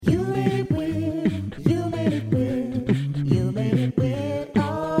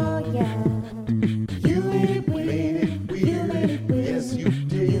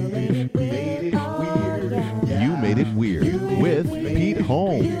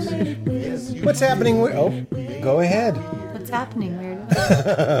What's happening? Go ahead. What's happening,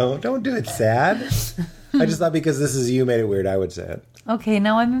 Weirdo? Don't do it sad. I just thought because this is You Made It Weird, I would say it. Okay,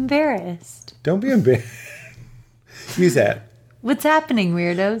 now I'm embarrassed. Don't be embarrassed. You say it. What's happening,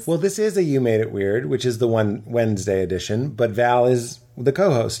 weirdos? Well, this is a You Made It Weird, which is the one Wednesday edition, but Val is the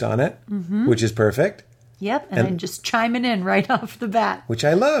co-host on it, which is perfect. Yep, and I'm just chiming in right off the bat. Which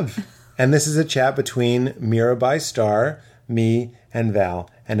I love. And this is a chat between Mirabai Starr, me, and Val,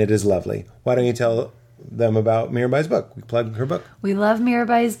 and it is lovely. Why don't you tell them about Mirabai's book? We plug her book. We love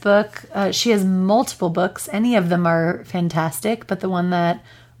Mirabai's book. She has multiple books. Any of them are fantastic, but the one that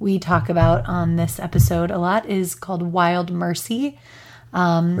we talk about on this episode a lot is called Wild Mercy.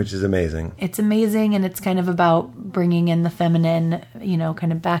 Which is amazing. It's amazing, and it's kind of about bringing in the feminine,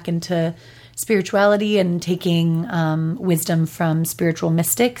 kind of back into spirituality and taking wisdom from spiritual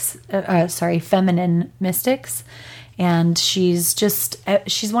mystics, feminine mystics. And she's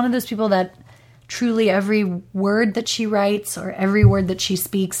one of those people that truly every word that she writes or every word that she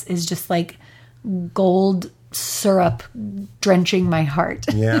speaks is just like gold syrup drenching my heart.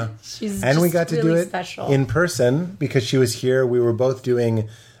 Yeah. And we got to really do it special. in person because she was here. We were both doing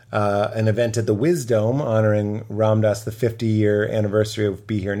an event at the Wisdom honoring Ram Dass, the 50-year anniversary of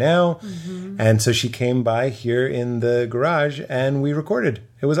Be Here Now. Mm-hmm. And so she came by here in the garage and we recorded.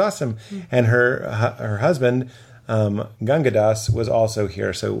 It was awesome. Mm-hmm. And her husband, Ganga Das, was also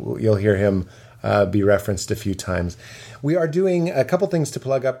here. So you'll hear him be referenced a few times. We are doing a couple things to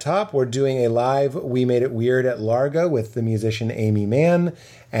plug up top. We're doing a live We Made It Weird at Largo with the musician Amy Mann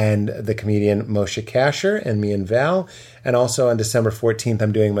and the comedian Moshe Kasher and me and Val. And also on December 14th,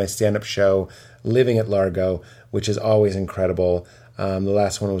 I'm doing my stand-up show, Living at Largo, which is always incredible. The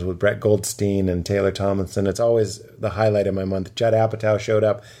last one was with Brett Goldstein and Taylor Tomlinson. It's always the highlight of my month. Judd Apatow showed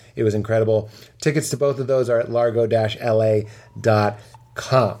up. It was incredible. Tickets to both of those are at largo-la.com.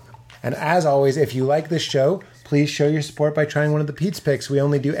 And as always, if you like this show, please show your support by trying one of the Pete's Picks. We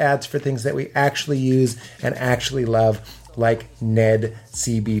only do ads for things that we actually use and actually love, like Ned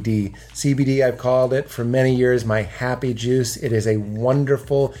CBD. CBD, I've called it for many years my happy juice. It is a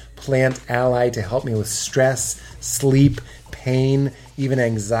wonderful plant ally to help me with stress, sleep, pain, even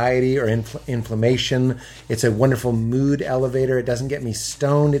anxiety or inflammation. It's a wonderful mood elevator. It doesn't get me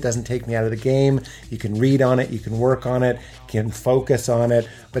stoned. It doesn't take me out of the game. You can read on it. You can work on it. You can focus on it.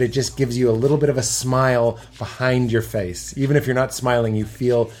 But it just gives you a little bit of a smile behind your face. Even if you're not smiling, you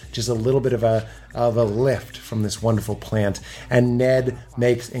feel just a little bit of a lift from this wonderful plant. And Ned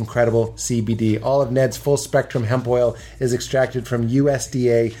makes incredible CBD. All of Ned's full spectrum hemp oil is extracted from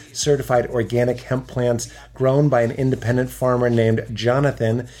USDA certified organic hemp plants grown by an independent farmer named Jonathan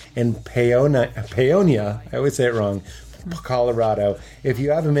in Paonia, I always say it wrong, Colorado. If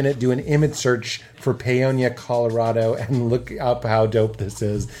you have a minute, do an image search for Paonia, Colorado, and look up how dope this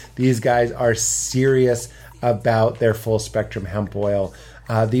is. These guys are serious about their full spectrum hemp oil.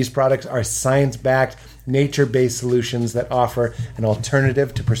 These products are science-backed, nature-based solutions that offer an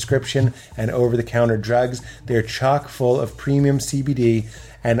alternative to prescription and over-the-counter drugs. They're chock full of premium CBD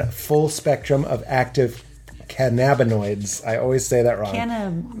and full spectrum of active cannabinoids. I always say that wrong.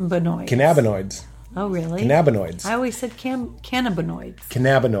 Cannabinoids. Oh, really? Cannabinoids. I always said cannabinoids.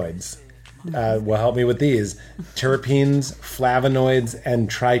 Cannabinoids. Well, help me with these. Terpenes, flavonoids, and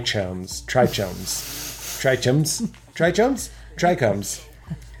trichomes. Trichomes.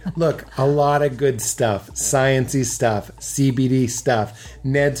 Look, a lot of good stuff. Sciencey stuff. CBD stuff.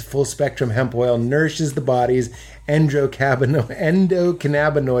 Ned's full spectrum hemp oil nourishes the body's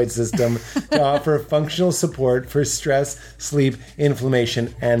endocannabinoid system to offer functional support for stress, sleep,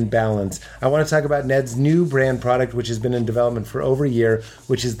 inflammation, and balance. I want to talk about Ned's new brand product, which has been in development for over a year,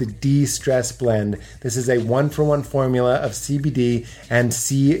 which is the D-Stress Blend. This is a one-for-one formula of CBD and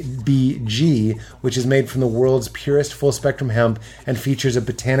CBG, which is made from the world's purest full-spectrum hemp and features a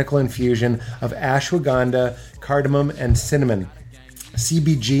botanical infusion of ashwagandha, cardamom, and cinnamon.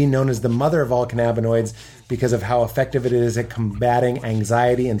 CBG, known as the mother of all cannabinoids, because of how effective it is at combating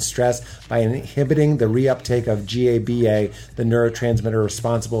anxiety and stress by inhibiting the reuptake of GABA, the neurotransmitter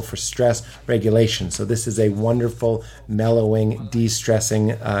responsible for stress regulation. So this is a wonderful, mellowing,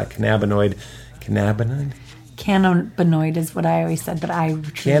 de-stressing cannabinoid. Cannabinoid is what I always said, but I...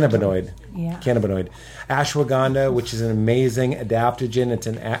 Cannabinoid. Yeah. Cannabinoid. Ashwagandha, which is an amazing adaptogen. It's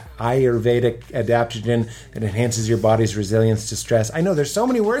an Ayurvedic adaptogen that enhances your body's resilience to stress. I know, there's so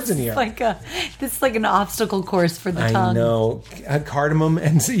many words in here. This is like an obstacle course for the tongue. I know. Cardamom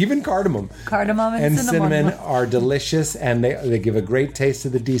and even cardamom. Cardamom and cinnamon are delicious, and they give a great taste to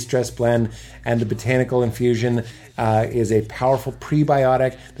the de-stress blend. And the botanical infusion is a powerful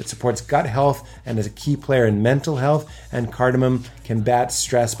prebiotic that supports gut health and is a key player in mental health, and cardamom combats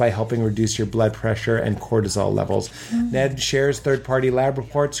stress by helping reduce your blood pressure and cortisol levels. Ned shares third-party lab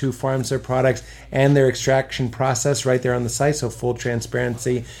reports, who farms their products, and their extraction process right there on the site, so full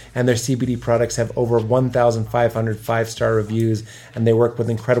transparency. And their CBD products have over 1,500 five-star reviews, and they work with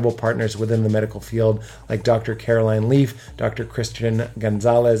incredible partners within the medical field like Dr. Caroline Leaf, Dr. Christian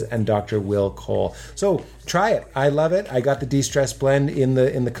Gonzalez, and Dr. Will Cole. So try it. I love it. I got the de-stress blend in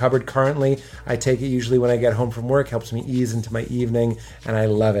the cupboard currently. I take it usually when I get home from work. Helps me ease into my evening, and I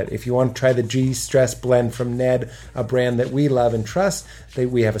love it. If you want to try the de-stress blend from Ned, a brand that we love and trust,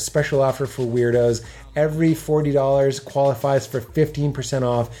 we have a special offer for weirdos. Every $40 qualifies for 15%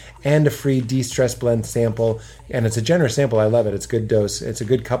 off and a free de-stress blend sample. And it's a generous sample. I love it. It's a good dose. It's a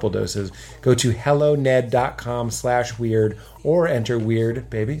good couple doses. Go to helloned.com/weird or enter weird,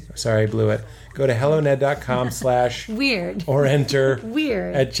 baby. Sorry, I blew it. Go to helloned.com/weird or enter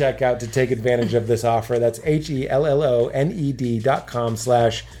weird at checkout to take advantage of this offer. That's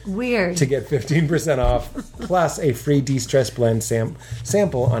HELLONED.com/weird to get 15% off plus a free de-stress blend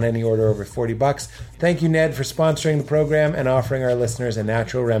sample on any order over $40. Thank you, Ned, for sponsoring the program and offering our listeners a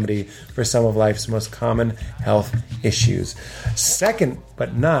natural remedy for some of life's most common health issues. Second,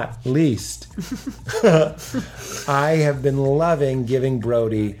 but not least, I have been loving giving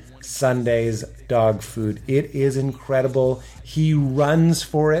Brody Sunday's dog food. It is incredible. He runs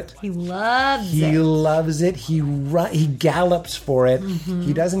for it. He loves it. He loves it. He gallops for it. Mm-hmm.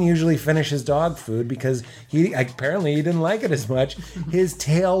 He doesn't usually finish his dog food because he didn't like it as much. His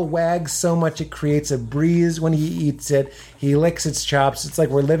tail wags so much it creates a breeze when he eats it. He licks its chops. It's like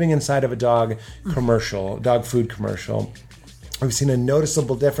we're living inside of a dog food commercial. We've seen a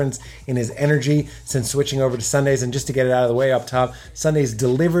noticeable difference in his energy since switching over to Sundays. And just to get it out of the way up top, Sundays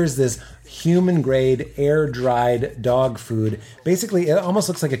delivers this human-grade, air-dried dog food. Basically, it almost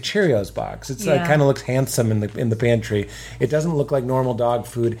looks like a Cheerios box. It kind of looks handsome in the pantry. It doesn't look like normal dog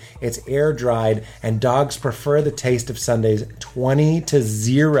food. It's air-dried, and dogs prefer the taste of Sundays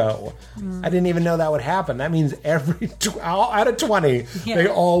 20-0. I didn't even know that would happen. That means out of 20, they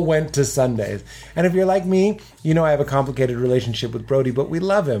all went to Sundays. And if you're like me, you know I have a complicated relationship with Brody, but we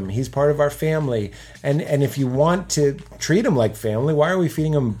love him. He's part of our family. And if you want to treat him like family, why are we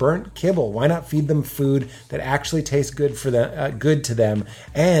feeding him burnt kibble? Why not feed them food that actually tastes good to them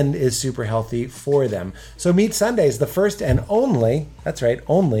and is super healthy for them? So meet Sundays, the first and only, that's right,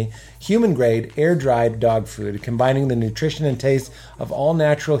 only human-grade, air-dried dog food, combining the nutrition and taste of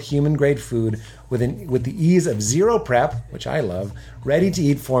all-natural human-grade food with the ease of zero prep, which I love,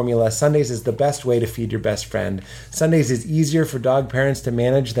 ready-to-eat formula. Sundays is the best way to feed your best friend. Sundays is easier for dog parents to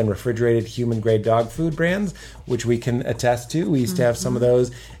manage than refrigerated human-grade dog food brands, which we can attest to. We used to have some of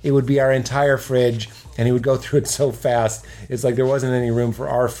those. It would be our entire fridge, and he would go through it so fast. It's like there wasn't any room for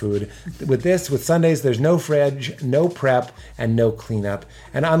our food. With Sundays, there's no fridge, no prep, and no cleanup.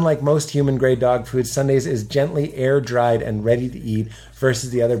 And unlike most human-grade dog food, Sundays is gently air-dried and ready to eat versus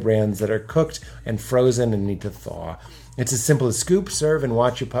the other brands that are cooked and frozen and need to thaw. It's as simple as scoop, serve, and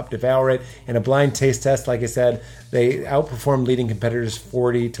watch your pup devour it. In a blind taste test, like I said, they outperform leading competitors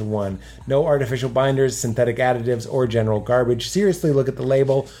 40-1. No artificial binders, synthetic additives, or general garbage. Seriously, look at the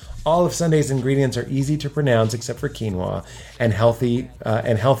label. All of Sunday's ingredients are easy to pronounce except for quinoa and healthy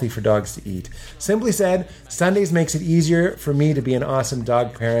for dogs to eat. Simply said, Sundays makes it easier for me to be an awesome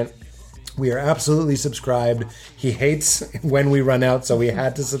dog parent. We are absolutely subscribed. He hates when we run out, so we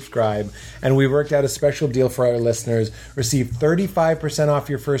had to subscribe. And we worked out a special deal for our listeners. Receive 35% off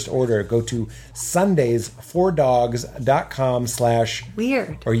your first order. Go to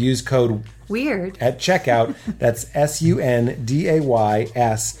sundays4dogs.com/weird or use code WEIRD at checkout. That's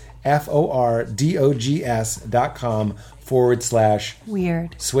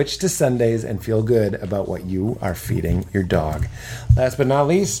sundaysfordogs.com/weird. Switch to Sundays and feel good about what you are feeding your dog. Last but not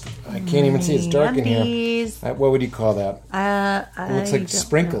least, I can't even see, it's dark in here. What would you call that? It looks like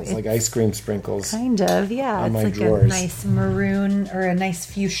sprinkles, like ice cream sprinkles. Kind of, yeah. It's like drawers. A nice maroon or a nice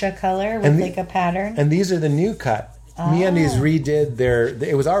fuchsia color with like a pattern. And these are the new cut. MeUndies redid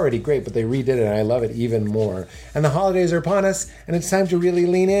it was already great, but they redid it, and I love it even more. And the holidays are upon us, and it's time to really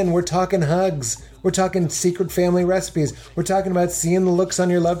lean in. We're talking hugs. We're talking secret family recipes. We're talking about seeing the looks on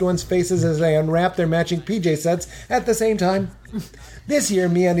your loved ones' faces as they unwrap their matching PJ sets at the same time. This year,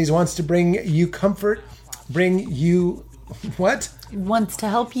 MeUndies wants to bring you comfort, wants to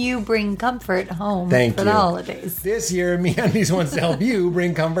help you bring comfort home for the holidays. This year, MeUndies wants to help you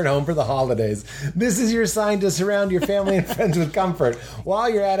bring comfort home for the holidays. This is your sign to surround your family and friends with comfort. While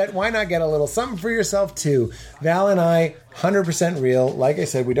you're at it, why not get a little something for yourself, too? Val and I, 100% real. Like I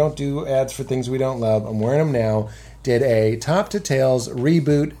said, we don't do ads for things we don't love. I'm wearing them now. Did a top to tails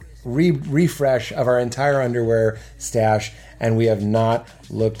reboot refresh of our entire underwear stash, and we have not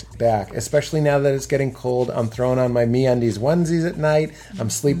looked back. Especially now that it's getting cold, I'm throwing on my MeUndies onesies at night. I'm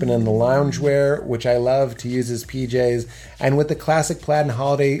sleeping in the loungewear, which I love to use as PJs. And with the classic plaid and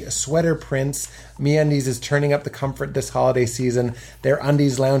holiday sweater prints, MeUndies is turning up the comfort this holiday season. Their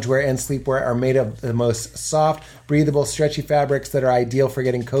undies, loungewear, and sleepwear are made of the most soft, breathable, stretchy fabrics that are ideal for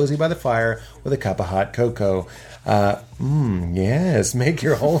getting cozy by the fire with a cup of hot cocoa. Yes, make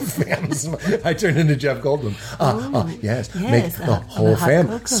your whole fam smile. I turned into Jeff Goldblum. Yes, make the whole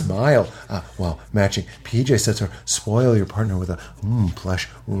fam smile. While matching PJ sets or spoil your partner with a plush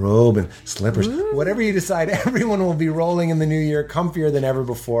robe and slippers. Ooh. Whatever you decide, everyone will be rolling in the new year comfier than ever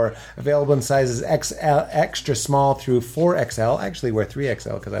before. Available in sizes XL, extra small through 4XL. I actually wear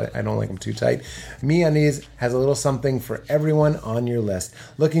 3XL because I don't like them too tight. MeUndies has a little something for everyone on your list.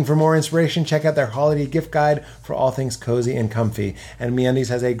 Looking for more inspiration? Check out their holiday gift guide for all things cozy and comfy. And MeUndies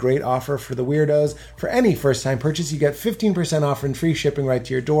has a great offer for the weirdos. For any first-time purchase, you get 15% off and free shipping right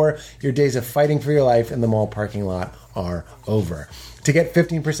to your door. Your days of fighting for your life in the mall parking lot are over. To get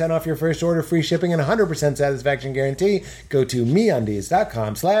 15% off your first order, free shipping, and 100% satisfaction guarantee, go to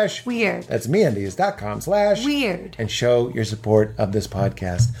MeUndies.com/weird. That's MeUndies.com/weird. And show your support of this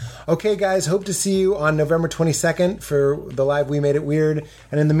podcast. Okay, guys, hope to see you on November 22nd for the live We Made It Weird.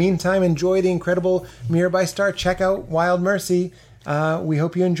 And in the meantime, enjoy the incredible Mirabai Star. Check out Wild Mercy. We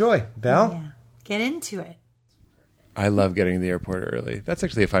hope you enjoy. Val? Yeah. Get into it. I love getting to the airport early. That's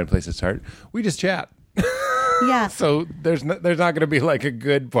actually a fine place to start. We just chat. Yeah. So there's not going to be like a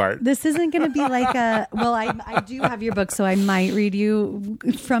good part. This isn't going to be like a, well, I do have your book, so I might read you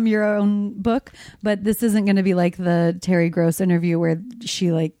from your own book, but this isn't going to be like the Terry Gross interview where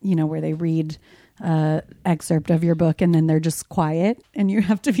she where they read excerpt of your book and then they're just quiet and you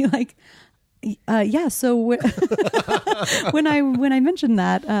have to be like, yeah. So when I mentioned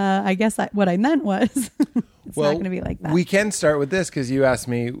that, I guess what I meant was it's not going to be like that. We can start with this because you asked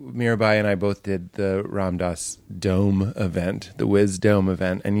me. Mirabai and I both did the Ram Dass Dome event, the Wiz Dome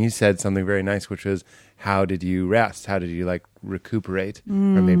event, and you said something very nice, which was, "How did you rest? How did you recuperate or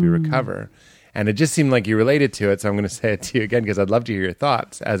maybe recover?" And it just seemed like you related to it, so I'm going to say it to you again because I'd love to hear your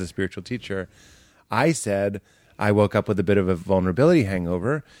thoughts as a spiritual teacher. I said I woke up with a bit of a vulnerability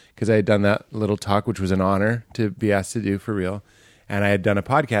hangover because I had done that little talk, which was an honor to be asked to do for real. And I had done a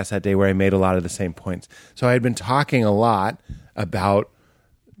podcast that day where I made a lot of the same points. So I had been talking a lot about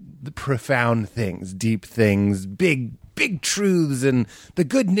the profound things, deep things, big truths and the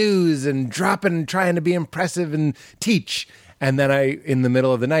good news and trying to be impressive and teach. And then in the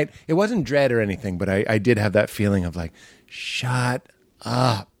middle of the night, it wasn't dread or anything, but I did have that feeling of like, shut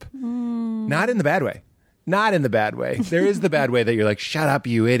up. Not in the bad way. Not in the bad way. There is the bad way that you're like, shut up,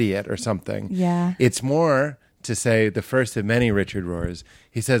 you idiot, or something. Yeah. It's more to say the first of many Richard Rohrs.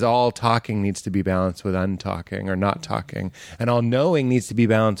 He says all talking needs to be balanced with untalking or not talking, and all knowing needs to be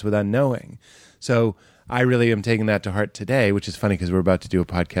balanced with unknowing. So I really am taking that to heart today, which is funny because we're about to do a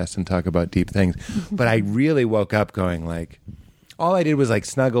podcast and talk about deep things. But I really woke up going like, all I did was like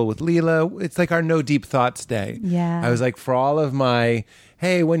snuggle with Leela. It's like our no deep thoughts day. Yeah. I was like, for all of my,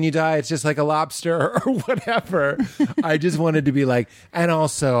 hey, when you die, it's just like a lobster or whatever. I just wanted to be like, and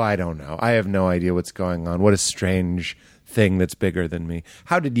also, I don't know. I have no idea what's going on. What a strange thing that's bigger than me.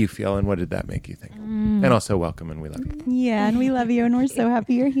 How did you feel and what did that make you think? And also, welcome and we love you. Yeah, and we love you and we're so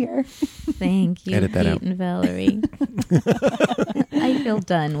happy you're here. Thank you, Edit that Pete out. and Valerie. I feel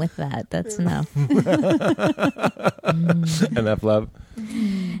done with that. That's enough. Enough love?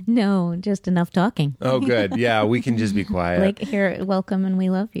 No, just enough talking. Oh, good. Yeah, we can just be quiet. Like, here, welcome and we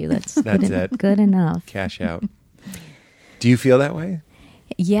love you. That's it. Good enough. Cash out. Do you feel that way?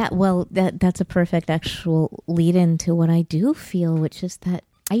 Yeah, well, that's a perfect actual lead into what I do feel, which is that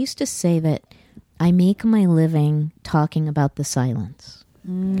I used to say that I make my living talking about the silence.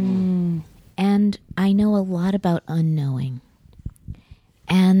 And I know a lot about unknowing.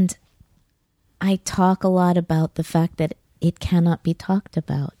 And I talk a lot about the fact that it cannot be talked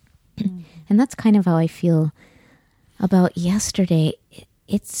about. And that's kind of how I feel about yesterday.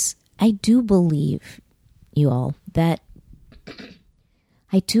 I do believe, you all, that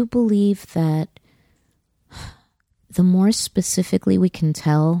I do believe that the more specifically we can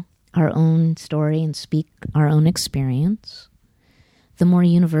tell our own story and speak our own experience, the more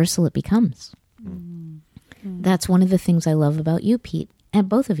universal it becomes. That's one of the things I love about you, Pete, and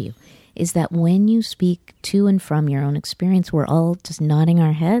both of you, is that when you speak to and from your own experience, we're all just nodding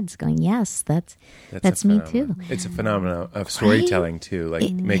our heads, going, yes, that's me too. It's a phenomenon of storytelling too, like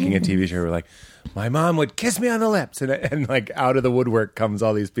making a TV show where like, my mom would kiss me on the lips, and like out of the woodwork comes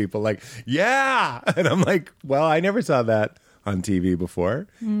all these people like, yeah, and I'm like, well, I never saw that. on TV before.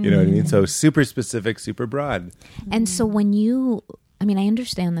 You know what I mean? So super specific, super broad. And so when I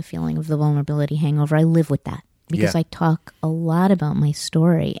understand the feeling of the vulnerability hangover. I live with that because I talk a lot about my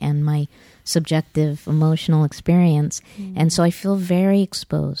story and my subjective emotional experience. And so I feel very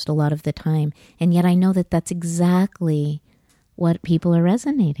exposed a lot of the time. And yet I know that that's exactly what people are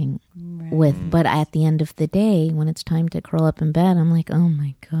resonating with. But at the end of the day, when it's time to curl up in bed, I'm like, oh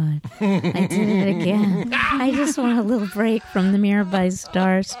my God, I did it again. I just want a little break from the Mirabai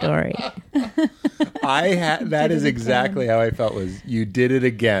Star story. That is exactly how I felt, was you did it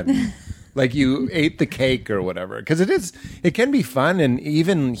again. Like you ate the cake or whatever. Because it can be fun and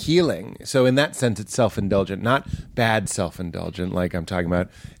even healing. So in that sense, it's self-indulgent, not bad self-indulgent. Like I'm talking about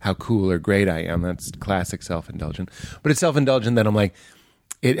how cool or great I am. That's classic self-indulgent. But it's self-indulgent that I'm like,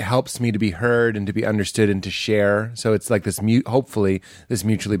 it helps me to be heard and to be understood and to share. So it's like this, hopefully, this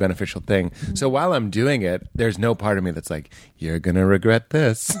mutually beneficial thing. So while I'm doing it, there's no part of me that's like, you're going to regret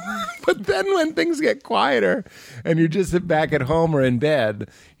this. But then when things get quieter and you just sit back at home or in bed,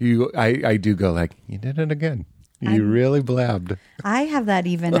 I do go like, you did it again. You really blabbed. I have that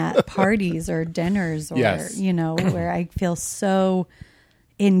even at parties or dinners or, where I feel so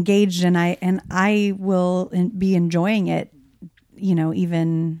engaged and I will be enjoying it,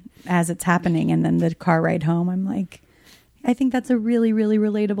 even as it's happening. And then the car ride home, I'm like, I think that's a really, really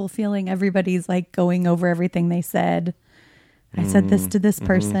relatable feeling. Everybody's like going over everything they said. I said this to this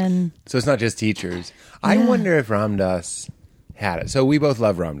person. So it's not just teachers. I wonder if Ram Dass had it. So we both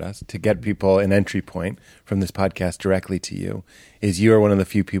love Ram Dass. To get people an entry point from this podcast directly to you is you are one of the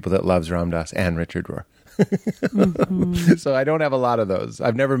few people that loves Ram Dass and Richard Rohr. So I don't have a lot of those.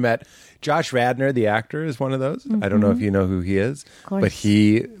 I've never met Josh Radnor, the actor, is one of those. I don't know if you know who he is, but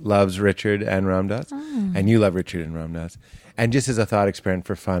he loves Richard and Ram Dass, and you love Richard and Ram Dass. And just as a thought experiment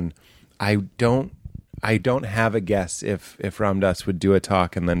for fun, I don't have a guess if Ram Dass would do a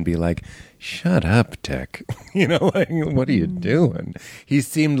talk and then be like, "Shut up, Dick." Like, what are you doing? He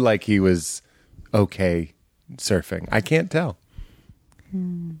seemed like he was okay surfing. I can't tell.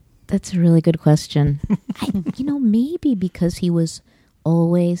 That's a really good question. Maybe because he was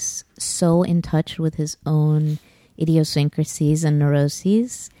always so in touch with his own idiosyncrasies and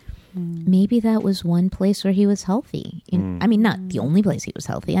neuroses. Maybe that was one place where he was healthy. Not the only place he was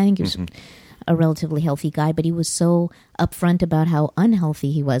healthy. I think he was a relatively healthy guy, but he was so upfront about how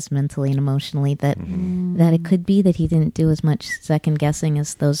unhealthy he was mentally and emotionally that it could be that he didn't do as much second guessing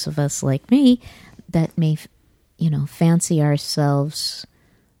as those of us like me that may, fancy ourselves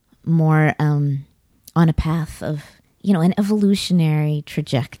more on a path of, an evolutionary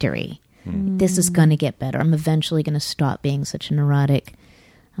trajectory. This is going to get better. I'm eventually going to stop being such a neurotic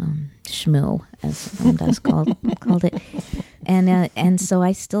schmoo, as Ram Dass called it. And so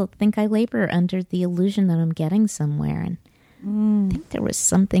I still think I labor under the illusion that I'm getting somewhere. And I think there was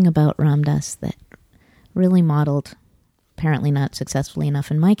something about Ram Dass that really modeled, apparently not successfully enough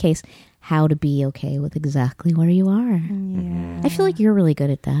in my case, how to be okay with exactly where you are. Yeah. I feel like you're really good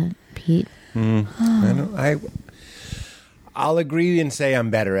at that, Pete. I'll agree and say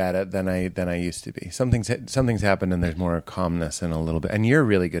I'm better at it than I used to be. Something's happened and there's more calmness and a little bit. And you're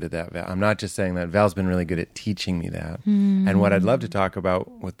really good at that, Val. I'm not just saying that. Val's been really good at teaching me that. And what I'd love to talk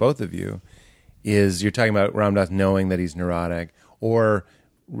about with both of you is you're talking about Ram Dass knowing that he's neurotic or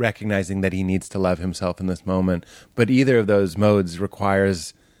recognizing that he needs to love himself in this moment. But either of those modes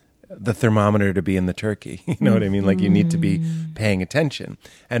requires the thermometer to be in the turkey. You know what I mean? Like you need to be paying attention.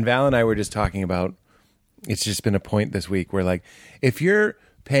 And Val and I were just talking about, it's just been a point this week where like, if you're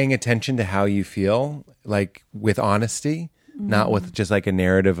paying attention to how you feel, like with honesty, not with just like a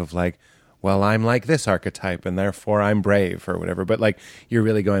narrative of like, well, I'm like this archetype and therefore I'm brave or whatever. But like, you're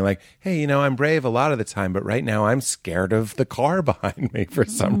really going like, hey, I'm brave a lot of the time, but right now I'm scared of the car behind me for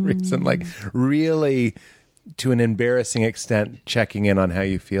some reason. Like really, to an embarrassing extent, checking in on how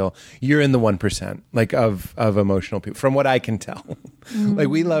you feel. You're in the 1%, like of emotional people, from what I can tell. Like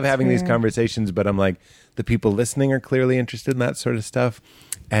we love having these conversations, but I'm like, the people listening are clearly interested in that sort of stuff.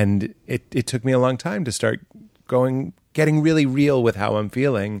 And it took me a long time to start getting really real with how I'm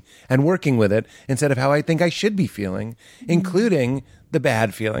feeling and working with it instead of how I think I should be feeling, including the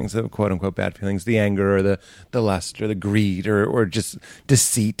bad feelings, the quote unquote bad feelings, the anger or the lust or the greed or just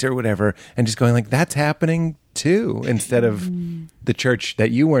deceit or whatever. And just going like, that's happening too, instead of the church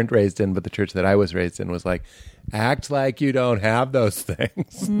that you weren't raised in, but the church that I was raised in was like, act like you don't have those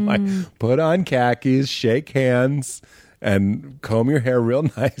things. Like put on khakis, shake hands and comb your hair real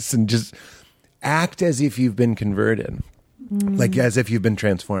nice and just act as if you've been converted, like as if you've been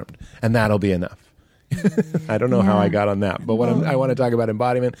transformed, and that'll be enough. I don't know how Yeah. I got on that, but I want to talk about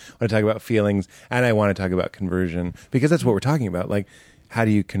embodiment, I want to talk about feelings, and I want to talk about conversion, because that's what we're talking about. Like, how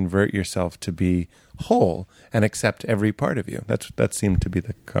do you convert yourself to be whole and accept every part of you? That seemed to be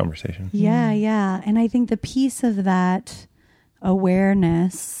the conversation. Yeah. And I think the piece of that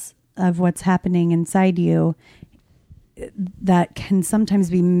awareness of what's happening inside you that can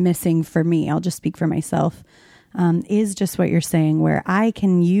sometimes be missing for me, I'll just speak for myself, is just what you're saying, where I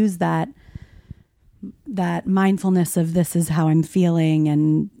can use that mindfulness of this is how I'm feeling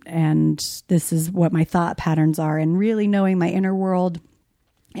and this is what my thought patterns are, and really knowing my inner world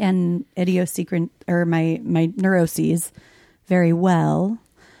and idiosyncratic or my neuroses very well.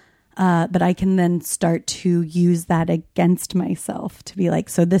 But I can then start to use that against myself to be like,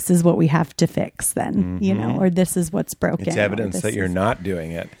 so this is what we have to fix then, or this is what's broken. It's evidence that you're not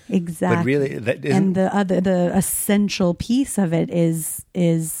doing it. Exactly. But really, that and isn't... the essential piece of it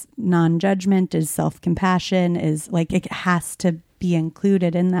is non-judgment, is self-compassion, is like, it has to be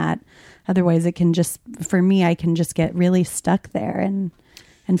included in that. Otherwise it can just, for me, I can just get really stuck there and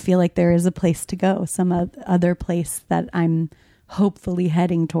feel like there is a place to go, some other place that I'm hopefully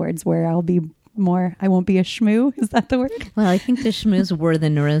heading towards, where I won't be a shmoo. Is that the word? Well, I think the shmoos were the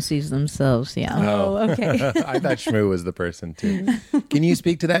neuroses themselves. Yeah. Oh, okay. I thought Shmoo was the person too. Can you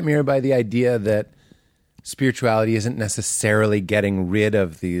speak to that, Mirabai, the idea that spirituality isn't necessarily getting rid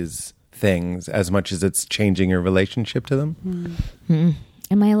of these things as much as it's changing your relationship to them?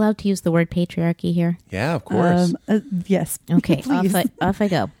 Am I allowed to use the word patriarchy here? Yeah, of course. Yes. Okay, Please. off I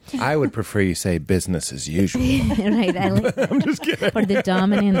go. I would prefer you say business as usual. Right. I'm just kidding. Or the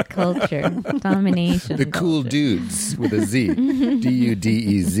dominant culture. Domination. The cool dudes with a Z.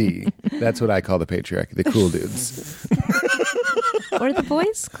 D-U-D-E-Z. That's what I call the patriarchy. The cool dudes. Or the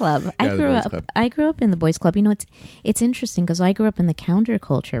boys club. Yeah, the boys club. I grew up in the boys club. You know, it's interesting because I grew up in the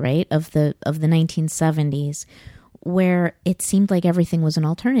counterculture, right, of the 1970s, where it seemed like everything was an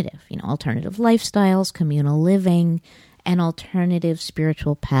alternative. You know, alternative lifestyles, communal living, and alternative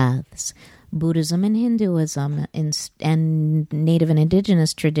spiritual paths. Buddhism and Hinduism and Native and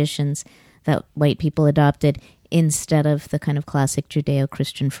Indigenous traditions that white people adopted instead of the kind of classic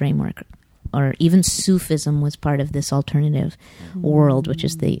Judeo-Christian framework. Or even Sufism was part of this alternative world, which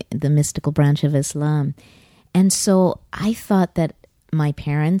is the mystical branch of Islam. And so I thought that my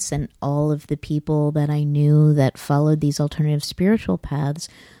parents and all of the people that I knew that followed these alternative spiritual paths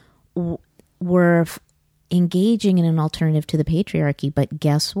were engaging in an alternative to the patriarchy. But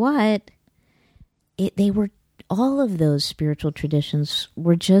guess what? All of those spiritual traditions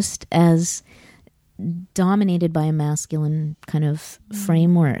were just as dominated by a masculine kind of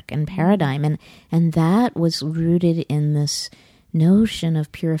framework and paradigm. And that was rooted in this notion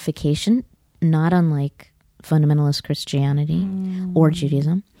of purification, not unlike fundamentalist Christianity or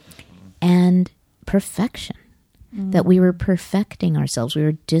Judaism, and perfection. That we were perfecting ourselves. We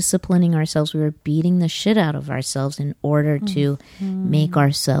were disciplining ourselves. We were beating the shit out of ourselves in order to make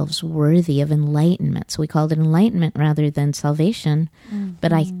ourselves worthy of enlightenment. So we called it enlightenment rather than salvation.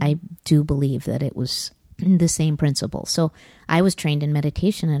 But I do believe that it was the same principle. So I was trained in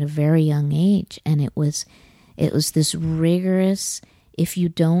meditation at a very young age. And it was this rigorous, if you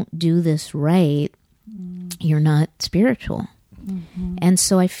don't do this right, you're not spiritual. And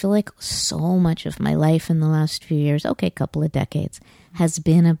so I feel like so much of my life in the last few years, couple of decades, has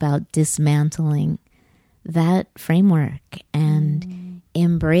been about dismantling that framework and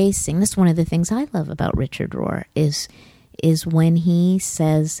embracing. This is one of the things I love about Richard Rohr is when he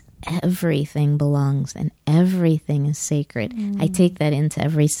says everything belongs and everything is sacred. I take that into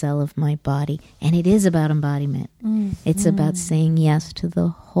every cell of my body, and it is about embodiment. It's about saying yes to the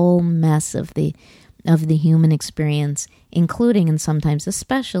whole mess of the human experience, including and sometimes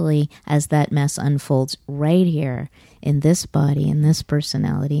especially as that mess unfolds right here in this body, in this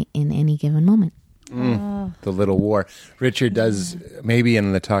personality, in any given moment. The little war. Richard does, maybe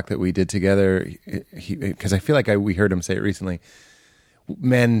in the talk that we did together, because I feel like we heard him say it recently,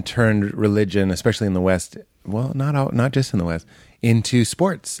 men turned religion, especially in the West, well, not just in the West, into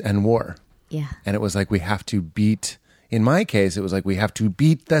sports and war. Yeah. And it was like we have to beat... In my case, it was like we have to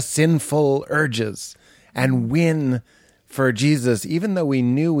beat the sinful urges and win for Jesus, even though we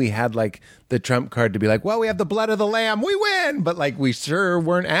knew we had like the trump card to be like, well, we have the blood of the lamb, we win. But like we sure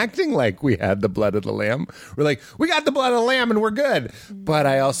weren't acting like we had the blood of the lamb. We're like, we got the blood of the lamb and we're good. But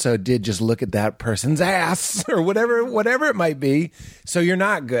I also did just look at that person's ass or whatever it might be. So you're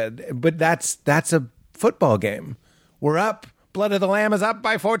not good. But that's a football game. We're up, Blood of the Lamb is up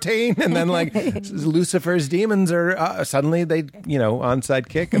by 14. And then like Lucifer's demons are suddenly they, onside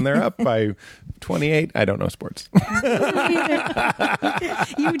kick and they're up by 28. I don't know sports. You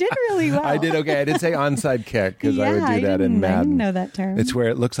did really well. I did okay. I did say onside kick because I would do that in I Madden. didn't know that term. It's where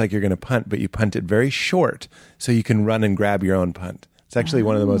it looks like you're going to punt, but you punt it very short so you can run and grab your own punt. It's actually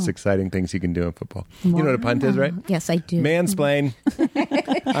one of the most exciting things you can do in football. You know what a punt is, right? Yes, I do. Mansplain.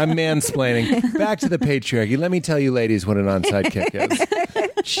 I'm mansplaining. Back to the patriarchy. Let me tell you, ladies, what an onside kick is.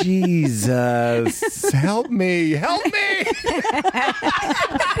 Jesus, help me.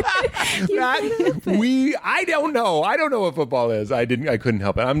 I don't know. I don't know what football is. I couldn't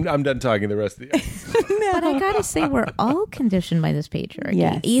help it. I'm done talking the rest of the But I gotta say, we're all conditioned by this patriarchy.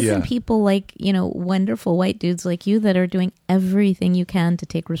 Yes. Even Yeah. people like, wonderful white dudes like you that are doing everything you can to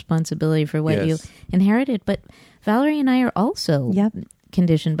take responsibility for what you Yes. inherited. But Valerie and I are also Yep.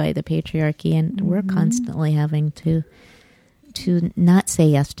 conditioned by the patriarchy, and we're constantly having to not say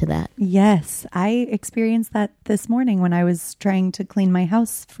yes to that. Yes, I experienced that this morning when I was trying to clean my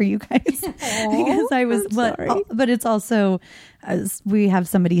house for you guys because I was. But it's also we have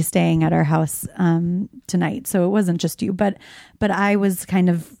somebody staying at our house tonight, so it wasn't just you. But I was kind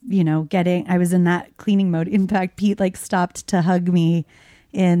of I was in that cleaning mode. In fact, Pete stopped to hug me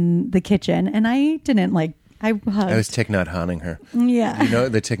in the kitchen, and I didn't I hugged. I was Thich Nhat Hanning her. Yeah. You know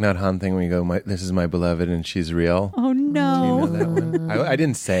the Thich Nhat Han thing when you go, this is my beloved and she's real? Oh no. Do you know that one? I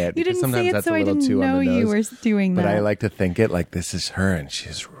didn't say it. You because didn't sometimes say it, that's so a I little didn't too know on the nose. you were doing that. But I like to think it like this is her and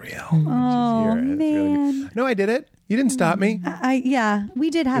she's real. Oh, She's here. It's really man. no, I did it. You didn't stop me.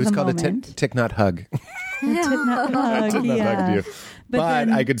 We did It have was a called moment. a Thich Nhat hug. Did not hug, Did not yeah. hug you. But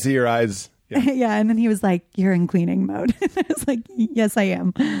then- I could see your eyes. Yeah. Yeah, and then he was like, "You're in cleaning mode." I was like, "Yes, I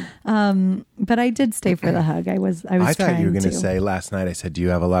am." But I did stay for the hug. I was. I thought trying you were going to to say last night, I said, do you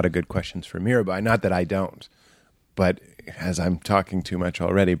have a lot of good questions for Mirabai? Not that I don't, but as I'm talking too much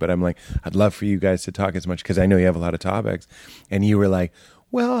already, but I'm like, I'd love for you guys to talk as much because I know you have a lot of topics. And you were like,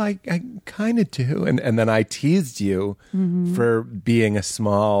 well, I kind of do. And then I teased you for being a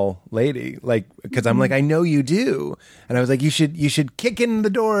small lady, because I'm like, I know you do. And I was like, you should kick in the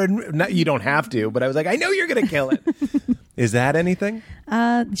door. And not, you don't have to, but I was like, I know you're going to kill it. Is that anything?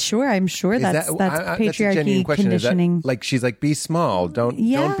 Sure, I'm sure Is that's a patriarchy genuine question. conditioning. Is that, she's like, be small. Don't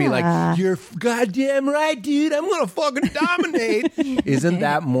be like, you're goddamn right, dude. I'm gonna fucking dominate. Isn't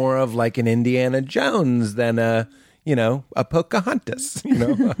that more of like an Indiana Jones than a Pocahontas?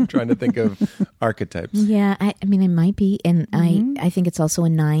 I'm trying to think of archetypes. Yeah, I mean, it might be, and I think it's also a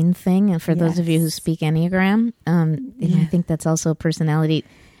 9 thing. And for those of you who speak Enneagram, and I think that's also a personality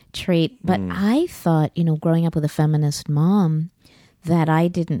trait. But I thought, growing up with a feminist mom, that I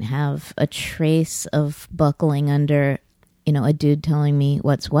didn't have a trace of buckling under, a dude telling me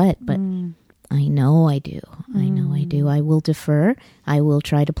what's what. But I know I do. I know I do. I will defer. I will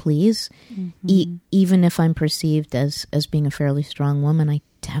try to please, even if I'm perceived as being a fairly strong woman. I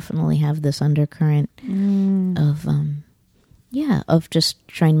definitely have this undercurrent of just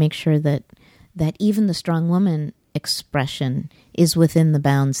trying to make sure that even the strong woman expression is within the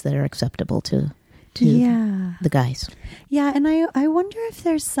bounds that are acceptable to the guys. Yeah, and I wonder if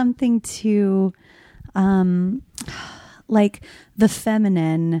there's something to like the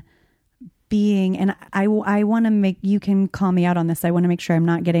feminine being, and I want to make, you can call me out on this, I want to make sure I'm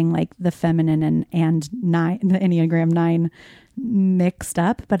not getting like the feminine and the Enneagram 9 mixed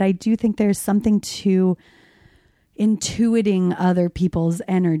up, but I do think there's something to intuiting other people's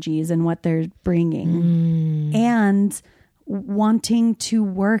energies and what they're bringing and wanting to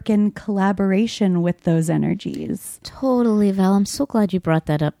work in collaboration with those energies. Totally, Val. I'm so glad you brought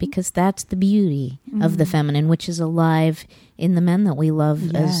that up, because that's the beauty of the feminine, which is alive in the men that we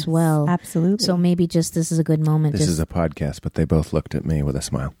love as well. Absolutely. So maybe just this is a good moment. This is a podcast, but they both looked at me with a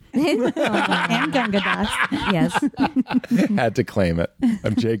smile. And Gunga Das. Yes. Had to claim it.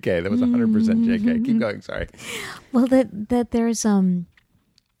 I'm JK. That was 100% JK. Keep going. Sorry. Well, that there's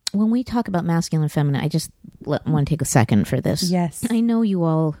when we talk about masculine and feminine, I just want to take a second for this. Yes. I know you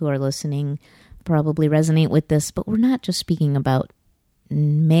all who are listening probably resonate with this, but we're not just speaking about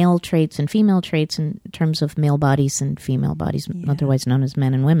male traits and female traits in terms of male bodies and female bodies, otherwise known as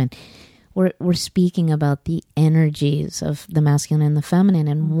men and women. We're speaking about the energies of the masculine and the feminine,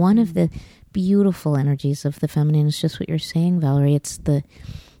 and one of the beautiful energies of the feminine is just what you're saying, Valerie. It's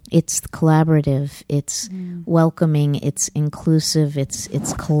collaborative, it's welcoming, it's inclusive,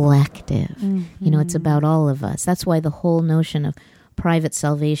 it's collective. It's about all of us. That's why the whole notion of private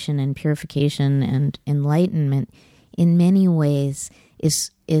salvation and purification and enlightenment in many ways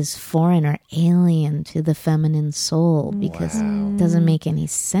is foreign or alien to the feminine soul, because it doesn't make any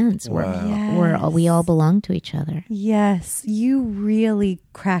sense. We all belong to each other. Yes, you really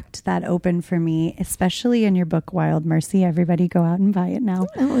cracked that open for me, especially in your book, Wild Mercy. Everybody go out and buy it now.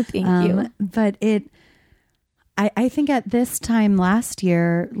 Oh, thank you. But I think at this time last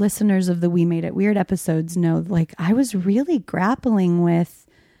year, listeners of the We Made It Weird episodes know, like, I was really grappling with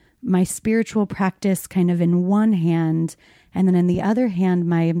my spiritual practice kind of in one hand, and then in the other hand,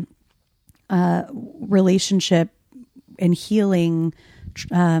 my relationship and healing,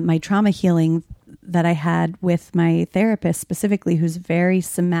 my trauma healing that I had with my therapist specifically, who's very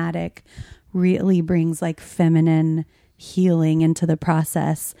somatic, really brings like feminine healing into the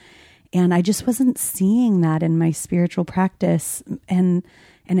process. And I just wasn't seeing that in my spiritual practice. And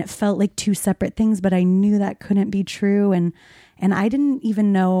it felt like two separate things, but I knew that couldn't be true. And I didn't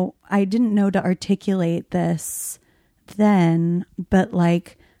know to articulate this then, but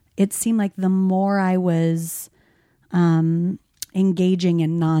like, it seemed like the more I was engaging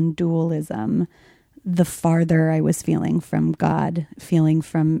in non-dualism, the farther I was feeling from God, feeling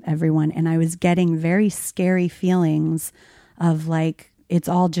from everyone. And I was getting very scary feelings of like, it's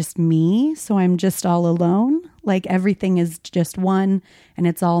all just me, so I'm just all alone. Like everything is just one and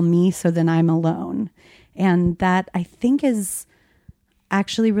it's all me, so then I'm alone. And that I think is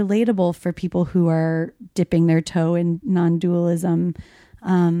actually relatable for people who are dipping their toe in non-dualism.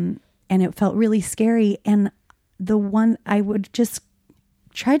 And it felt really scary. And the one I would just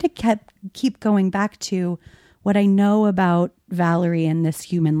try to keep going back to what I know about Valerie and this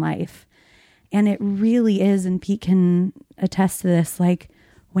human life. And it really is, and Pete can attest to this, like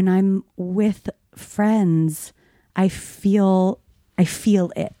when I'm with friends, I feel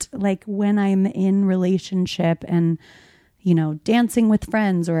it. Like when I'm in relationship and, you know, dancing with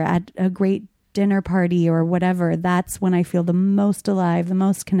friends or at a great dinner party or whatever, that's when I feel the most alive, the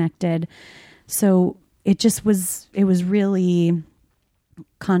most connected. So it was really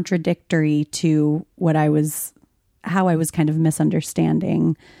contradictory to how I was kind of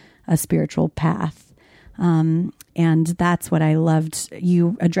misunderstanding a spiritual path. And that's what I loved.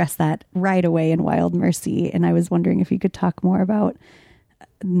 You addressed that right away in Wild Mercy. And I was wondering if you could talk more about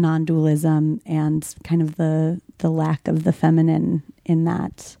non-dualism and kind of the lack of the feminine in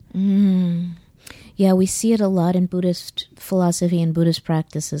that. Yeah, we see it a lot in Buddhist philosophy and Buddhist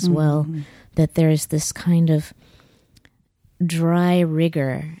practice as well, that there is this kind of dry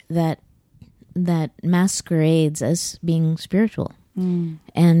rigor that masquerades as being spiritual.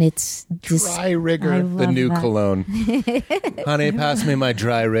 And it's dry rigor, the new cologne. Honey, pass me my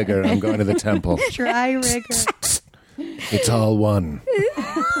dry rigor. I'm going to the temple. Dry rigor. It's all one.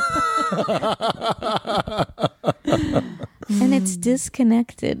 And it's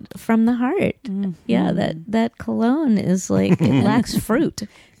disconnected from the heart. Yeah, that cologne is like, it lacks fruit.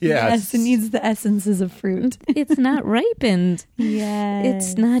 Yes, it needs the essences of fruit. It's not ripened. Yes.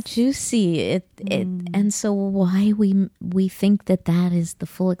 It's not juicy. And so why we think that is the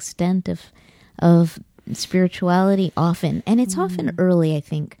full extent of spirituality often. And it's often early, I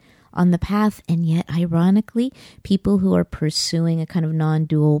think, on the path. And yet, ironically, people who are pursuing a kind of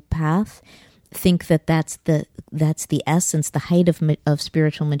non-dual path think that that's the essence, the height of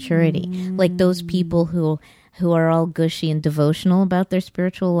spiritual maturity. Like those people who are all gushy and devotional about their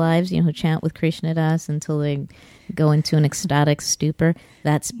spiritual lives, you know, who chant with Krishna Das until they go into an ecstatic stupor.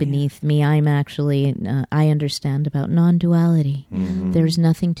 That's beneath me. I'm actually, I understand about non-duality. There's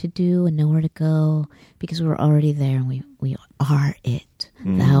nothing to do and nowhere to go because we're already there and we are it.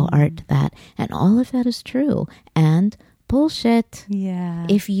 Thou art that. And all of that is true. And bullshit. Yeah.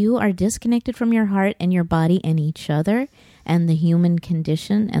 If you are disconnected from your heart and your body and each other and the human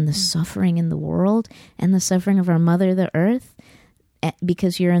condition and the suffering in the world and the suffering of our mother, the earth,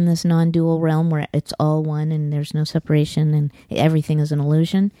 because you're in this non-dual realm where it's all one and there's no separation and everything is an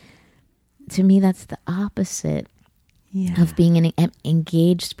illusion, to me that's the opposite of being an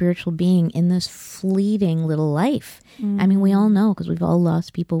engaged spiritual being in this fleeting little life. I mean, we all know, because we've all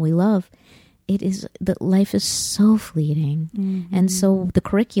lost people we love. It is that life is so fleeting. And so the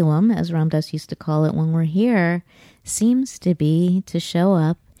curriculum, as Ram Dass used to call it when we're here, seems to be to show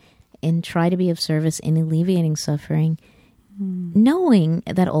up and try to be of service in alleviating suffering, knowing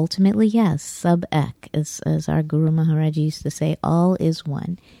that ultimately, yes, sub ek, as our Guru Maharaj used to say, all is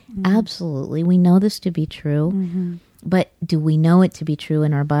one. Absolutely. We know this to be true. But do we know it to be true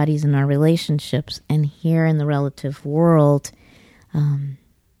in our bodies and our relationships? And here in the relative world,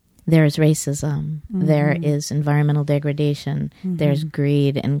 there's racism, there is environmental degradation, there's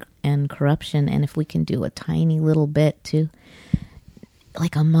greed and corruption. And if we can do a tiny little bit to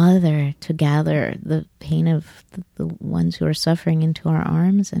like a mother to gather the pain of the ones who are suffering into our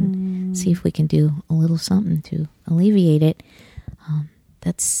arms and see if we can do a little something to alleviate it.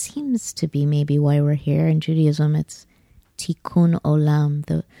 That seems to be maybe why we're here. In Judaism, it's tikkun olam,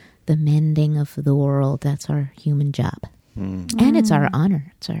 the mending of the world. That's our human job. And it's our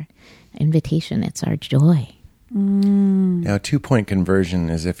honor. It's our invitation. It's our joy. Now, 2-point conversion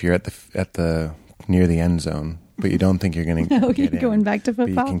is if you're at the near the end zone, but you don't think you're going to get in. Going back to But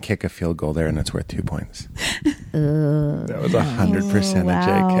football. you can kick a field goal there, and it's worth 2 points. Uh, That was 100%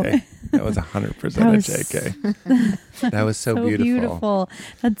 wow. a JK. That was 100% a JK. That was so beautiful.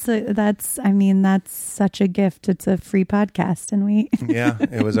 That's such a gift. It's a free podcast, and Yeah,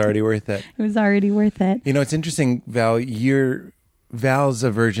 it was already worth it. it was already worth it. You know, it's interesting, Val. Val's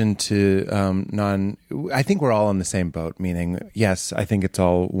aversion to I think we're all on the same boat, meaning, yes, I think it's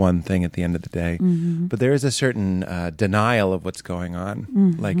all one thing at the end of the day. But there is a certain denial of what's going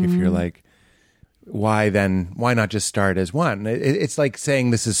on. Like if you're like, why not just start as one? It's like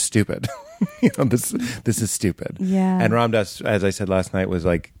saying this is stupid. This is stupid. Yeah. And Ram Dass, as I said last night, was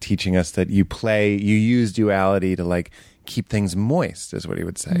like teaching us that you use duality to like keep things moist, is what he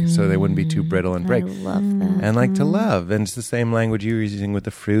would say, so they wouldn't be too brittle and break. I love that. And like to love, and it's the same language you were using with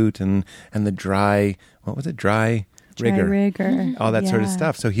the fruit and the dry. What was it? Dry rigor. All that sort of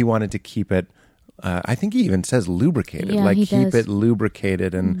stuff. So he wanted to keep it. I think he even says lubricated, Yeah, like he keep does. it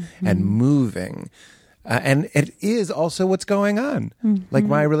lubricated and moving. And it is also what's going on. Like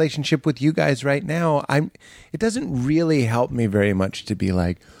my relationship with you guys right now, it doesn't really help me very much to be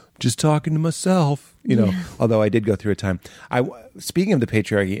like, just talking to myself, although I did go through a time. Speaking of the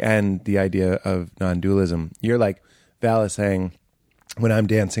patriarchy and the idea of non-dualism, you're like, Val is saying, when I'm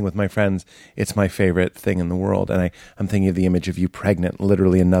dancing with my friends, it's my favorite thing in the world. And I'm thinking of the image of you pregnant,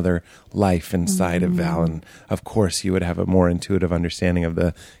 literally another life inside of Val. And of course, you would have a more intuitive understanding of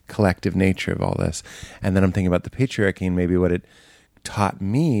the collective nature of all this. And then I'm thinking about the patriarchy, and maybe what it taught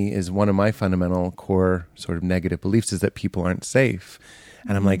me is one of my fundamental core sort of negative beliefs is that people aren't safe.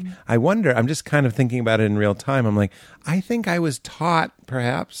 And I'm like, I wonder, I'm just kind of thinking about it in real time. I'm like, I think I was taught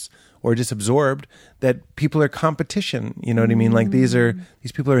perhaps, or just absorbed, that people are competition. You know what I mean? Like these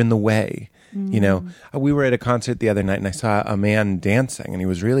people are in the way. We were at a concert the other night and I saw a man dancing, and he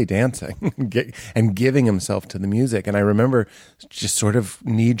was really dancing and giving himself to the music. And I remember just sort of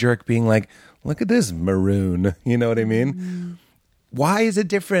knee jerk being like, look at this maroon. You know what I mean? Why is it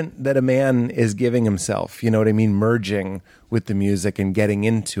different that a man is giving himself, you know what I mean, merging with the music and getting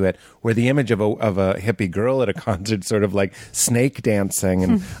into it, where the image of a hippie girl at a concert sort of like snake dancing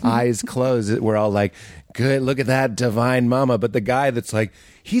and eyes closed, we're all like, good, look at that divine mama. But the guy that's like,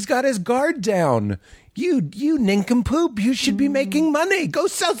 he's got his guard down. You nincompoop, you should be making money. Go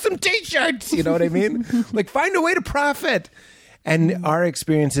sell some T-shirts. You know what I mean? Like, find a way to profit. And our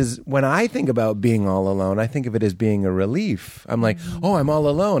experiences, when I think about being all alone, I think of it as being a relief. I'm like, oh, I'm all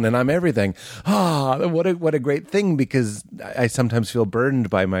alone and I'm everything. What a great thing, because I sometimes feel burdened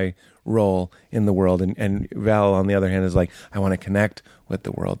by my role in the world. And Val, on the other hand, is like, I want to connect with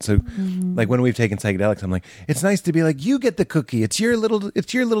the world. So like when we've taken psychedelics, I'm like, it's nice to be like, you get the cookie. It's your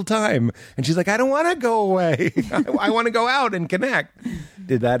little time. And she's like, I don't want to go away. I want to go out and connect.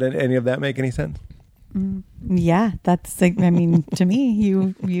 Did any of that make any sense? Yeah, that's like, I mean, to me,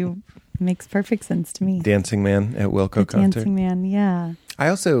 you makes perfect sense to me. Dancing Man at Wilco concert. Dancing Man, yeah.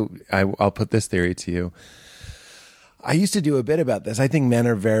 I'll put this theory to you. I used to do a bit about this. I think men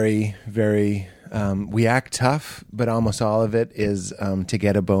are very, very, we act tough, but almost all of it is to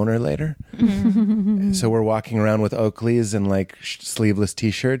get a boner later. So we're walking around with Oakleys and like sleeveless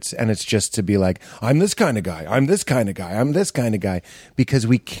T-shirts, and it's just to be like, I'm this kind of guy, I'm this kind of guy, I'm this kind of guy, because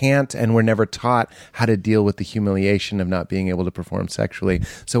we can't, and we're never taught how to deal with the humiliation of not being able to perform sexually.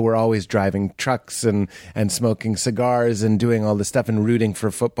 So we're always driving trucks and smoking cigars and doing all this stuff and rooting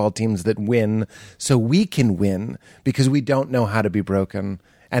for football teams that win so we can win, because we don't know how to be broken.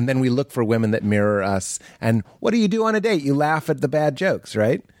 And then we look for women that mirror us. And what do you do on a date? You laugh at the bad jokes,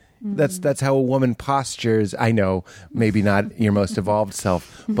 right? That's how a woman postures. I know, maybe not your most evolved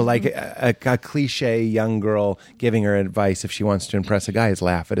self, but like a cliche young girl giving her advice if she wants to impress a guy is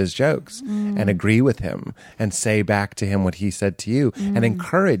laugh at his jokes and agree with him and say back to him what he said to you and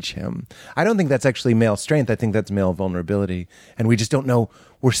encourage him. I don't think that's actually male strength. I think that's male vulnerability. And we just don't know.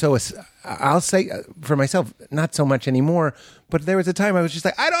 I'll say for myself, not so much anymore, but there was a time I was just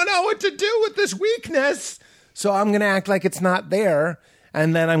like, I don't know what to do with this weakness. So I'm going to act like it's not there.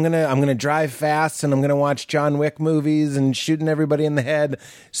 And then I'm gonna drive fast, and I'm gonna watch John Wick movies and shooting everybody in the head,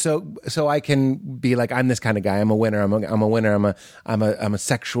 so I can be like, I'm this kind of guy. I'm a winner. I'm a winner. I'm a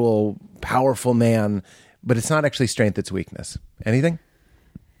sexual, powerful man. But it's not actually strength; it's weakness. Anything?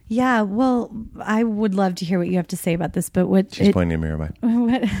 Yeah, well, I would love to hear what you have to say about this, but what She's pointing at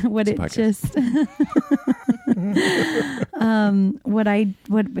Mirabai. what it just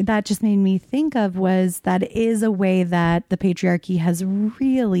what that just made me think of was that is a way that the patriarchy has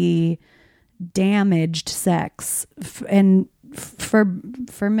really damaged sex and for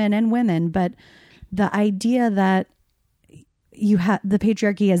men and women, but the idea that the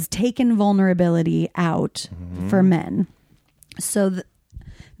patriarchy has taken vulnerability out for men. So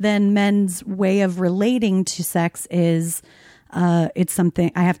then men's way of relating to sex is it's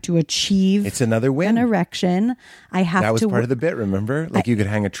something I have to achieve. It's another win. An erection. I have to. That was part of the bit, remember? Like you could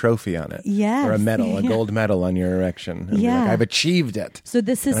hang a trophy on it. Yes. Or a medal, a gold medal on your erection. And be like, I've achieved it. So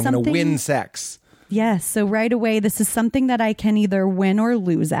this is I'm something. going to win sex. Yes. So right away, this is something that I can either win or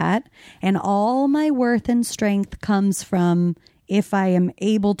lose at. And all my worth and strength comes from if I am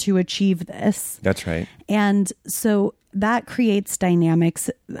able to achieve this. That's right. And so that creates dynamics.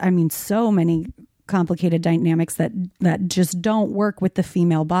 I mean, so many complicated dynamics that just don't work with the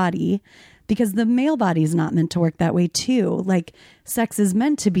female body, because the male body is not meant to work that way too. Like sex is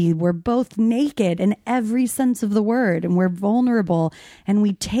meant to be, we're both naked in every sense of the word, and we're vulnerable, and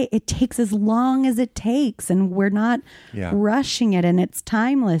it takes as long as it takes, and we're not rushing it, and it's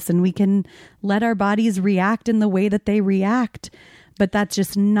timeless, and we can let our bodies react in the way that they react. But that's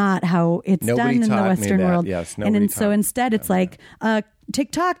just not how it's done in the Western world. Yes, and so instead it's like,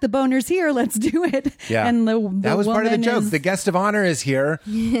 TikTok, the boner's here, let's do it. Yeah. And that was part of the joke. The guest of honor is here.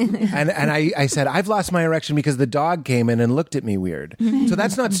 and I said, I've lost my erection because the dog came in and looked at me weird. So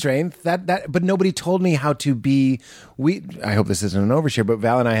that's not strength. But nobody told me how to be. I hope this isn't an overshare, but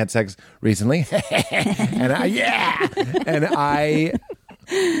Val and I had sex recently.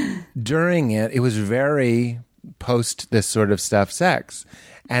 During it was very post this sort of stuff sex.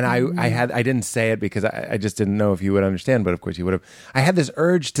 And I didn't say it because I just didn't know if you would understand, but of course you would have. I had this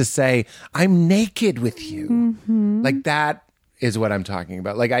urge to say, I'm naked with you. Mm-hmm. Like that is what I'm talking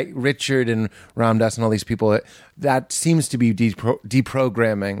about. Like Richard and Ram Dass and all these people, that seems to be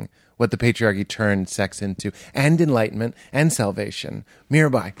deprogramming what the patriarchy turned sex into, and enlightenment and salvation.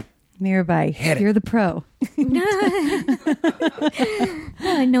 Mirabai, you're the pro.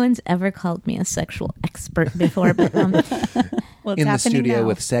 No one's ever called me a sexual expert before, but well, in the studio now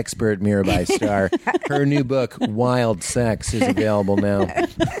with Sexpert Mirabai Starr. Her new book, Wild Sex, is available now.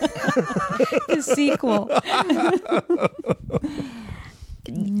 The sequel.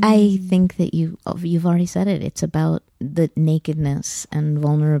 I think that you've already said it. It's about the nakedness and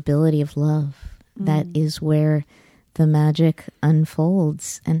vulnerability of love. That is where the magic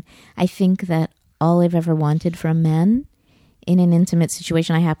unfolds. And I think that all I've ever wanted from men in an intimate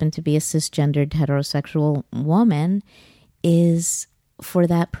situation, I happen to be a cisgendered heterosexual woman, is for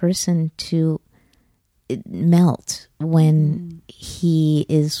that person to melt when he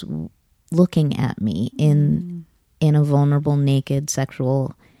is looking at me in a vulnerable, naked,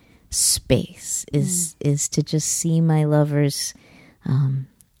 sexual space, is to just see my lover's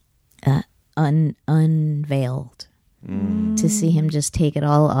unveiled. To see him just take it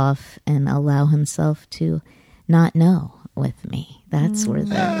all off and allow himself to not know with me. That's where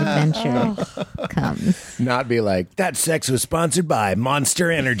the adventure comes. Not be like, that sex was sponsored by Monster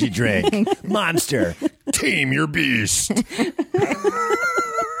Energy Drink. Monster, tame your beast.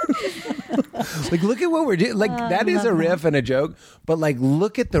 Like, look at what we're doing. Like, that is a riff and a joke, but like,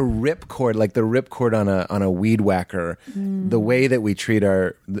 look at the ripcord, like the ripcord on a weed whacker. The way that we treat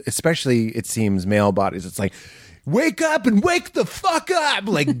especially it seems male bodies. It's like, wake up and wake the fuck up.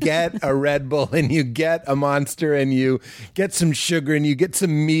 Like, get a Red Bull and you get a Monster and you get some sugar and you get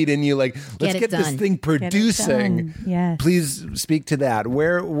some meat and you like, let's get this thing producing. Yes. Please speak to that.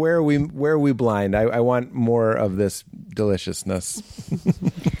 Where are we blind? I want more of this deliciousness.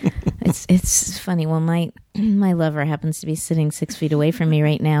 It's funny. Well, my lover happens to be sitting 6 feet away from me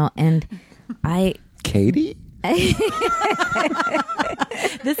right now, and Katie?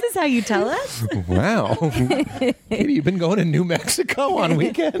 This is how you tell us? Wow. Katie, you've been going to New Mexico on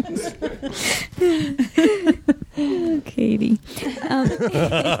weekends? Katie.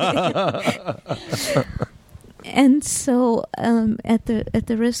 And so at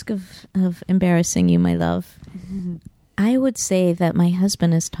the risk of embarrassing you, my love, I would say that my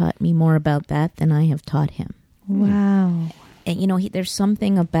husband has taught me more about that than I have taught him. Wow. And there's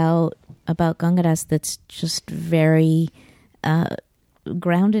something about Gangadas that's just very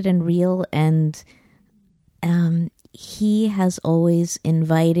grounded and real, and he has always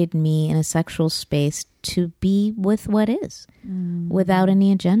invited me in a sexual space to be with what is, without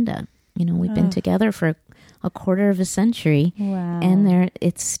any agenda. We've been together for a quarter of a century, wow. and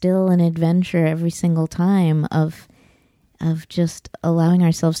it's still an adventure every single time of of just allowing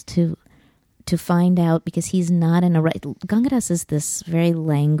ourselves to find out, because he's not in a right. Gangadas is this very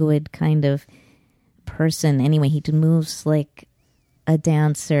languid kind of person. Anyway, he moves like a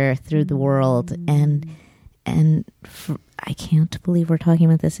dancer through the world, and I can't believe we're talking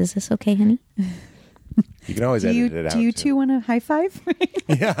about this. Is this okay, honey? You can always edit it out. Do you two want a high five?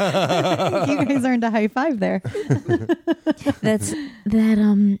 Yeah. You guys earned a high five there.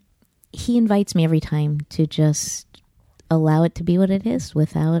 He invites me every time to just allow it to be what it is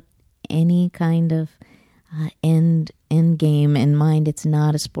without any kind of end game in mind. It's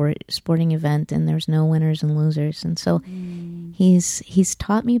not a sporting event, and there's no winners and losers. And so he's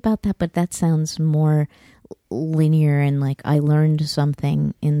taught me about that, but that sounds more linear and like I learned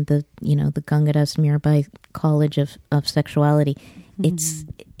something in the Gangadas Mirabai College of Sexuality.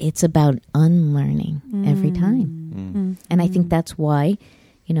 It's about unlearning every time. And I think that's why,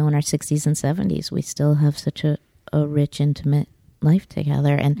 in our 60s and 70s, we still have such a rich, intimate life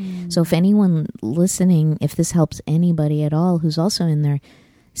together. And so if anyone listening, if this helps anybody at all who's also in their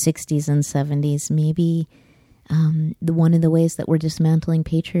 60s and 70s, maybe one of the ways that we're dismantling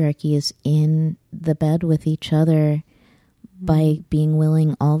patriarchy is in the bed with each other by being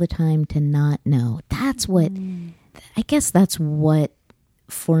willing all the time to not know. That's what, I guess that's what,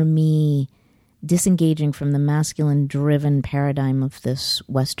 for me, disengaging from the masculine-driven paradigm of this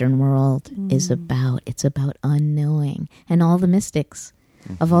Western world is about. It's about unknowing. And all the mystics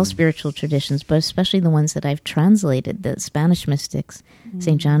of all spiritual traditions, but especially the ones that I've translated, the Spanish mystics,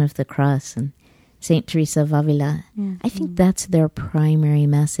 St. John of the Cross and St. Teresa of Avila, I think that's their primary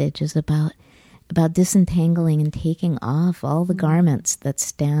message, is about disentangling and taking off all the garments that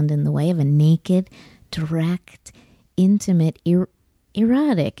stand in the way of a naked, direct, intimate,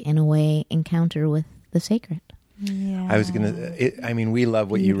 erotic, in a way, encounter with the sacred. Yeah. I was we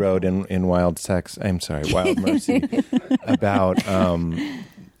love what you wrote in Wild Mercy, about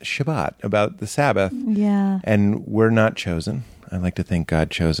Shabbat, about the Sabbath. Yeah. And we're not chosen. I like to think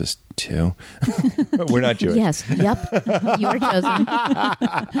God chose us too. We're not Jewish. Yes. Yep. You are chosen.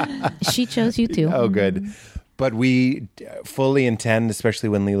 She chose you too. Oh, good. But we fully intend, especially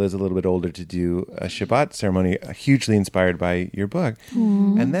when Leela's a little bit older, to do a Shabbat ceremony, hugely inspired by your book.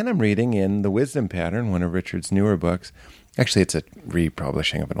 And then I'm reading in The Wisdom Pattern, one of Richard's newer books. Actually, it's a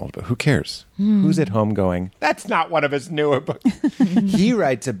republishing of an old book. Who cares? Who's at home going, that's not one of his newer books? He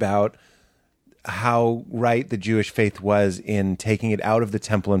writes about how right the Jewish faith was in taking it out of the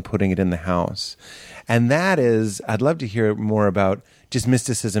temple and putting it in the house. And that is, I'd love to hear more about just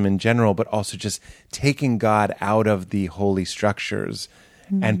mysticism in general, but also just taking God out of the holy structures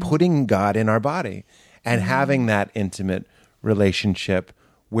and putting God in our body and having that intimate relationship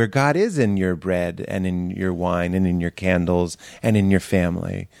where God is in your bread and in your wine and in your candles and in your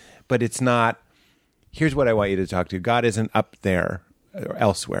family. But it's not, here's what I want you to talk to. God isn't up there or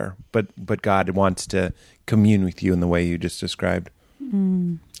elsewhere, but God wants to commune with you in the way you just described.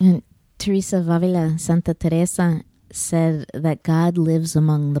 And Teresa of Avila, Santa Teresa, said that God lives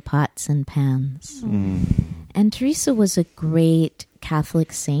among the pots and pans. And Teresa was a great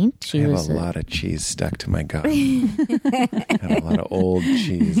Catholic saint. She was a lot of cheese stuck to my gut. I had a lot of old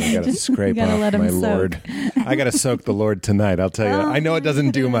cheese. I got to scrape off my Lord. I got to soak the Lord tonight. I'll tell you. I know it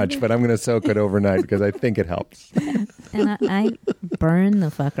doesn't do much, but I'm going to soak it overnight because I think it helps. And I burn the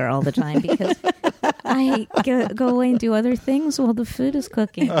fucker all the time because I go away and do other things while the food is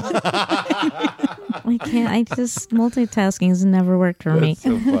cooking. Multitasking has never worked for me. That's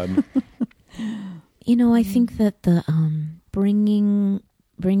so fun. I think that the bringing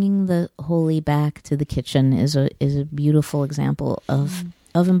the holy back to the kitchen is a beautiful example of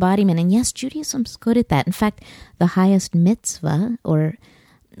embodiment. And yes, Judaism's good at that. In fact, the highest mitzvah, or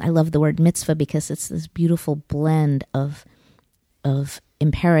I love the word mitzvah because it's this beautiful blend of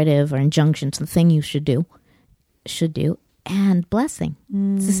imperative or injunctions, the thing you should do, and blessing.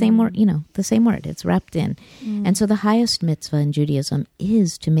 It's the same word, the same word. It's wrapped in. And so the highest mitzvah in Judaism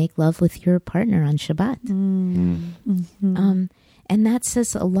is to make love with your partner on Shabbat. And that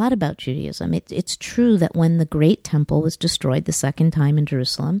says a lot about Judaism. It's true that when the Great Temple was destroyed the second time in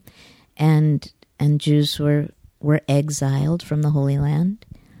Jerusalem, and Jews were exiled from the Holy Land,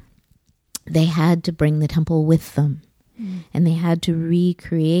 they had to bring the temple with them. And they had to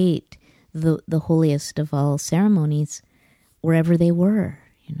recreate the holiest of all ceremonies wherever they were,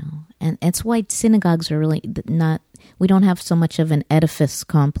 And it's why synagogues are really not, we don't have so much of an edifice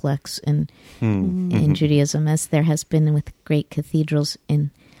complex in Judaism as there has been with great cathedrals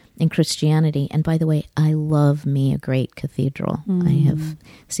in in Christianity. And by the way, I love me a great cathedral. I have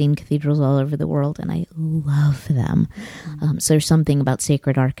seen cathedrals all over the world, and I love them. So there's something about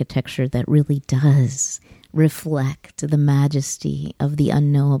sacred architecture that really does reflect the majesty of the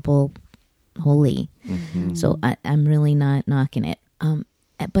unknowable holy. So I'm really not knocking it.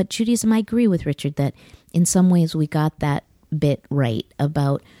 But Judaism, I agree with Richard that in some ways we got that bit right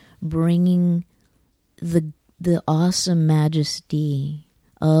about bringing the awesome majesty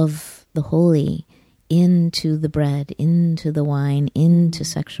of the holy into the bread, into the wine, into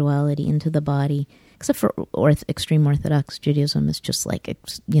sexuality, into the body. Except for extreme Orthodox Judaism is just like,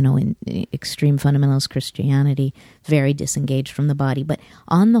 in extreme fundamentalist Christianity, very disengaged from the body. But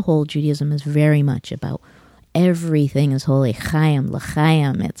on the whole, Judaism is very much about everything is holy. Chaim,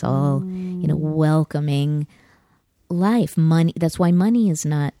 l'chaim. It's all, welcoming life. Money. That's why money is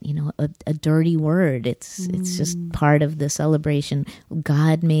not, a dirty word. It's just part of the celebration.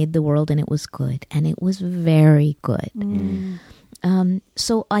 God made the world and it was good. And it was very good.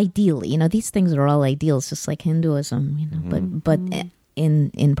 So ideally, these things are all ideals, just like Hinduism, but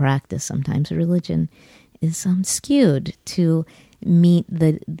in practice, sometimes religion is skewed to meet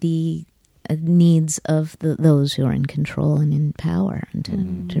the needs of those who are in control and in power,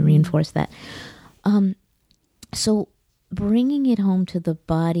 and to reinforce that. So bringing it home to the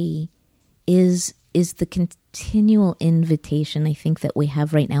body is the continual invitation I think that we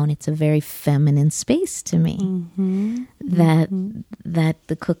have right now, and it's a very feminine space to me. That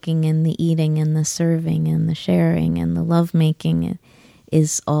the cooking and the eating and the serving and the sharing and the lovemaking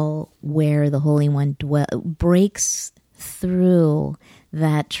is all where the Holy One breaks through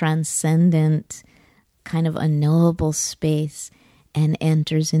that transcendent kind of unknowable space and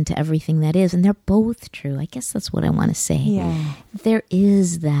enters into everything that is. And they're both true. I guess that's what I want to say. Yeah. There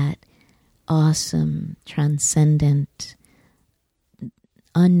is that awesome, transcendent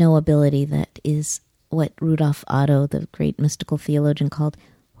unknowability that is what Rudolf Otto, the great mystical theologian, called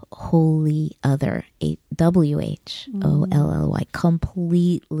holy other, WHOLLY,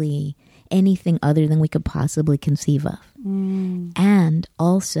 completely anything other than we could possibly conceive of. And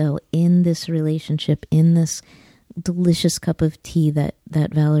also in this relationship, in this delicious cup of tea that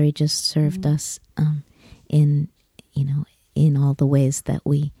Valerie just served us, in all the ways that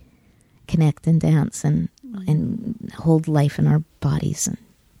we connect and dance and hold life in our bodies.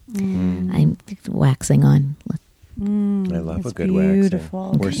 And I'm waxing on. I love a good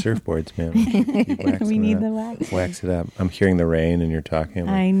beautiful. waxing. We're surfboards, man. Keep waxing We need it the up. wax. Wax it up. I'm hearing the rain and you're talking.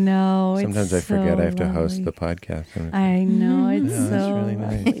 I know. Sometimes it's I forget so I have to host lovely. the podcast. I know. It's Yeah, so that's really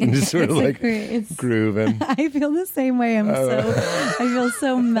nice. lovely. I'm just sort of like it's grooving. I feel the same way. I feel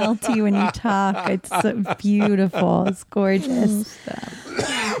so melty when you talk. It's so beautiful. It's gorgeous.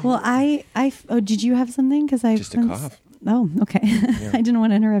 Well, did you have something? Because I Just a cough. Oh, okay. Yeah. I didn't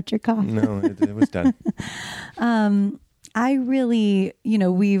want to interrupt your cough. No, it was done. I really,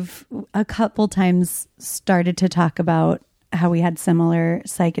 we've a couple times started to talk about how we had similar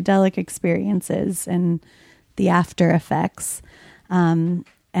psychedelic experiences and the after effects. And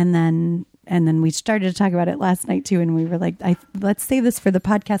then we started to talk about it last night too. And we were like, let's say this for the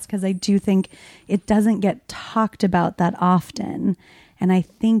podcast, because I do think it doesn't get talked about that often. And I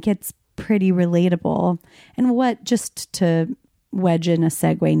think it's pretty relatable. And just to wedge in a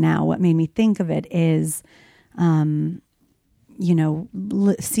segue now, what made me think of it is,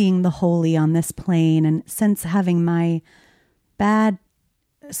 seeing the holy on this plane. And since having my bad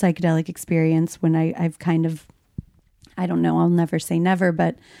psychedelic experience, when I've kind of, I don't know, I'll never say never,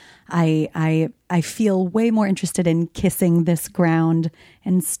 but I feel way more interested in kissing this ground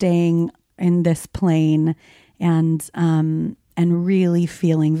and staying in this plane and really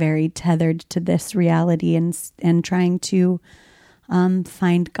feeling very tethered to this reality and trying to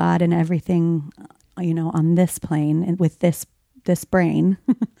find God in everything, on this plane and with this brain.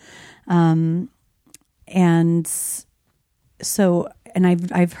 And so, and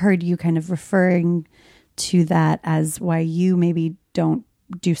I've heard you kind of referring to that as why you maybe don't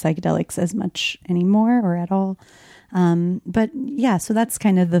do psychedelics as much anymore or at all. But yeah, so that's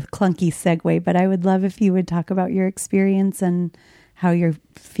kind of the clunky segue, but I would love if you would talk about your experience and how you're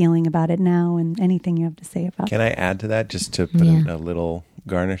feeling about it now and anything you have to say about it. Can I add to that just to put a little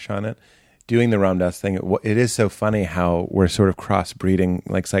garnish on it? Doing the Ram Dass thing, it is so funny how we're sort of crossbreeding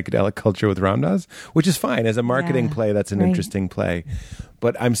like psychedelic culture with Ram Dass, which is fine. As a marketing play, that's an interesting play.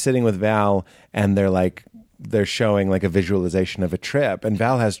 But I'm sitting with Val and they're showing like a visualization of a trip, and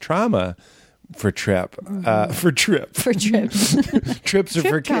Val has trauma for trips. Trips are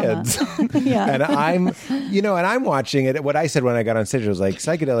for kids. Yeah. And I'm watching it. What I said when I got on stage was like,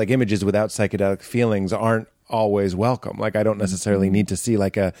 psychedelic images without psychedelic feelings aren't always welcome. Like I don't necessarily need to see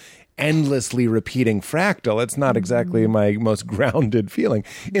like a endlessly repeating fractal. It's not exactly my most grounded feeling,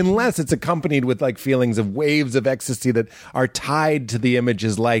 unless it's accompanied with like feelings of waves of ecstasy that are tied to the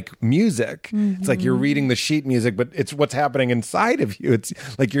images like music. It's like you're reading the sheet music, but it's what's happening inside of you. It's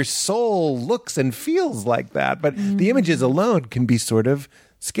like your soul looks and feels like that. But the images alone can be sort of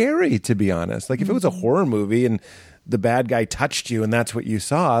scary, to be honest. Like if it was a horror movie and the bad guy touched you and that's what you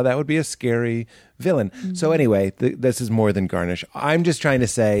saw, that would be a scary villain. So anyway, this is more than garnish. I'm just trying to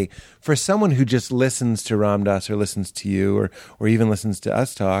say, for someone who just listens to Ram Dass or listens to you or even listens to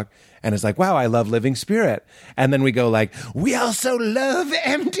us talk and is like, wow, I love Living Spirit. And then we go like, we also love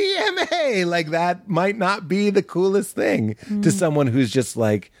MDMA. Like that might not be the coolest thing to someone who's just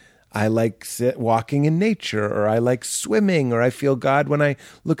like, I like walking in nature, or I like swimming, or I feel God when I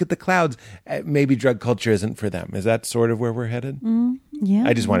look at the clouds. Maybe drug culture isn't for them. Is that sort of where we're headed? Yeah.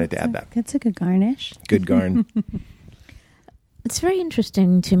 I just wanted to add that. That's a good garnish. Good garn. It's very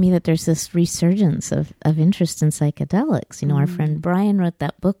interesting to me that there's this resurgence of interest in psychedelics. You know, our friend Brian wrote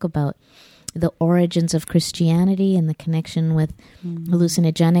that book about the origins of Christianity and the connection with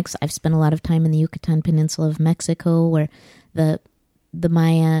hallucinogenics. I've spent a lot of time in the Yucatan Peninsula of Mexico, where the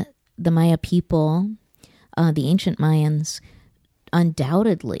Maya people, the ancient Mayans,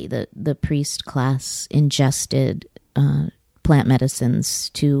 undoubtedly the priest class ingested plant medicines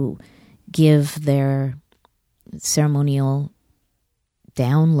to give their ceremonial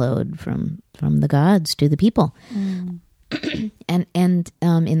download from the gods to the people. And in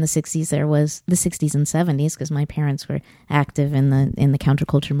the 60s, there was the 60s and 70s, because my parents were active in the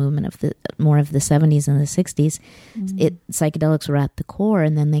counterculture movement of the 70s and the 60s. Psychedelics were at the core,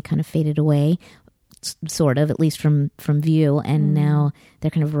 and then they kind of faded away, sort of, at least from view. And now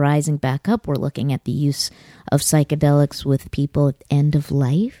they're kind of rising back up. We're looking at the use of psychedelics with people at the end of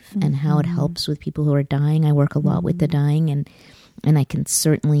life and how it helps with people who are dying. I work a lot with the dying, and I can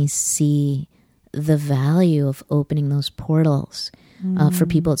certainly see the value of opening those portals for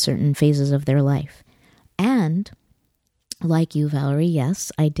people at certain phases of their life. And like you, Valerie,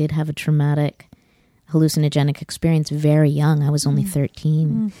 yes, I did have a traumatic hallucinogenic experience very young. I was only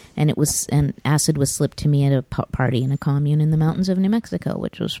 13, and acid was slipped to me at a party in a commune in the mountains of New Mexico,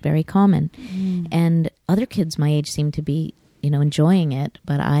 which was very common. And other kids my age seemed to be, enjoying it,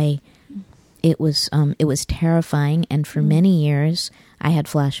 but it was terrifying. And for many years, I had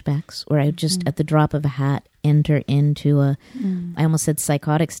flashbacks where I would just, at the drop of a hat, enter into I almost said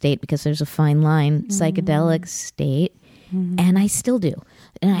psychotic state, because there's a fine line, psychedelic state, and I still do.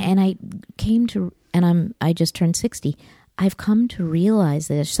 And I came to, and I just turned 60. I've come to realize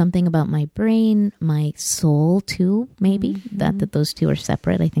that there's something about my brain, my soul too, maybe, that those two are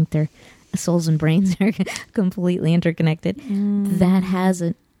separate. I think their souls and brains are completely interconnected. That has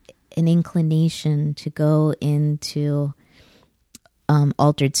an inclination to go into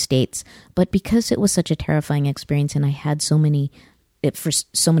altered states. But because it was such a terrifying experience, and I had for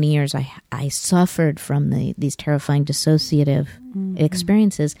so many years, I suffered from these terrifying dissociative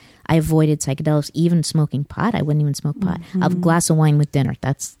experiences. I avoided psychedelics, even smoking pot. I wouldn't even smoke pot. I'll have a glass of wine with dinner.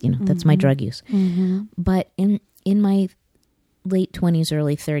 That's that's my drug use. But in my late 20s,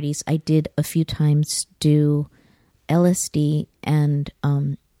 early 30s, I did a few times do LSD and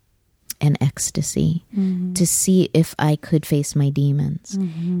ecstasy to see if I could face my demons.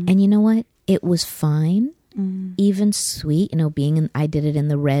 And you know what? It was fine, even sweet. I did it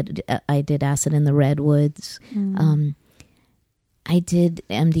in I did acid in the redwoods. I did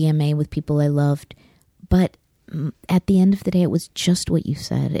MDMA with people I loved. But at the end of the day, it was just what you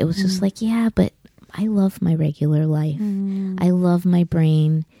said. It was just like, yeah, but I love my regular life. I love my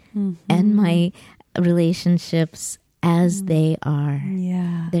brain and my relationships as they are.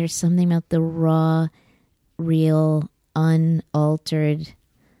 Yeah. There's something about the raw, real, unaltered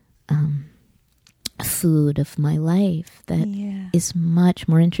food of my life that is much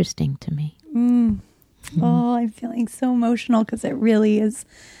more interesting to me. Oh, I'm feeling so emotional, because it really is.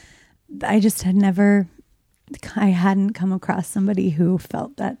 I hadn't come across somebody who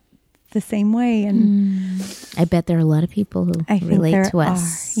felt that the same way. And I bet there are a lot of people who relate to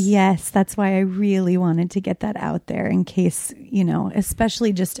us. Yes, that's why I really wanted to get that out there, in case,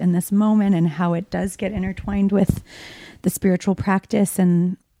 especially just in this moment, and how it does get intertwined with the spiritual practice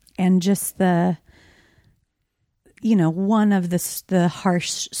and just the, one of the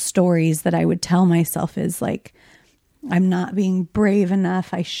harsh stories that I would tell myself is like, I'm not being brave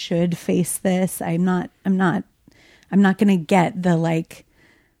enough. I should face this. I'm not going to get the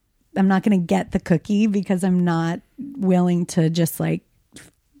I'm not going to get the cookie, because I'm not willing to just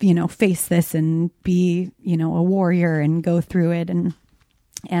face this and be, a warrior and go through it.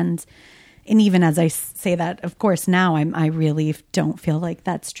 And even as I say that, of course, now I really don't feel like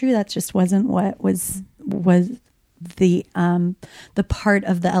that's true. That just wasn't what was the part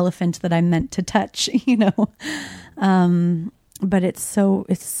of the elephant that I meant to touch, but it's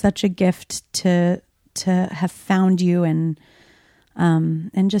such a gift to have found you and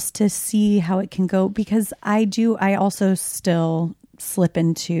just to see how it can go, because I also still slip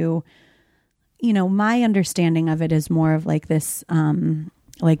into, my understanding of it is more of like this,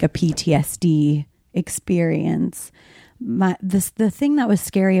 like a PTSD experience. The thing that was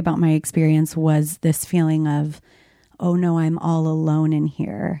scary about my experience was this feeling of, oh no, I'm all alone in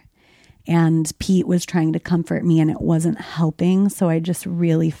here. And Pete was trying to comfort me and it wasn't helping. So I just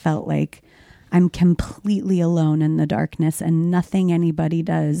really felt like I'm completely alone in the darkness and nothing anybody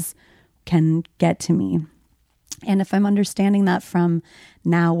does can get to me. And if I'm understanding that from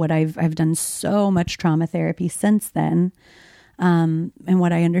now, what I've done so much trauma therapy since then, and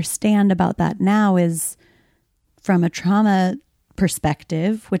what I understand about that now is from a trauma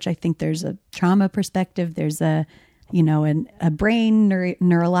perspective, which I think there's a trauma perspective, there's a brain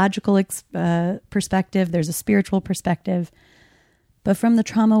neurological perspective, there's a spiritual perspective. But from the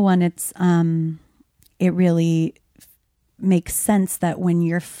trauma one, it really makes sense that when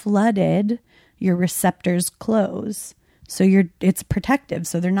you're flooded, your receptors close. So it's protective.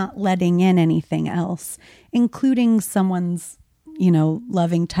 So they're not letting in anything else, including someone's,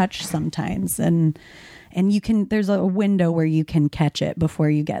 loving touch sometimes. And there's a window where you can catch it before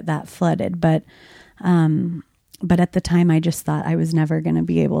you get that flooded. But at the time I just thought I was never going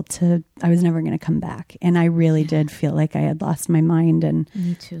to come back. And I really did feel like I had lost my mind and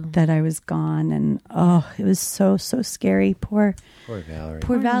me too. That I was gone. And it was so, so scary. Poor Valerie.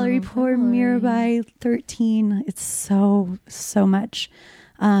 Poor Valerie, poor Mirabai, 13. It's so, so much.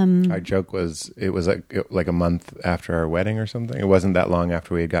 Our joke was, it was like a month after our wedding or something. It wasn't that long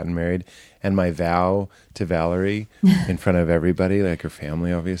after we had gotten married. And my vow to Valerie in front of everybody, like her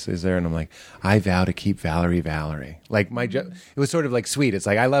family obviously is there. And I'm like, I vow to keep Valerie. Like it was sort of like sweet. It's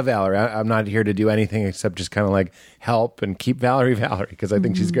like, I love Valerie. I'm not here to do anything except just kind of like help and keep Valerie because I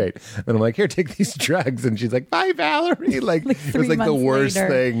think she's great. And I'm like, here, take these drugs. And she's like, bye, Valerie. Like it was like the worst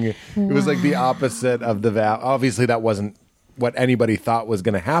thing. It was like the opposite of the vow. Obviously that wasn't what anybody thought was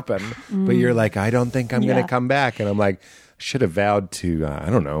going to happen, but you're like, I don't think I'm going to come back. And I'm like, should have vowed to, I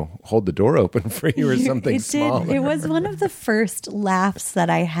don't know, hold the door open for you or something small. It was one of the first laughs that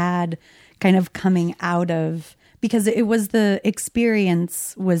I had kind of coming out of, because it was the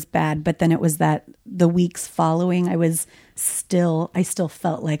experience was bad, but then it was that the weeks following, I still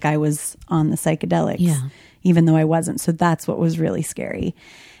felt like I was on the psychedelics, even though I wasn't. So that's what was really scary.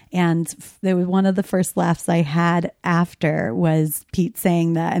 And there was one of the first laughs I had after was Pete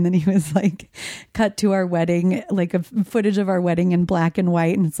saying that. And then he was like, cut to our wedding, like a footage of our wedding in black and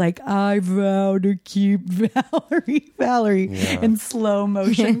white. And it's like, I vow to keep Valerie in slow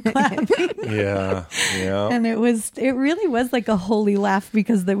motion clapping. Yeah. And it really was like a holy laugh,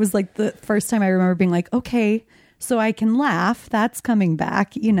 because it was like the first time I remember being like, okay, so I can laugh. That's coming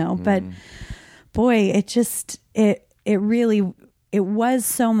back, but boy, it was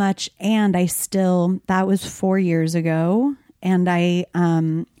so much. And that was 4 years ago. And I,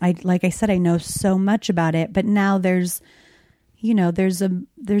 like I said, I know so much about it, but now there's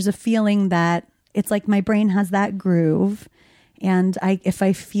a feeling that it's like my brain has that groove. And if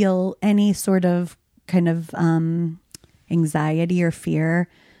I feel any sort of kind of, anxiety or fear,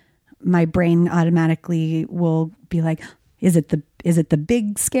 my brain automatically will be like, is it the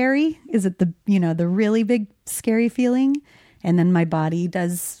big scary? Is it the really big scary feeling? And then my body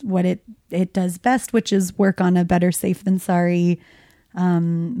does what it does best, which is work on a better safe than sorry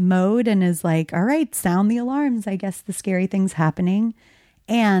mode, and is like, all right, sound the alarms. I guess the scary thing's happening.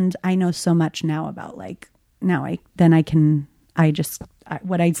 And I know so much now about what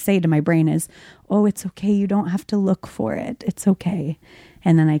I say to my brain is, oh, it's okay. You don't have to look for it. It's okay.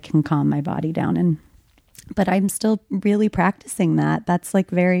 And then I can calm my body down. But I'm still really practicing that. That's like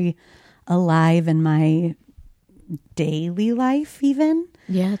very alive in my daily life even.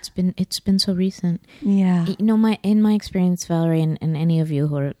 Yeah, it's been so recent. Yeah. In my experience, Valerie, and any of you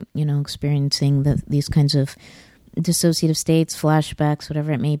who are, experiencing these kinds of dissociative states, flashbacks,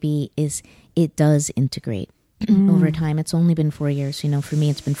 whatever it may be, is it does integrate over time. It's only been 4 years. For me,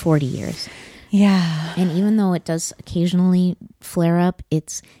 it's been 40 years. Yeah. And even though it does occasionally flare up,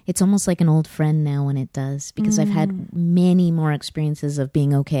 it's almost like an old friend now when it does, because I've had many more experiences of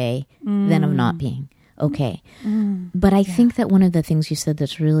being okay than of not being okay. But I think that one of the things you said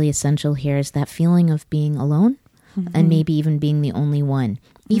that's really essential here is that feeling of being alone and maybe even being the only one.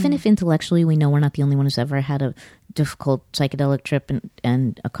 Even if intellectually we know we're not the only one who's ever had a difficult psychedelic trip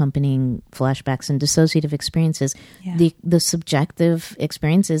and accompanying flashbacks and dissociative experiences, the subjective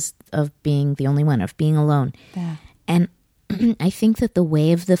experiences of being the only one, of being alone. Yeah. And I think that the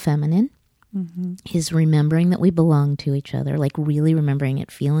way of the feminine is remembering that we belong to each other, like really remembering it,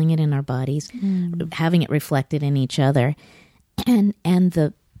 feeling it in our bodies, having it reflected in each other. And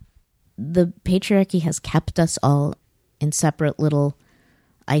the patriarchy has kept us all in separate little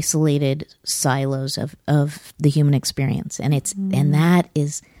isolated silos of the human experience. And and that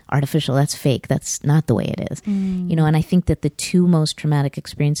is artificial. That's fake. That's not the way it is. You know, and I think that the two most traumatic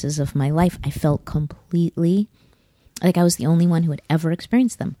experiences of my life, I felt completely like I was the only one who had ever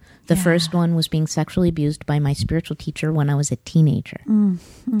experienced them. The first one was being sexually abused by my spiritual teacher when I was a teenager.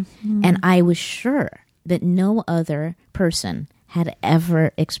 And I was sure that no other person had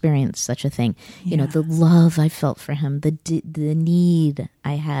ever experienced such a thing. You know, the love I felt for him, the need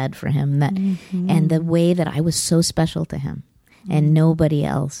I had for him, that and the way that I was so special to him and nobody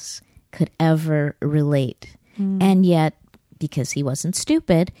else could ever relate. And yet, because he wasn't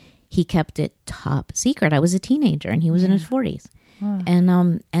stupid, he kept it top secret. I was a teenager and he was in his 40s.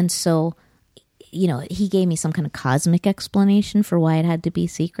 And so, you know, he gave me some kind of cosmic explanation for why it had to be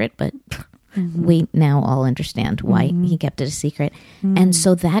secret, but we now all understand why he kept it a secret. And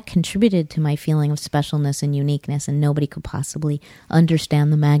so that contributed to my feeling of specialness and uniqueness, and nobody could possibly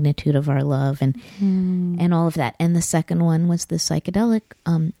understand the magnitude of our love and all of that. And the second one was the psychedelic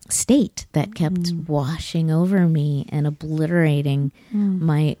state that kept washing over me and obliterating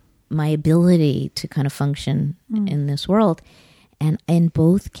my ability to kind of function in this world. And in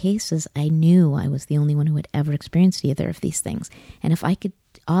both cases, I knew I was the only one who had ever experienced either of these things. And if I could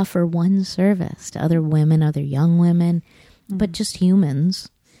offer one service to other women, other young women, but just humans,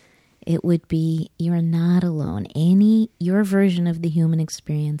 it would be, you're not alone. Your version of the human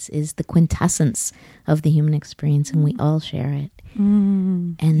experience is the quintessence of the human experience, and we all share it.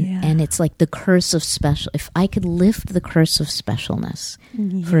 And it's like the curse of special. If I could lift the curse of specialness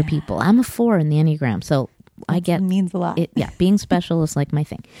for people, I'm a 4 in the Enneagram, so I get means a lot. Being special is like my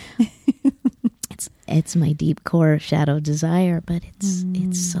thing. It's my deep core shadow desire, but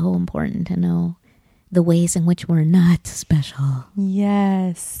it's so important to know the ways in which we're not special.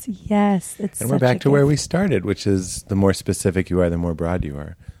 Yes. And we're back to where we started, which is the more specific you are, the more broad you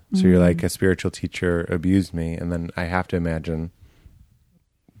are. So you're like, a spiritual teacher abused me, and then I have to imagine,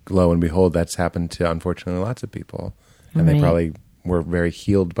 lo and behold, that's happened to, unfortunately, lots of people. And they probably were very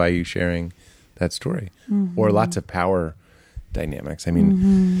healed by you sharing that story. Or lots of power dynamics. I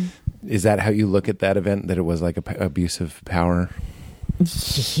mean, is that how you look at that event, that it was like a abuse of power?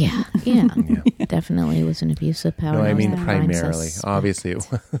 Yeah. Definitely it was an abuse of power. No, I mean primarily. Obviously it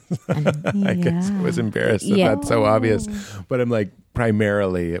was. I guess I was embarrassed that that's so obvious. But I'm like,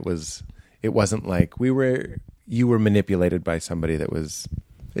 primarily it wasn't like you were manipulated by somebody that was,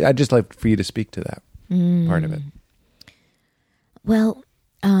 I'd just like for you to speak to that part of it. Well,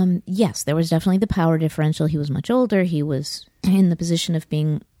 yes, there was definitely the power differential. He was much older. He was in the position of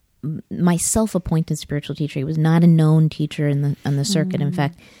being my self-appointed spiritual teacher. He was not a known teacher on the circuit. In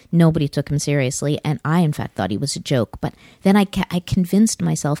fact, nobody took him seriously, and I, in fact, thought he was a joke. But then I convinced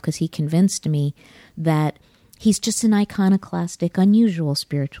myself, because he convinced me, that he's just an iconoclastic, unusual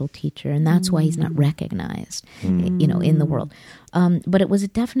spiritual teacher, and that's why he's not recognized, you know, in the world. But it was a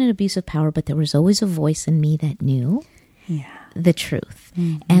definite abuse of power. But there was always a voice in me that knew the truth,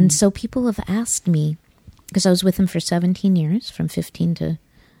 and so people have asked me, because I was with him for 17 years, from 15 to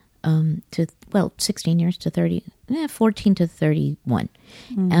 16 years to 30, 14 to 31.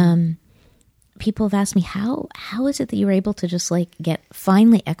 People have asked me, how is it that you were able to just like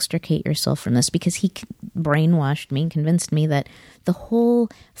finally extricate yourself from this? Because he brainwashed me and convinced me that the whole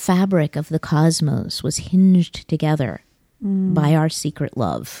fabric of the cosmos was hinged together by our secret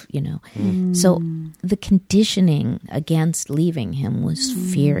love, you know. So the conditioning against leaving him was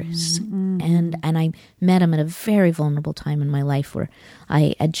fierce. And I met him at a very vulnerable time in my life, where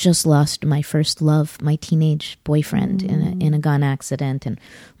I had just lost my first love, my teenage boyfriend, in a gun accident. And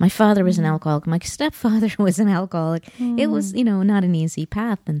my father was an alcoholic. My stepfather was an alcoholic. It was, you know, not an easy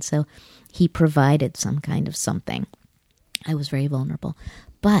path. And so he provided some kind of something. I was very vulnerable.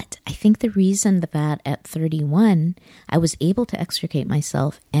 But I think the reason that at 31, I was able to extricate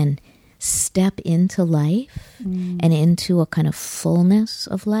myself and step into life and into a kind of fullness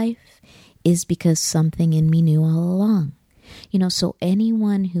of life is because something in me knew all along. You know, so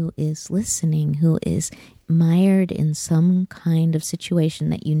anyone who is listening, who is mired in some kind of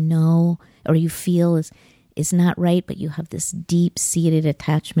situation that you know or you feel is not right, but you have this deep-seated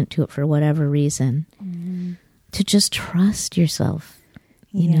attachment to it for whatever reason, to just trust yourself.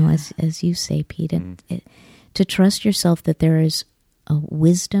 you know, as you say, Pete, to trust yourself that there is a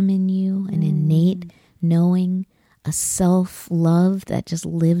wisdom in you, an innate knowing, a self-love that just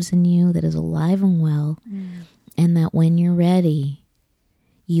lives in you, that is alive and well, and that when you're ready,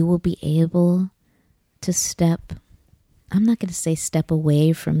 you will be able to step, I'm not going to say step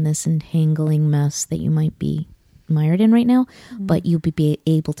away from this entangling mess that you might be mired in right now, but you'll be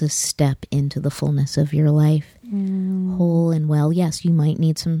able to step into the fullness of your life, whole and well. Yes, you might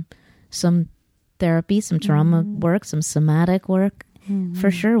need some therapy, some trauma work, some somatic work.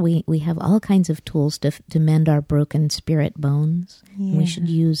 For sure, we have all kinds of tools to mend our broken spirit bones. Yeah. We should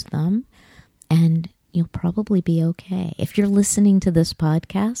use them, and you'll probably be okay. If you're listening to this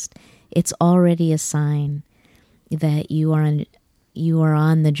podcast, it's already a sign that you are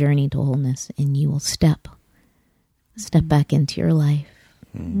on the journey to wholeness, and you will step back into your life.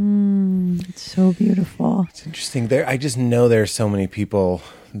 It's so beautiful. It's interesting. I just know there are so many people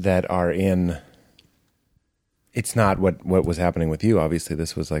that are in. It's not what was happening with you. Obviously,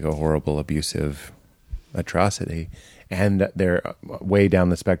 this was like a horrible, abusive atrocity. And they're way down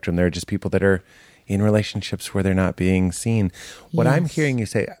the spectrum. There are just people that are in relationships where they're not being seen. What I'm hearing you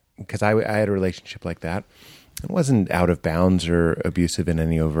say, because I had a relationship like that. It wasn't out of bounds or abusive in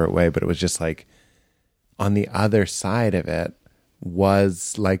any overt way, but it was just like on the other side of it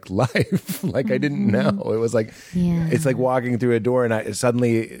was like life. Like I didn't know. It was like, it's like walking through a door and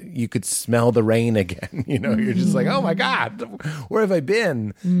suddenly you could smell the rain again. You know, you're just like, oh my God, where have I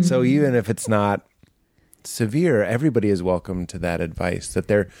been? So even if it's not severe, everybody is welcome to that advice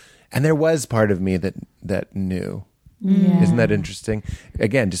and there was part of me that knew. Isn't that interesting?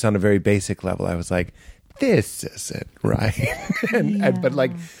 Again, just on a very basic level, I was like, this isn't right. But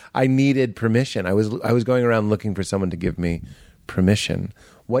like I needed permission. I was going around looking for someone to give me permission.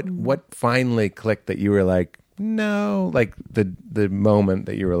 What finally clicked that you were like, no, like the moment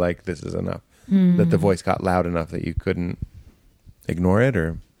that you were like, this is enough, that the voice got loud enough that you couldn't ignore it?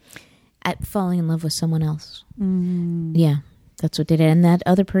 Or at falling in love with someone else. Yeah, that's what did it. And that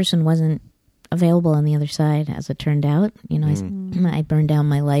other person wasn't available on the other side, as it turned out. You know, I burned down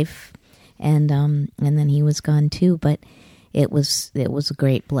my life, and then he was gone too. But it was a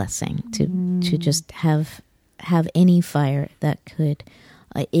great blessing to just have any fire that could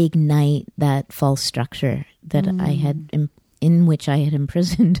ignite that false structure that I had in which I had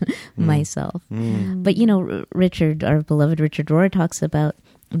imprisoned myself. But you know, Richard, our beloved Richard Rohr, talks about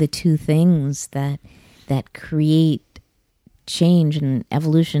the two things that create change and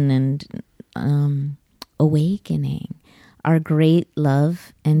evolution and awakening are great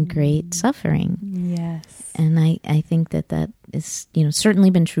love and great suffering. Yes. And I think that is, you know, certainly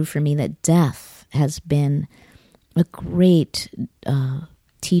been true for me, that death has been a great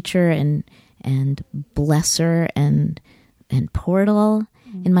teacher and blesser and portal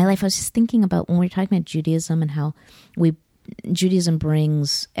in my life. I was just thinking about when we were talking about Judaism and how Judaism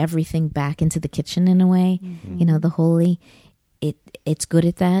brings everything back into the kitchen in a way, you know, the holy. It's good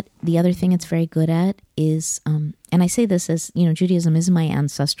at that. The other thing it's very good at is, and I say this as, you know, Judaism is my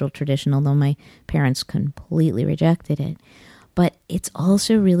ancestral tradition, although my parents completely rejected it. But it's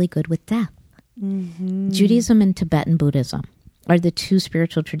also really good with death. Judaism and Tibetan Buddhism are the two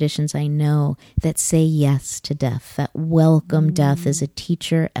spiritual traditions I know that say yes to death, that welcome death as a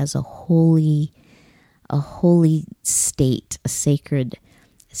teacher, as a holy state, a sacred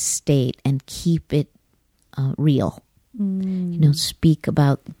state, and keep it real. You know, speak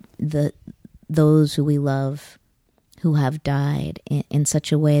about those who we love who have died in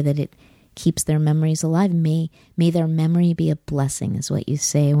such a way that it keeps their memories alive. May their memory be a blessing, is what you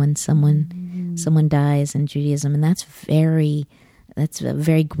say when someone dies in Judaism, and that's a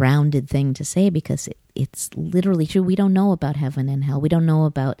very grounded thing to say, because it's literally true. We don't know about heaven and hell. We don't know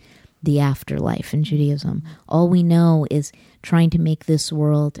about the afterlife in Judaism. All we know is trying to make this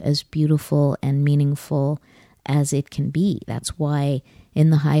world as beautiful and meaningful as it can be. That's why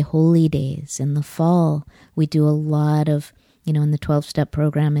in the high holy days, in the fall, we do a lot of, you know, in the 12-step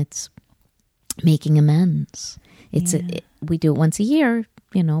program, it's making amends. We do it once a year,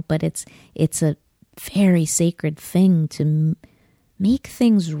 you know, but it's a very sacred thing to make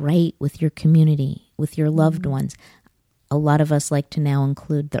things right with your community, with your loved ones. A lot of us like to now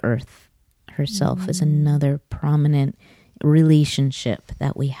include the earth herself as another prominent relationship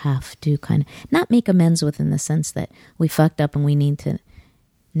that we have to kind of not make amends with, in the sense that we fucked up and we need to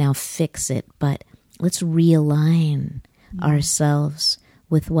now fix it, but let's realign ourselves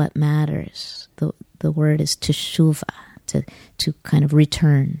with what matters. The word is teshuvah, to kind of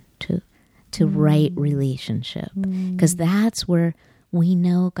return to right relationship, because that's where we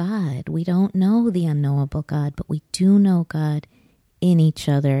know God. We don't know the unknowable God, but we do know God in each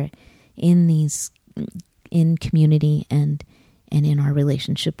other, in community, and in our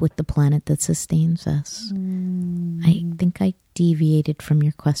relationship with the planet that sustains us. I think I deviated from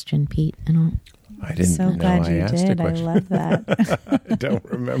your question, Pete. I didn't So know glad I you asked did. a I question. love that. I don't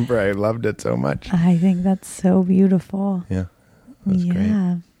remember. I loved it so much. I think that's so beautiful. Yeah, that was great.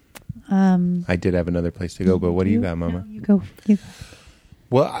 Yeah. I did have another place to go, but what do you got, Mama? You go. You go.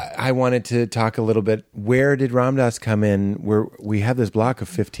 Well, I wanted to talk a little bit. Where did Ram Dass come in? Where we have this block of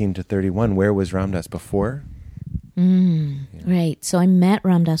 15 to 31. Where was Ram Dass before? Right. So I met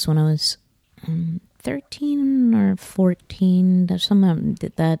Ram Dass when I was 13 or 14. There's some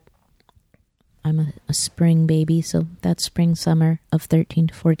that I'm a spring baby, so that's spring summer of 13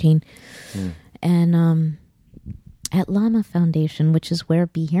 to 14. And at Lama Foundation, which is where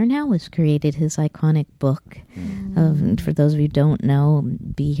Be Here Now was created, his iconic book. For those of you who don't know,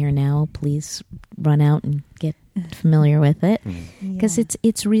 Be Here Now, please run out and get familiar with it. Because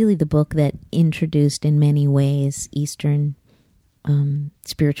it's really the book that introduced in many ways Eastern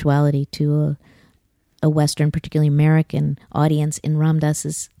spirituality to a Western, particularly American audience, in Ram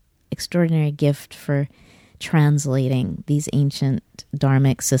Dass's extraordinary gift for translating these ancient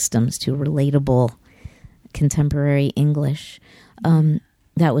dharmic systems to relatable contemporary English.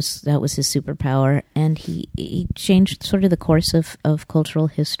 That was his superpower, and he changed sort of the course of cultural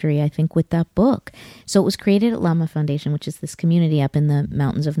history, I think, with that book. So it was created at Lama Foundation, which is this community up in the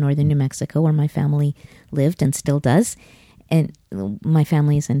mountains of northern New Mexico where my family lived and still does. And my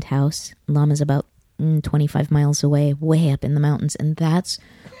family is in Taos. Lama's about 25 miles away, way up in the mountains, and that's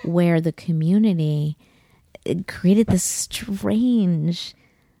where the community created this strange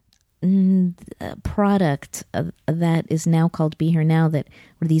product that is now called Be Here Now, that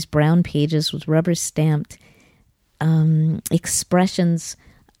were these brown pages with rubber stamped expressions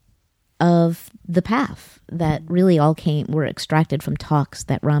of the path that really all were extracted from talks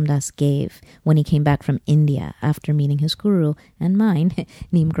that Ram Dass gave when he came back from India after meeting his guru and mine,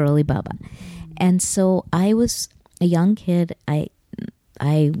 Neem Karoli Baba. And so I was a young kid.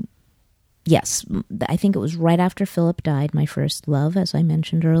 Yes, I think it was right after Philip died, my first love, as I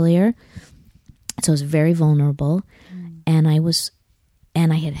mentioned earlier. So I was very vulnerable, and I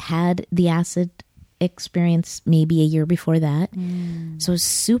had the acid experience maybe a year before that. So I was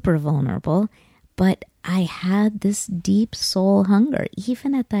super vulnerable, but I had this deep soul hunger,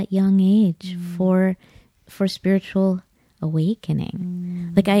 even at that young age, for spiritual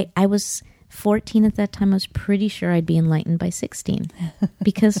awakening. Like I was 14 at that time. I was pretty sure I'd be enlightened by 16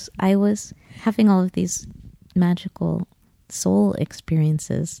 because I was having all of these magical soul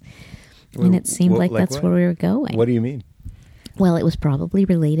experiences, and it seemed like that's what? where we were going. What do you mean? Well, it was probably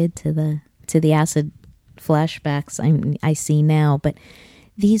related to the acid flashbacks I see now, but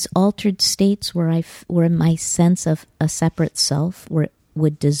these altered states where my sense of a separate self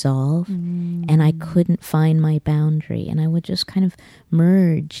would dissolve, and I couldn't find my boundary, and I would just kind of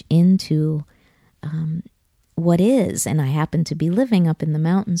merge into what is. And I happened to be living up in the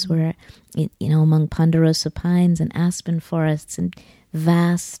mountains where, among ponderosa pines and aspen forests and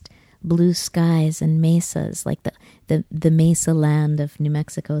vast blue skies and mesas, like the mesa land of New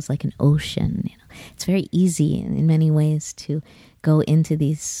Mexico is like an ocean. It's very easy in many ways to go into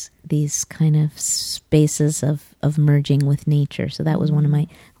these kind of spaces of merging with nature. So that was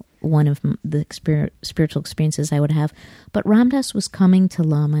one of the spiritual experiences I would have. But Ram Dass was coming to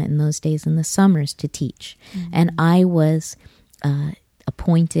Lama in those days in the summers to teach, and I was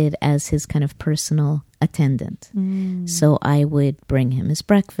appointed as his kind of personal attendant. So I would bring him his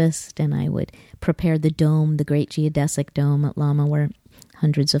breakfast, and I would prepare the dome, the great geodesic dome at Lama, where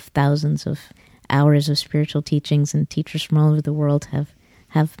hundreds of thousands of hours of spiritual teachings and teachers from all over the world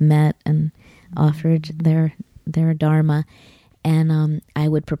have met and offered their dharma. And I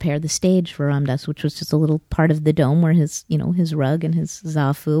would prepare the stage for Ram Dass, which was just a little part of the dome where his rug and his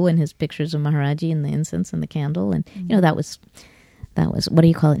zafu and his pictures of Maharaji and the incense and the candle. And, that was, what do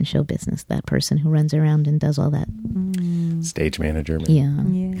you call it in show business? That person who runs around and does all that. Stage manager. Yeah.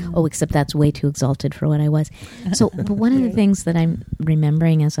 Oh, except that's way too exalted for what I was. So, but one of the things that I'm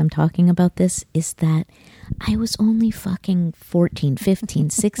remembering as I'm talking about this is that I was only fucking 14, 15,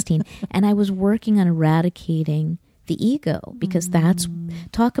 16, and I was working on eradicating the ego, because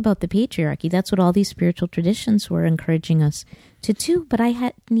talk about the patriarchy. That's what all these spiritual traditions were encouraging us to do, but I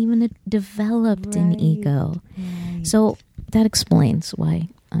hadn't even developed an ego. So that explains why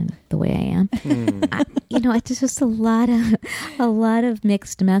I'm the way I am. It's just a lot of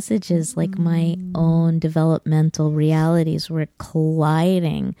mixed messages. Like my own developmental realities were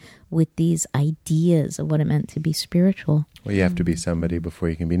colliding with these ideas of what it meant to be spiritual. Well, you have to be somebody before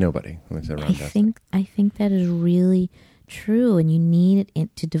you can be nobody. I think that is really true, and you need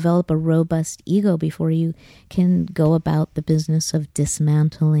it to develop a robust ego before you can go about the business of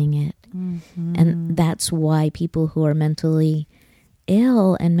dismantling it. And that's why people who are mentally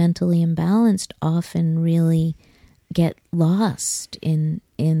ill and mentally imbalanced often really get lost in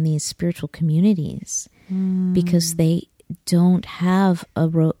these spiritual communities because they don't have a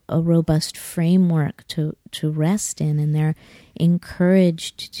robust framework to rest in, and they're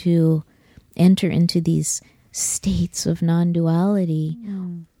encouraged to enter into these states of non-duality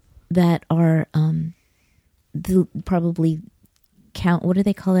that are probably what do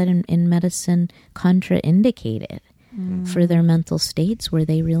they call it in medicine? Contraindicated for their mental states, where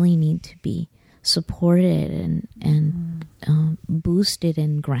they really need to be supported and boosted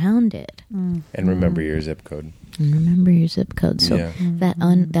and grounded. And remember your zip code. And remember your zip code. So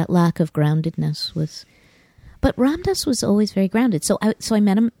that lack of groundedness was. But Ram Dass was always very grounded. So I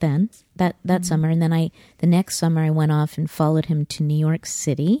met him then that summer, and then the next summer I went off and followed him to New York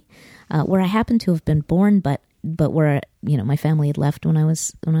City, where I happened to have been born, but where my family had left when I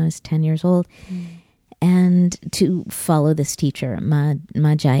was 10 years old, and to follow this teacher,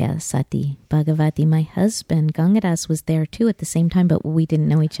 Majaya Sati Bhagavati. My husband Gangadas was there too at the same time, but we didn't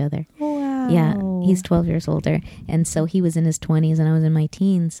know each other. Wow. Yeah, he's 12 years older, and so he was in his 20s and I was in my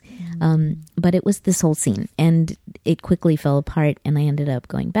teens. But it was this whole scene, and it quickly fell apart, and I ended up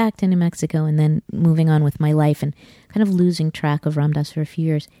going back to New Mexico and then moving on with my life and kind of losing track of Ram Dass for a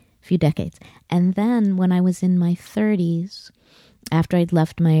few decades. And then when I was in my 30s, after I'd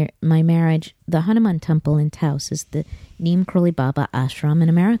left my marriage, the Hanuman Temple in Taos is the Neem Karoli Baba ashram in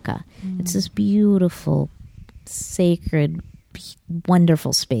America. It's this beautiful, sacred,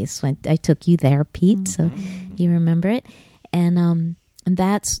 wonderful space. I took you there, Pete, so you remember it. And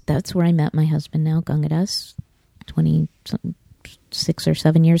that's where I met my husband now, Gangadas, 26 or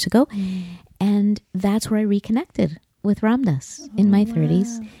 7 years ago. And that's where I reconnected with Ram Dass in my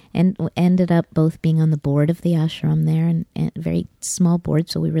 30s, and ended up both being on the board of the ashram there, and a very small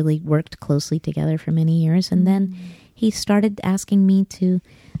board, so we really worked closely together for many years. And then he started asking me to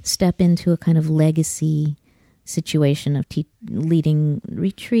step into a kind of legacy situation of leading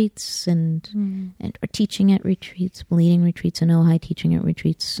retreats and or teaching at retreats, leading retreats in Ojai, teaching at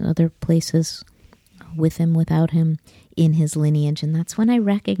retreats, other places, with him, without him, in his lineage. And that's when I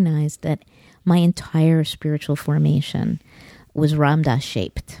recognized that my entire spiritual formation was Ram Dass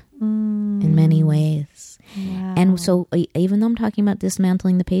shaped in many ways. Wow. And so even though I'm talking about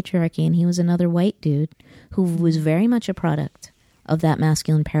dismantling the patriarchy, and he was another white dude who was very much a product of that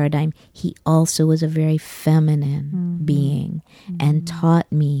masculine paradigm, he also was a very feminine being and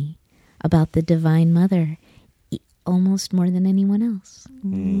taught me about the Divine Mother almost more than anyone else.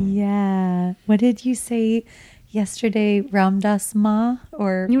 Yeah. What did you say yesterday? Ram Dass Ma?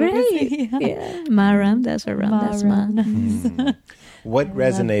 Or what was it? Yeah. Ma Ram Dass or Ram Dass Ma. What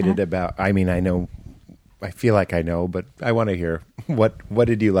resonated about, I mean, I feel like I know, but I want to hear, what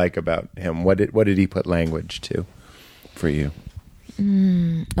did you like about him? What did he put language to for you?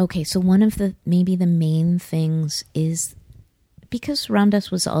 Okay, so one of the main things is because Ram Dass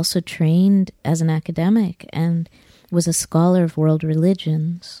was also trained as an academic and was a scholar of world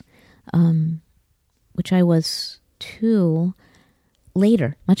religions, which I was too.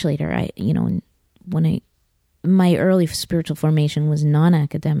 Later, much later, my early spiritual formation was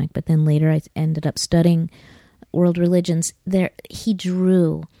non-academic, but then later I ended up studying world religions. There, he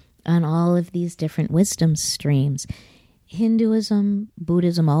drew on all of these different wisdom streams. Hinduism,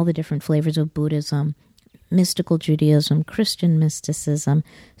 Buddhism, all the different flavors of Buddhism, mystical Judaism, Christian mysticism,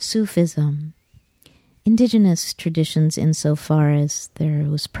 Sufism, indigenous traditions insofar as there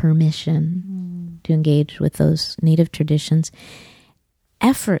was permission to engage with those native traditions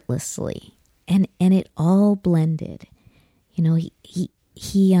effortlessly, and it all blended. He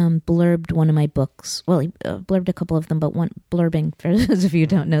blurbed one of my books. Well, he blurbed a couple of them, but blurbing, for those of you who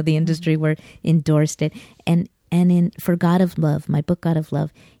don't know the industry, were endorsed it. And in For God of Love, my book God of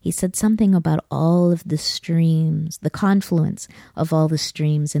Love, he said something about all of the streams, the confluence of all the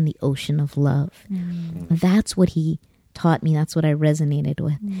streams in the ocean of love. That's what he taught me. That's what I resonated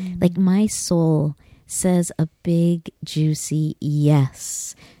with. Like, my soul says a big, juicy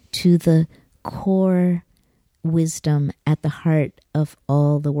yes to the core wisdom at the heart of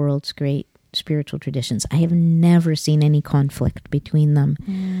all the world's great spiritual traditions. I have never seen any conflict between them.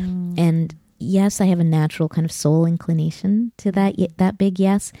 And yes, I have a natural kind of soul inclination to that big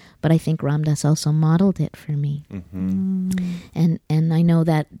yes, but I think Ram Dass also modeled it for me. And I know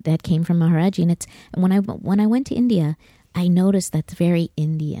that came from Maharaji. And it's when I went to India, I noticed that's very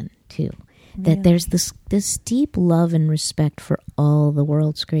Indian too. that there's this deep love and respect for all the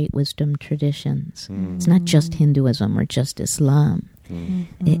world's great wisdom traditions. It's not just Hinduism or just Islam.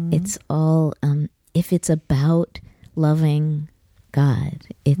 It's all, if it's about loving God,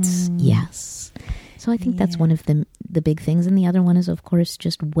 it's yes. So I think that's one of the big things. And the other one is, of course,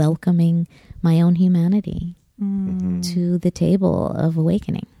 just welcoming my own humanity to the table of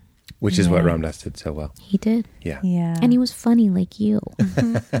awakening. Which is what Ram Dass did so well. He did. Yeah. Yeah. And he was funny like you.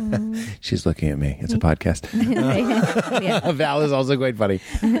 She's looking at me. It's a podcast. Yeah. Val is also quite funny.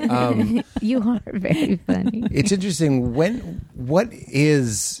 You are very funny. It's interesting. What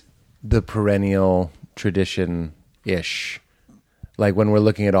is the perennial tradition-ish? Like when we're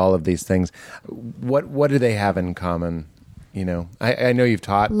looking at all of these things, what do they have in common? You know, I know you've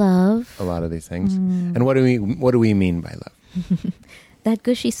taught Love. a lot of these things. And what do we mean by love? That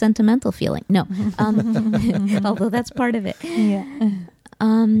gushy sentimental feeling. No. Although that's part of it. Yeah.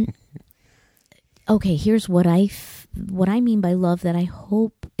 Okay, here's what I mean by love that I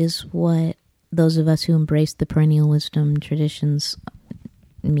hope is what those of us who embrace the perennial wisdom traditions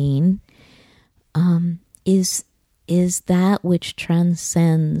mean, is that which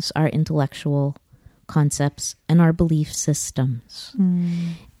transcends our intellectual concepts and our belief systems.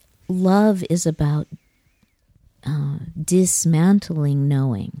 Love is about dismantling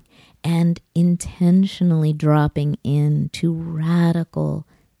knowing and intentionally dropping into radical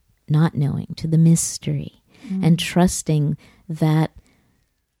not knowing, to the mystery, and trusting that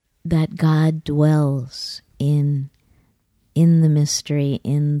God dwells in the mystery,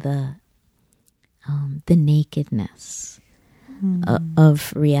 in the nakedness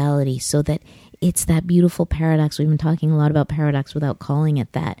of reality, so that it's that beautiful paradox. We've been talking a lot about paradox without calling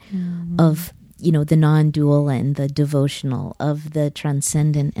it that, of, you know, the non-dual and the devotional, of the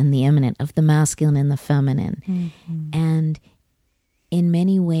transcendent and the immanent, of the masculine and the feminine. And in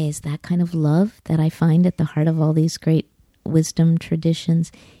many ways, that kind of love that I find at the heart of all these great wisdom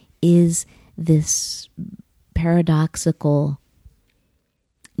traditions is this paradoxical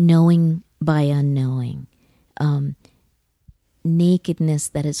knowing by unknowing, nakedness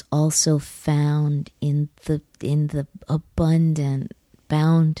that is also found in the abundant,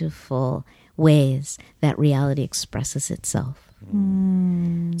 bountiful ways that reality expresses itself.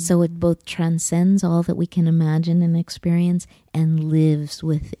 So it both transcends all that we can imagine and experience and lives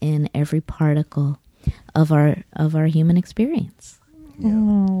within every particle of our human experience.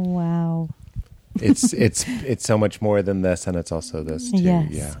 Oh, wow. It's so much more than this, and it's also this too.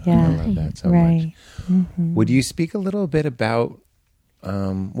 Yes, I love that so right. much. Would you speak a little bit about?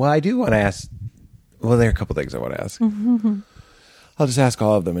 Well, I do want to ask. Well, there are a couple things I want to ask. I'll just ask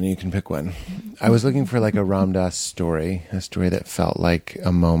all of them, and you can pick one. I was looking for like a Ram Dass story, a story that felt like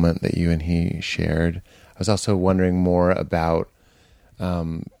a moment that you and he shared. I was also wondering more about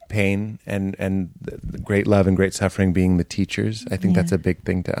pain and the great love and great suffering being the teachers. I think that's a big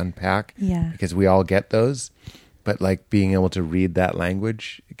thing to unpack, because we all get those, but like being able to read that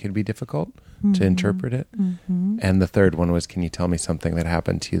language, it can be difficult to interpret it. And the third one was, can you tell me something that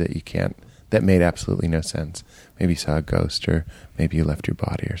happened to you that made absolutely no sense? Maybe you saw a ghost, or maybe you left your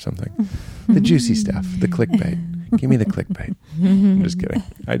body or something. The juicy stuff, the clickbait. Give me the clickbait. I'm just kidding.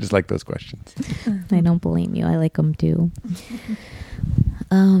 I just like those questions. I don't blame you. I like them too.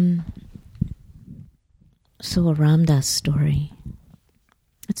 So a Ram Dass story.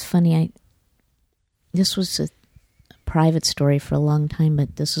 It's funny. This was a private story for a long time,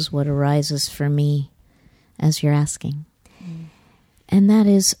 but this is what arises for me as you're asking. And that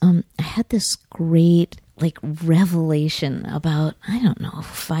is, I had this great revelation about,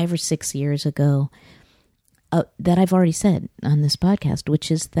 5 or 6 years ago, that I've already said on this podcast,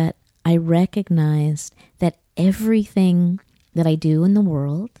 which is that I recognized that everything that I do in the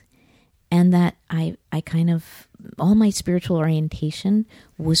world, and that I kind of, all my spiritual orientation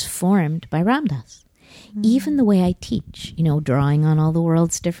was formed by Ram Dass. Even the way I teach, drawing on all the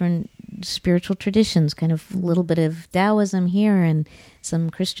world's different spiritual traditions, kind of a little bit of Taoism here and some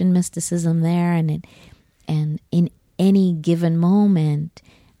Christian mysticism there, and in any given moment,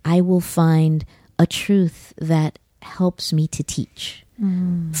 I will find a truth that helps me to teach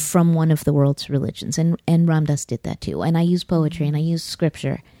from one of the world's religions, and Ram Dass did that too. And I use poetry and I use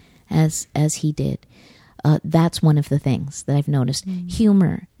scripture as he did. That's one of the things that I've noticed.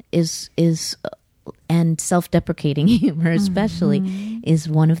 Humor is and self-deprecating humor especially is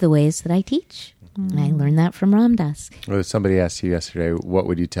one of the ways that I teach. And I learned that from Ram Dass. Well, somebody asked you yesterday, what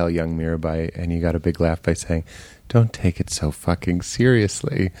would you tell young Mirabai? And you got a big laugh by saying, don't take it so fucking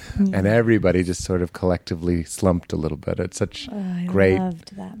seriously. And everybody just sort of collectively slumped a little bit. It's such great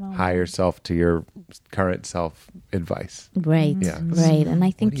loved that moment. higher self to your current self advice. Right, Yeah. right. And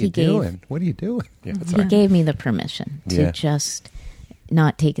I think What are you doing? What are you doing? Yeah, he sorry. gave me the permission to Yeah. just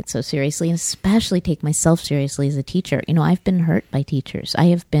not take it so seriously, and especially take myself seriously as a teacher. You know, I've been hurt by teachers. I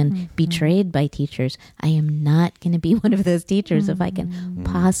have been betrayed by teachers. I am not going to be one of those teachers if I can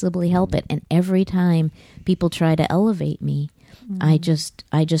possibly help it. And every time people try to elevate me, I just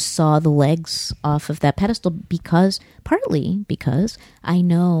saw the legs off of that pedestal partly because I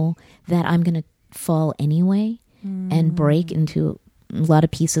know that I'm going to fall anyway and break into a lot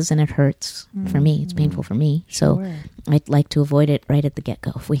of pieces, and it hurts for me. It's painful for me. So I'd like to avoid it right at the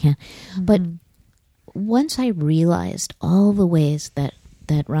get-go if we can. But once I realized all the ways that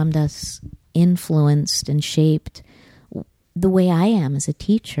Ram Dass influenced and shaped the way I am as a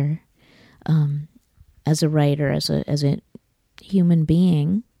teacher, as a writer, as a human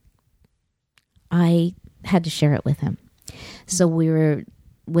being, I had to share it with him. So we were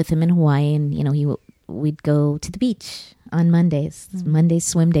with him in Hawaii, and you know, we'd go to the beach on Mondays. Monday's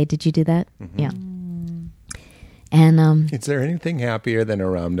swim day. Did you do that? Yeah. And Is there anything happier than a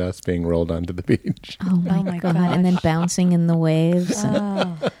Ram Dass being rolled onto the beach? oh my god! And then bouncing in the waves.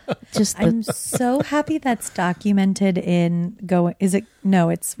 And just the, I'm so happy that's documented in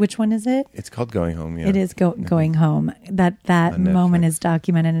which one is it? It's called Going Home, yeah. It is going home. That On moment Netflix. is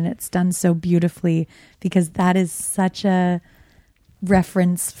documented, and it's done so beautifully because that is such a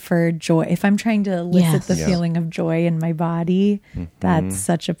reference for joy. If I'm trying to elicit Yes. the Yeah. feeling of joy in my body, that's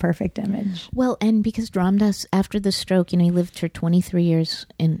such a perfect image. well, and because Ram Dass, after the stroke, you know, he lived for 23 years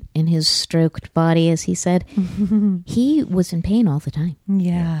in his stroked body, as he said. He was in pain all the time.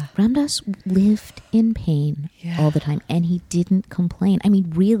 Yeah. Ram Dass lived in pain all the time, and he didn't complain. I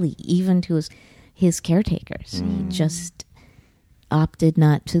mean, really, even to his caretakers, he just opted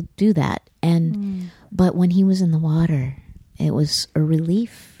not to do that. And but when he was in the water, it was a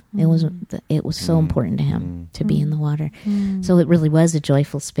relief. It was so important to him to be in the water. So it really was a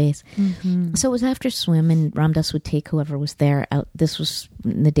joyful space. So it was after swim, and Ram Dass would take whoever was there out. This was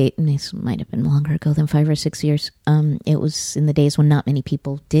in the date, and this might have been longer ago than 5 or 6 years. It was in the days when not many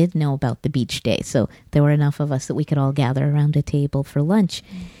people did know about the beach day. So there were enough of us that we could all gather around a table for lunch.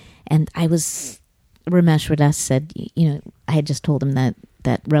 And Ramesh Radas said, you know, I had just told him that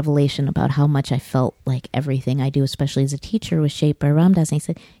revelation about how much I felt like everything I do, especially as a teacher, was shaped by Ram Dass. And he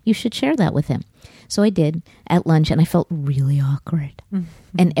said, you should share that with him. So I did at lunch, and I felt really awkward.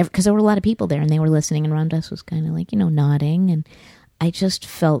 And because there were a lot of people there, and they were listening, and Ram Dass was kind of like, you know, nodding. And I just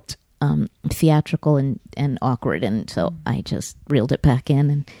felt theatrical and awkward. And so I just reeled it back in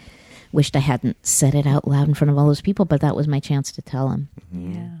and wished I hadn't said it out loud in front of all those people, but that was my chance to tell him.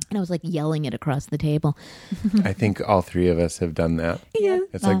 Yeah. And I was like yelling it across the table. I think all three of us have done that. Yeah.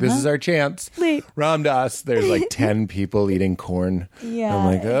 It's like, this is our chance. Wait. Ram Dass, there's like 10 people eating corn. Yeah. I'm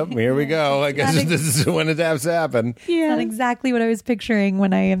like, oh, here we go. I guess this is when it has to happen. It's not exactly what I was picturing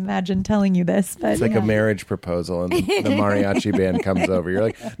when I imagined telling you this, but It's like a marriage proposal, and the mariachi band comes over. You're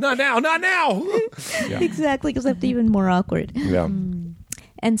like, not now, not now. Yeah. Exactly, because that's even more awkward. Yeah.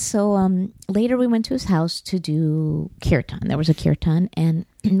 And so later we went to his house to do kirtan. There was a kirtan, and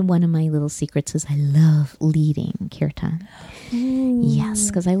one of my little secrets is I love leading kirtan.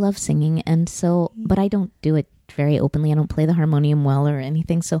 Yes, because I love singing. And so, but I don't do it very openly. I don't play the harmonium well or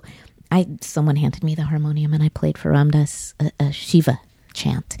anything. So someone handed me the harmonium, and I played for Ram Dass a Shiva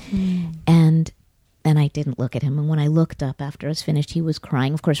chant. And I didn't look at him. And when I looked up after I was finished, he was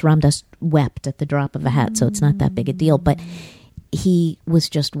crying. Of course, Ram Dass wept at the drop of a hat, so it's not that big a deal. But he was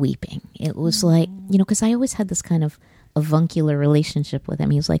just weeping. It was like, you know, because I always had this kind of avuncular relationship with him.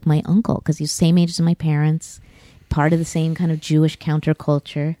 He was like my uncle, because he's the same age as my parents, part of the same kind of Jewish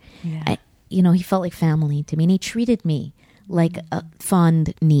counterculture. Yeah. He felt like family to me, and he treated me like a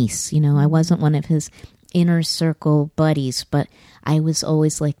fond niece. You know, I wasn't one of his inner circle buddies, but I was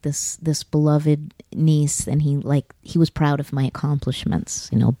always like this beloved niece, and he was proud of my accomplishments,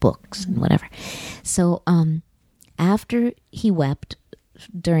 you know, books and whatever. So after he wept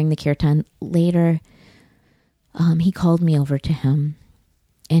during the kirtan, later he called me over to him,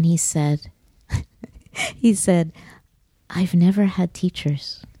 and he said, I've never had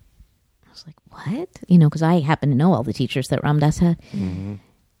teachers. I was like, what? You know, because I happen to know all the teachers that Ram Dass had. Mm-hmm.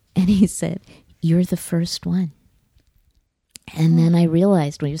 And he said, you're the first one. And then I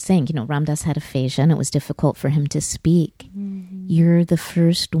realized what he was saying. You know, Ram Dass had aphasia, and it was difficult for him to speak. Mm-hmm. You're the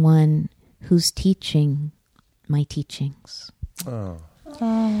first one who's teaching my teachings. Oh.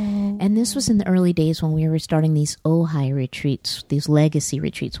 And this was in the early days when we were starting these Ojai retreats, these legacy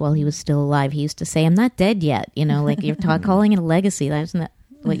retreats while he was still alive. He used to say, I'm not dead yet. You know, like you're calling it a legacy. That's not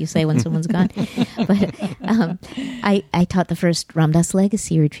what you say when someone's gone. But I taught the first Ram Dass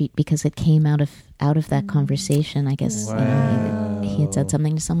Legacy retreat because it came out of that conversation. I guess you know, he had said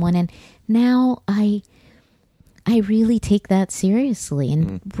something to someone. And now I really take that seriously.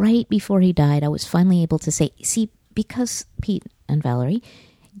 And right before he died, I was finally able to say, see, because Pete and Valerie,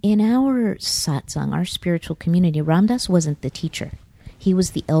 in our satsang, our spiritual community, Ram Dass wasn't the teacher. He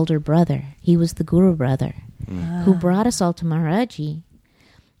was the elder brother. He was the guru brother who brought us all to Maharaji,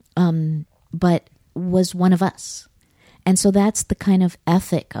 but was one of us. And so that's the kind of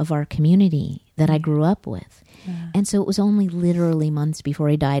ethic of our community that I grew up with. And so it was only literally months before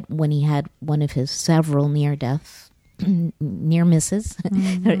he died when he had one of his several near misses,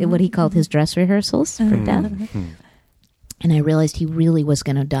 what he called his dress rehearsals for death. And I realized he really was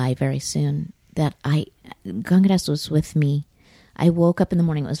going to die very soon. That Gangadas was with me. I woke up in the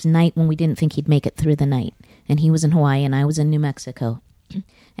morning. It was night when we didn't think he'd make it through the night. And he was in Hawaii and I was in New Mexico.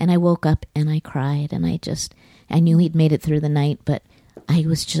 And I woke up and I cried and I knew he'd made it through the night, but I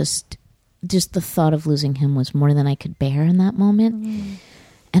was just the thought of losing him was more than I could bear in that moment.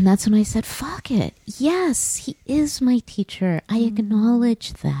 And that's when I said, fuck it. Yes, he is my teacher. I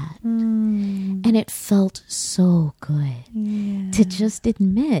acknowledge that. And it felt so good to just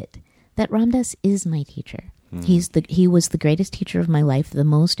admit that Ram Dass is my teacher. He was the greatest teacher of my life, the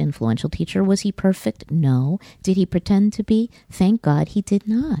most influential teacher. Was he perfect? No. Did he pretend to be? Thank God he did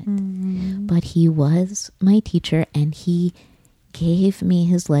not. But he was my teacher, and he gave me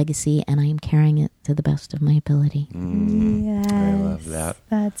his legacy, and I am carrying it to the best of my ability. Yes, I love that.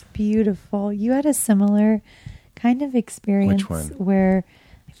 That's beautiful. You had a similar kind of experience. Which one? Where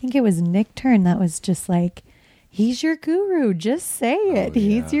I think it was Nick Turn that was just like, he's your guru. Just say it.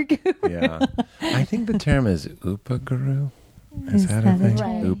 He's your guru. Yeah. I think the term is Upaguru. Is that a thing?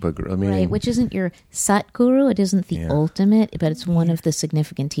 Right. Upaguru. I mean, Right, which isn't your Satguru. It isn't the ultimate, but it's one of the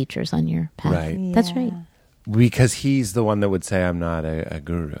significant teachers on your path. Right. That's right. because he's the one that would say, I'm not a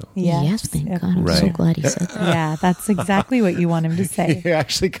guru. Yes, thank God. I'm so Right. glad he said that. Yeah, that's exactly what you want him to say. You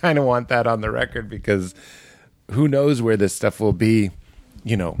actually kind of want that on the record, because who knows where this stuff will be,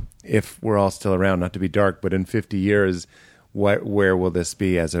 you know, if we're all still around, not to be dark, but in 50 years, where will this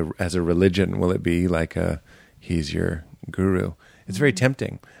be as a religion? Will it be like he's your guru? It's very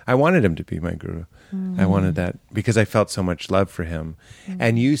tempting. I wanted him to be my guru. I wanted that because I felt so much love for him.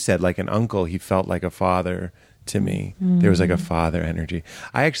 And you said, like an uncle, he felt like a father to me. There was like a father energy.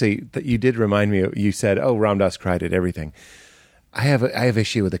 I actually, you did remind me, you said, oh, Ram Dass cried at everything. I have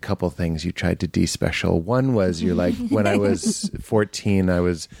issue with a couple things you tried to de-special. One was, you're like, when I was 14, I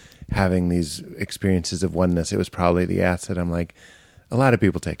was having these experiences of oneness. It was probably the acid. I'm like, a lot of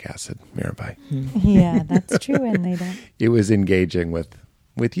people take acid, Mirabai. Yeah, that's true. And they don't. It was engaging with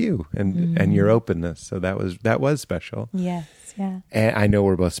you and your openness. So that was special. Yes, yeah. And I know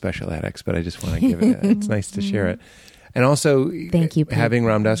we're both special addicts, but I just want to give it, it's nice to share it. And also, Thank you, having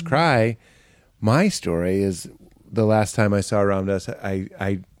Ram Dass cry, my story is the last time I saw Ram Dass,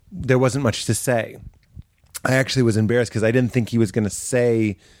 there wasn't much to say. I actually was embarrassed because I didn't think he was going to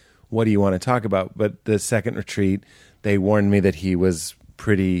say, what do you want to talk about? But the second retreat, they warned me that he was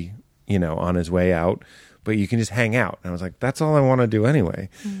pretty, on his way out, but you can just hang out. And I was like, that's all I want to do anyway.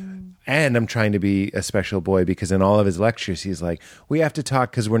 And I'm trying to be a special boy because in all of his lectures, he's like, we have to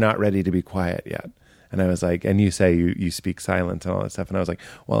talk because we're not ready to be quiet yet. And I was like, and you say you speak silence and all that stuff. And I was like,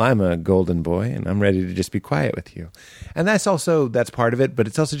 well, I'm a golden boy and I'm ready to just be quiet with you. And that's part of it, but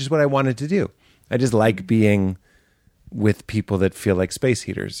it's also just what I wanted to do. I just like being with people that feel like space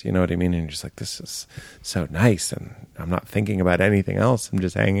heaters, you know what I mean? And you're just like, this is so nice. And I'm not thinking about anything else. I'm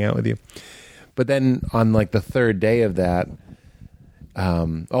just hanging out with you. But then on like the third day of that,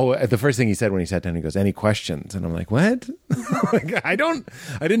 the first thing he said when he sat down, he goes, any questions? And I'm like, what? Like, I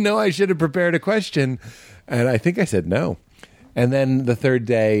didn't know I should have prepared a question. And I think I said no. And then the third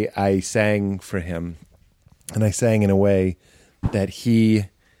day I sang for him, and I sang in a way that he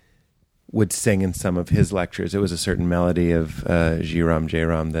would sing in some of his lectures. It was a certain melody of Jiram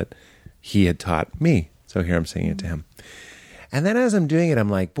Jairam that he had taught me. So here I'm singing it to him. And then as I'm doing it, I'm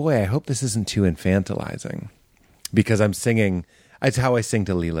like, boy, I hope this isn't too infantilizing, because I'm singing. It's how I sing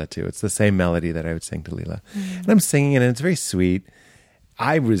to Leela too. It's the same melody that I would sing to Leela. And I'm singing it and it's very sweet.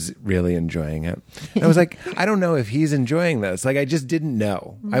 I was really enjoying it. And I was like, I don't know if he's enjoying this. Like, I just didn't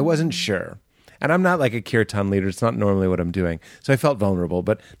know. I wasn't sure. And I'm not like a kirtan leader. It's not normally what I'm doing. So I felt vulnerable,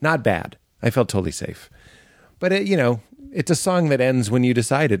 but not bad. I felt totally safe. But it's a song that ends when you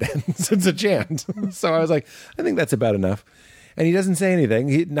decide it ends. It's a chant. So I was like, I think that's about enough. and he doesn't say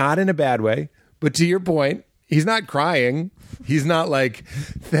anything. Not in a bad way, but to your point, he's not crying. He's not like,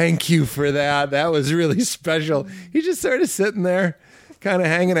 thank you for that. That was really special. He's just sort of sitting there, kind of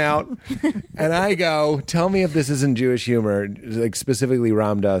hanging out. And I go, tell me if this isn't Jewish humor, like specifically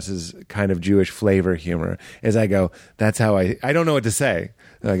Ram Dass's kind of Jewish flavor humor. As I go, that's how I don't know what to say.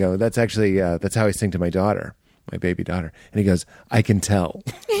 And I go, that's actually, that's how I sing to my daughter, my baby daughter. And he goes, I can tell.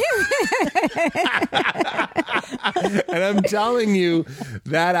 And I'm telling you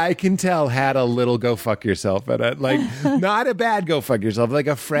that I can tell had a little go fuck yourself in it. Like, not a bad go fuck yourself, like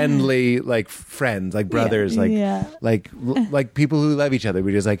a friendly, like friends, like brothers, like people who love each other.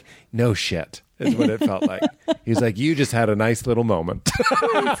 We're just like, no shit is what it felt like. He's like, you just had a nice little moment.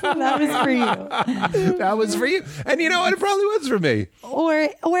 That was for you. That was for you. And you know what? It probably was for me.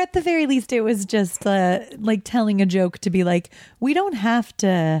 Or at the very least, it was just like telling a joke to be like, we don't have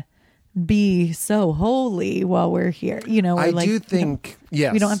to be so holy while we're here. You know, I like, do think,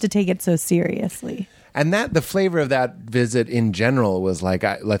 yes. We don't have to take it so seriously. And that the flavor of that visit in general was like,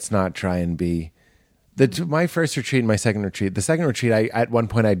 let's not try and be my first retreat and my second retreat. The second retreat, at one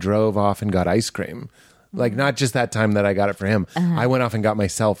point I drove off and got ice cream. Like, not just that time that I got it for him. I went off and got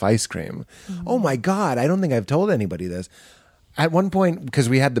myself ice cream. Oh my God. I don't think I've told anybody this. At one point, because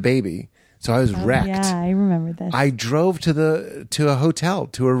we had the baby, so I was wrecked. Yeah, I remember this. I drove to a hotel,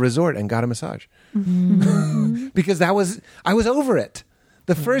 to a resort, and got a massage. Because I was over it.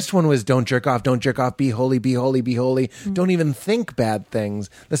 The first one was don't jerk off, be holy, be holy, be holy. Don't even think bad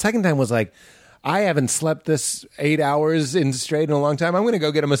things. The second time was like, I haven't slept this 8 hours in straight in a long time. I'm going to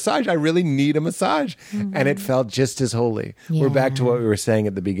go get a massage. I really need a massage. And it felt just as holy. Yeah. We're back to what we were saying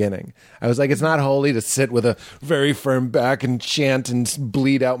at the beginning. I was like, it's not holy to sit with a very firm back and chant and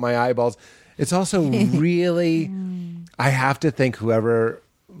bleed out my eyeballs. It's also really, I have to thank whoever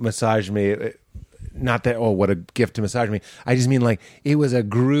massaged me. Not that, oh, what a gift to massage me. I just mean, like, it was a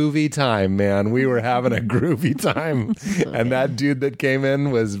groovy time, man. We were having a groovy time. And that dude that came in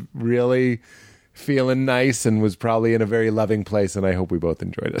was really feeling nice and was probably in a very loving place, and I hope we both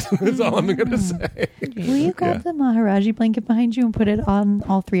enjoyed it. That's all I'm going to say. Will you grab the Maharaji blanket behind you and put it on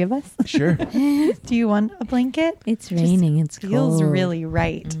all three of us? Sure. Do you want a blanket? It's raining. It's feels cold. really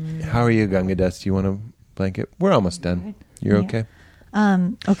right. How are you, Gunga Dust? Do you want a blanket? We're almost done. You're okay?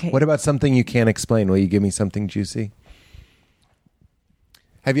 Okay. What about something you can't explain? Will you give me something juicy?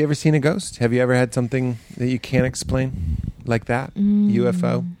 Have you ever seen a ghost? Have you ever had something that you can't explain like that?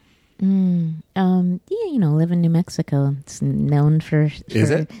 UFO? Yeah, you know, live in New Mexico. It's known for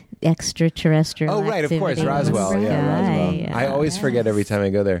Is it? Extraterrestrial. Oh, right, of course, activity. Roswell. Yeah, Roswell. Yeah. I always forget every time I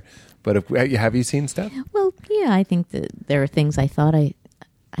go there. But have you seen stuff? Well, yeah, I think that there are things I thought I've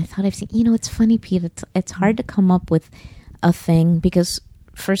seen. You know, it's funny, Pete. It's hard to come up with a thing because,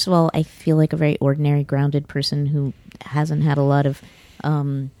 first of all, I feel like a very ordinary, grounded person who hasn't had a lot of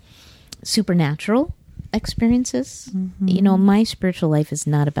supernatural experiences. You know, my spiritual life is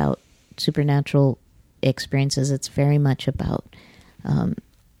not about supernatural experiences. It's very much about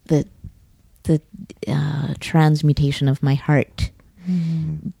the transmutation of my heart.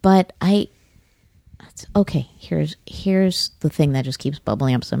 But okay. Here's the thing that just keeps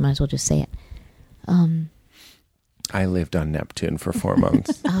bubbling up, so I might as well just say it. I lived on Neptune for 4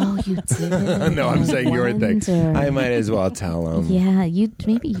 months. Oh, you did? No, I'm saying your thing. Wonder. I might as well tell them. Yeah,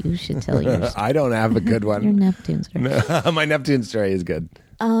 maybe you should tell yours. I don't have a good one. Your Neptune story. No, my Neptune story is good.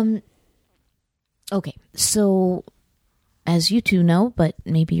 Okay, so as you two know, but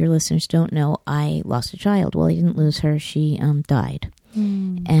maybe your listeners don't know, I lost a child. Well, I didn't lose her. She died.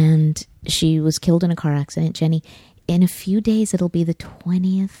 And she was killed in a car accident, Jenny. In a few days, it'll be the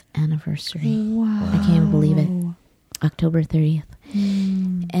 20th anniversary. Wow. I can't even believe it. October 30th.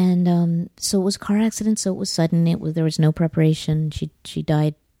 And so it was a car accident, so it was sudden. There was no preparation. She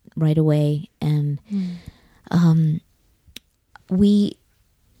died right away. And I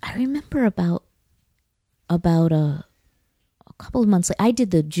remember about a couple of months later, I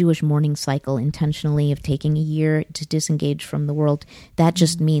did the Jewish mourning cycle intentionally of taking a year to disengage from the world. That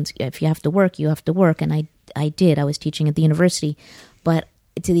just means if you have to work, you have to work. And I did. I was teaching at the university. But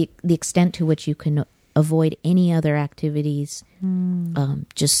to the extent to which you can avoid any other activities,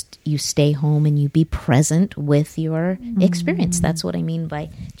 just you stay home and you be present with your experience. That's what I mean by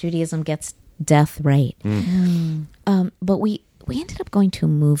Judaism gets death right. But we ended up going to a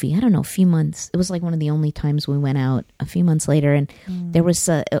movie, I don't know, a few months. It was like one of the only times we went out a few months later. And there was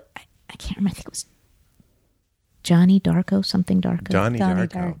I can't remember, I think it was Johnny Darko, something Darko. Donnie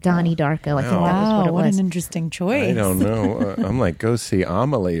Darko. Donnie Darko. I think that was what it what was. an interesting choice. I don't know. I'm like, go see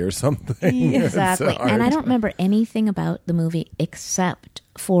Amelie or something. Yeah, Exactly. And I don't remember anything about the movie except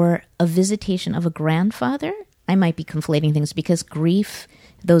for a visitation of a grandfather I might be conflating things, because grief,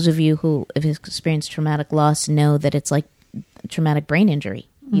 those of you who have experienced traumatic loss know that it's like traumatic brain injury.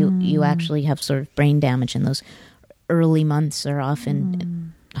 You actually have sort of brain damage, and those early months are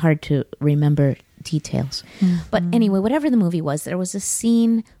often hard to remember details. But anyway, whatever the movie was, there was a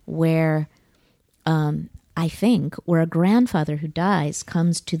scene where I think where a grandfather who dies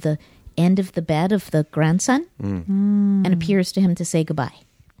comes to the end of the bed of the grandson and appears to him to say goodbye.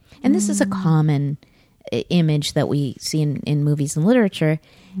 And this is a common image that we see in movies and literature.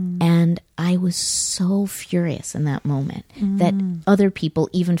 And I was so furious in that moment that other people,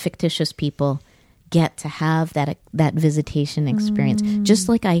 even fictitious people, get to have that visitation experience. Just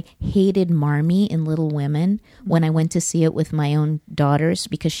like I hated Marmee in Little Women when I went to see it with my own daughters,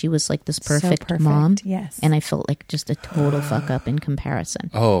 because she was like this perfect mom. Yes. And I felt like just a total fuck up in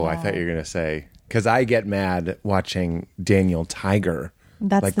comparison. Oh, I thought you were going to say, because I get mad watching Daniel Tiger,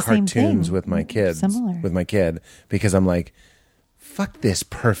 That's like the same cartoons thing. with my kids, Similar. with my kid, because I'm like, fuck this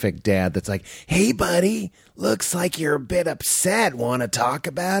perfect dad that's like, hey, buddy, looks like you're a bit upset. Want to talk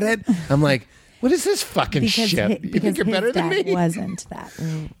about it? I'm like, what is this fucking shit? You think you're better than me? Wasn't that?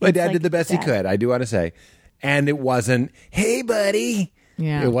 My dad did the best he could, I do want to say. And it wasn't, hey, buddy.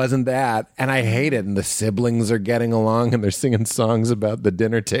 Yeah. It wasn't that. And I hate it. And the siblings are getting along and they're singing songs about the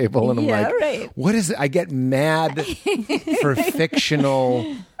dinner table. And I'm like, what is it? I get mad for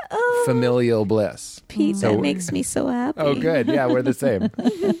fictional familial bliss. Pete, that makes me so happy. Oh, good. Yeah, we're the same.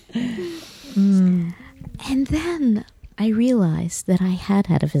 And then I realized that I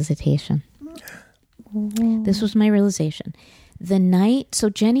had a visitation. This was my realization. The night, so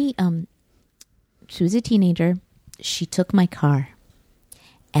Jenny, she was a teenager. She took my car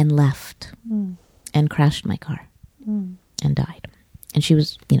and left and crashed my car and died. And she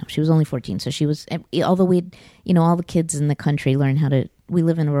was, she was only 14. So she was, although we'd, all the kids in the country learn how to, we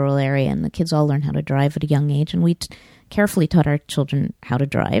live in a rural area and the kids all learn how to drive at a young age. And we carefully taught our children how to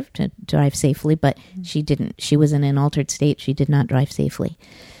drive safely, but she didn't. She was in an altered state. She did not drive safely.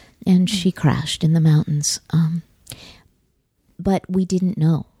 And she crashed in the mountains. But we didn't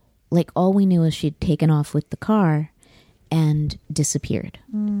know. Like, all we knew is she'd taken off with the car and disappeared.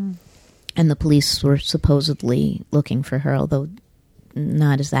 And the police were supposedly looking for her, although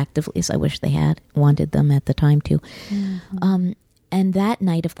not as actively as I wish they had wanted them at the time to. And that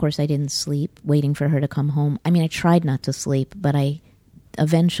night, of course, I didn't sleep, waiting for her to come home. I mean, I tried not to sleep, but I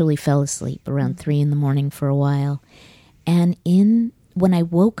eventually fell asleep around 3 a.m. for a while. And when I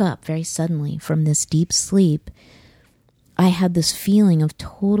woke up very suddenly from this deep sleep, I had this feeling of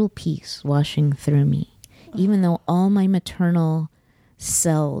total peace washing through me, even though all my maternal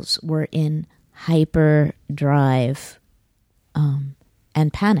cells were in hyperdrive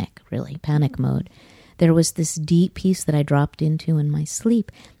and panic mode. There was this deep peace that I dropped into in my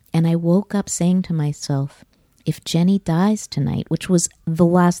sleep, and I woke up saying to myself, if Jenny dies tonight, which was the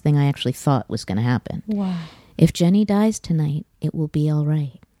last thing I actually thought was going to happen. Wow. If Jenny dies tonight, it will be all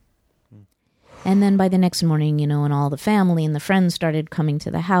right. And then by the next morning, and all the family and the friends started coming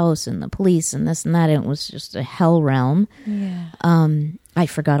to the house and the police and this and that. And it was just a hell realm. Yeah. I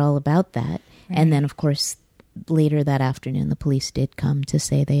forgot all about that. Right. And then, of course, later that afternoon, the police did come to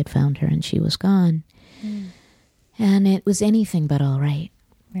say they had found her and she was gone. And it was anything but all right.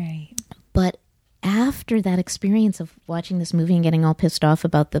 Right. But after that experience of watching this movie and getting all pissed off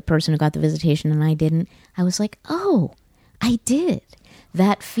about the person who got the visitation and I didn't, I was like, oh, I did.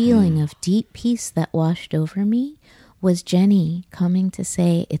 That feeling of deep peace that washed over me was Jenny coming to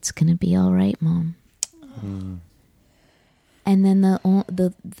say, it's going to be all right, Mom. And then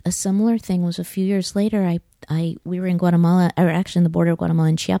a similar thing was a few years later, we were in Guatemala, or actually in the border of Guatemala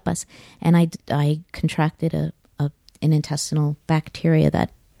and Chiapas, and I contracted an intestinal bacteria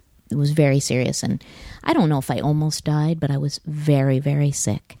that was very serious. And I don't know if I almost died, but I was very, very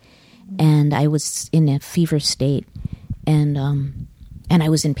sick. And I was in a fever state. And I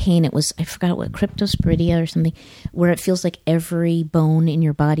was in pain. It was, I forgot what, cryptosporidia or something, where it feels like every bone in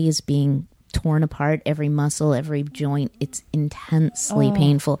your body is being torn apart, every muscle, every joint. It's intensely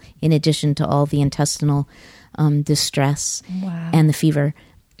painful, in addition to all the intestinal distress and the fever.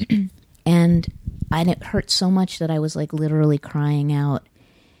 And it hurt so much that I was like literally crying out.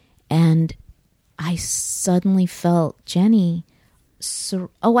 And I suddenly felt Jenny.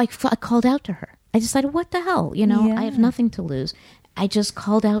 I called out to her. I decided, what the hell? I have nothing to lose. I just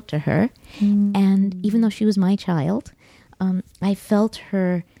called out to her. And even though she was my child, I felt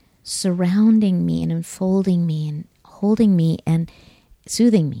her surrounding me and enfolding me and holding me and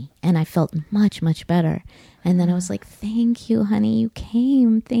soothing me. And I felt much, much better. And then I was like, thank you, honey. You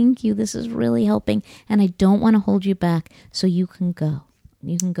came. Thank you. This is really helping. And I don't want to hold you back. So you can go.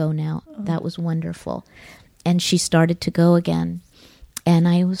 You can go now. That was wonderful. and she started to go again. And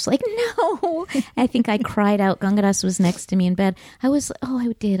I was like, no. I think I cried out. Gangadas was next to me in bed. I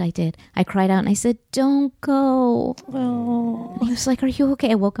did. I cried out and I said, don't go. Oh. And he was like, are you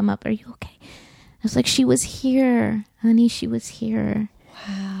okay? I woke him up. Are you okay? I was like, she was here. Honey, she was here.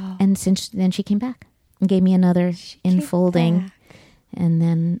 Wow. And then she came back and gave me another enfolding. And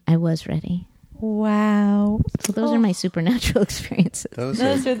then I was ready. Wow. So those are my supernatural experiences.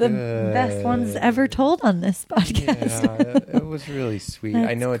 Those are the best ones ever told on this podcast. Yeah, it was really sweet.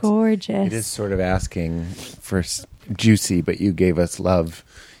 I know it's gorgeous. It is sort of asking for juicy, but you gave us love.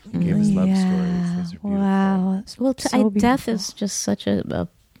 You gave us love stories. Those are beautiful. Wow. Well, death is just such an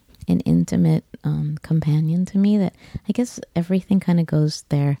intimate companion to me that I guess everything kind of goes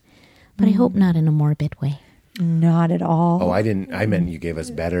there. But I hope not in a morbid way. Not at all. Oh, I didn't. I meant you gave us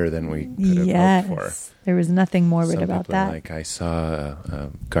better than we could have hoped for. There was nothing morbid Some about people that. Like I saw a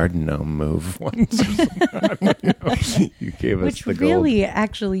garden gnome move once. You gave us Which the gold. really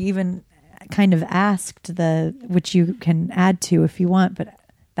actually even kind of asked which you can add to if you want, but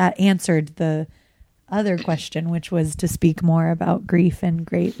that answered the other question, which was to speak more about grief and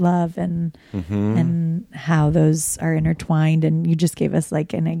great love and how those are intertwined. And you just gave us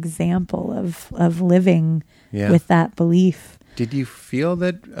like an example of living with that belief. Did you feel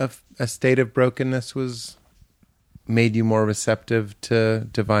that a state of brokenness made you more receptive to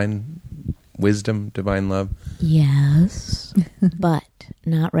divine wisdom, divine love? Yes, but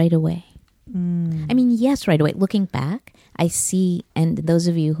not right away. I mean, yes, right away. Looking back, I see, and those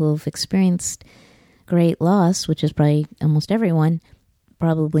of you who have experienced great loss, which is probably almost everyone,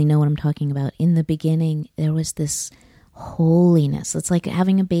 probably know what I'm talking about. In the beginning, there was this holiness. It's like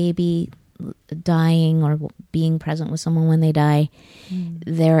having a baby, dying, or being present with someone when they die.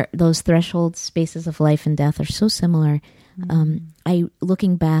 Those threshold spaces of life and death are so similar.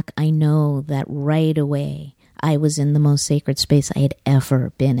 Looking back, I know that right away I was in the most sacred space I had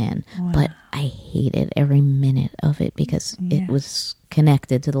ever been in. Wow. But I hated every minute of it because it was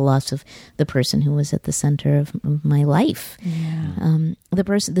connected to the loss of the person who was at the center of my life. Yeah.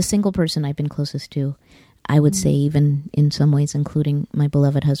 The single person I've been closest to, I would say, even in some ways, including my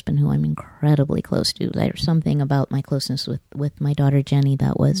beloved husband, who I'm incredibly close to. There's something about my closeness with my daughter Jenny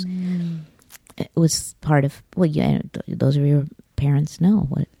that was it was part of. Well, yeah, those of your parents know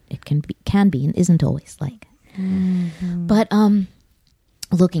what it can be and isn't always like. But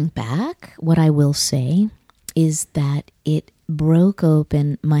looking back, what I will say is that it broke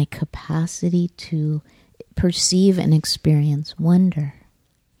open my capacity to perceive and experience wonder,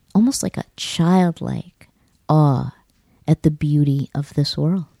 almost like a childlike awe at the beauty of this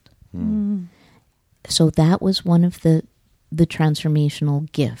world. So that was one of the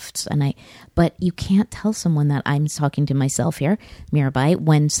transformational gifts. But you can't tell someone that. I'm talking to myself here, Mirabai,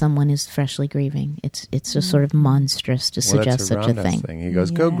 when someone is freshly grieving. It's just sort of monstrous to suggest such a thing. He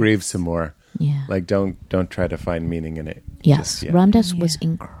goes, go grieve some more. Yeah. Like, don't try to find meaning in it. Yes. Ram Dass was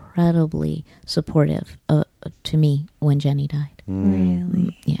incredibly supportive to me when Jenny died.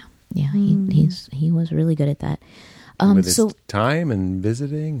 Really? Yeah. Yeah. He was really good at that. With his time and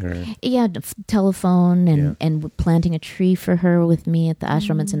visiting, or telephone and planting a tree for her with me at the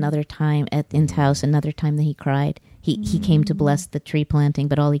ashram. It's another time in Taos. Another time that he cried. He came to bless the tree planting,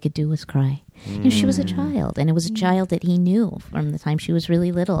 but all he could do was cry. And she was a child, and it was a child that he knew from the time she was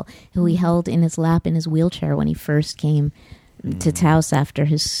really little, who he held in his lap in his wheelchair when he first came to Taos after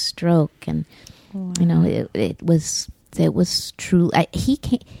his stroke. And it was true.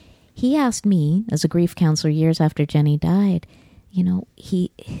 He asked me, as a grief counselor years after Jenny died,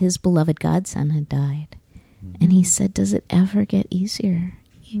 his beloved godson had died. And he said, does it ever get easier?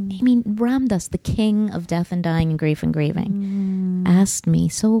 I mean, Ram Dass, the king of death and dying and grief and grieving, asked me,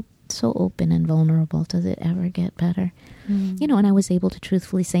 so open and vulnerable, does it ever get better? And I was able to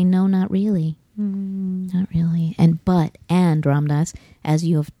truthfully say, no, not really. Not really. And Ram Dass, as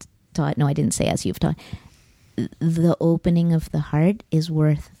you have taught, no, I didn't say as you've taught, the opening of the heart is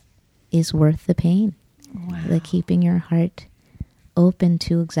worth the pain. Wow. The keeping your heart open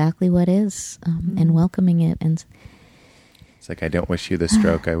to exactly what is and welcoming it. And it's like, I don't wish you the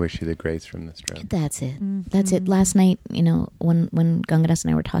stroke, I wish you the grace from the stroke. That's it. That's it. Last night, when Gangadas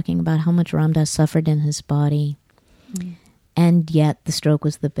and I were talking about how much Ram Dass suffered in his body, and yet the stroke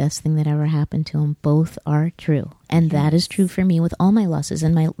was the best thing that ever happened to him. Both are true. And that is true for me with all my losses.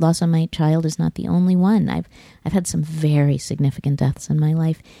 And my loss of my child is not the only one. I've had some very significant deaths in my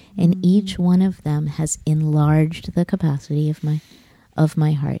life. And each one of them has enlarged the capacity of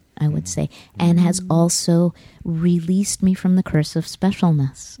my heart, I would say. And has also released me from the curse of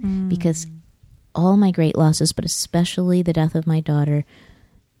specialness. Because all my great losses, but especially the death of my daughter,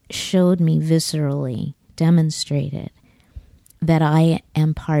 showed me viscerally demonstrated that I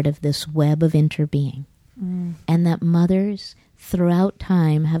am part of this web of interbeing, and that mothers throughout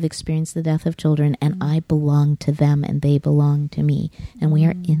time have experienced the death of children, and I belong to them and they belong to me, and we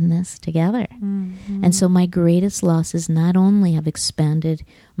are in this together. And so my greatest losses not only have expanded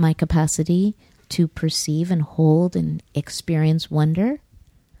my capacity to perceive and hold and experience wonder,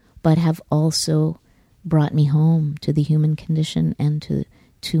 but have also brought me home to the human condition and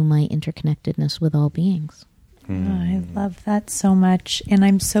to my interconnectedness with all beings. Oh, I love that so much. And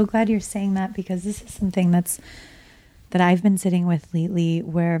I'm so glad you're saying that, because this is something that I've been sitting with lately,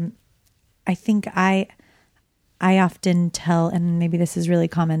 where I think I often tell, and maybe this is really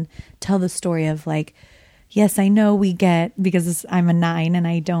common, tell the story of like, yes, I know we get, because I'm a 9 and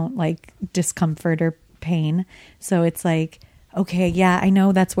I don't like discomfort or pain. So it's like, okay, yeah, I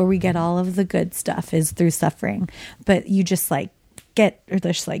know that's where we get all of the good stuff, is through suffering. But you just like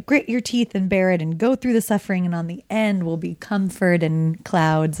just like grit your teeth and bear it and go through the suffering. And on the end will be comfort and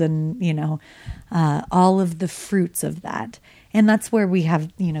clouds and, all of the fruits of that. And that's where we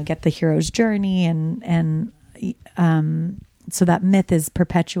have, get the hero's journey and so that myth is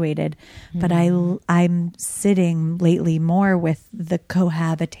perpetuated. But I'm sitting lately more with the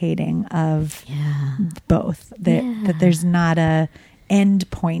cohabitating of both, that there's not a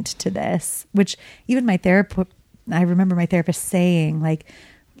end point to this, which even I remember my therapist saying, like,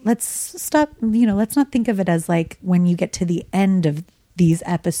 let's stop, let's not think of it as like when you get to the end of these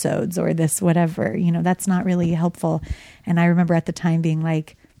episodes or this whatever, that's not really helpful. And I remember at the time being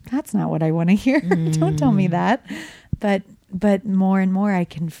like, that's not what I want to hear. Don't tell me that. But more and more I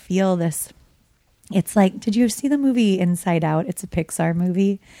can feel this. It's like, did you see the movie Inside Out? It's a Pixar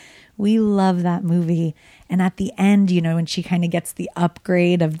movie. We love that movie. And at the end, when she kind of gets the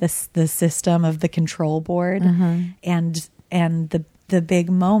upgrade of the system of the control board, and the big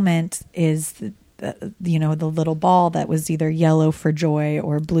moment is the little ball that was either yellow for joy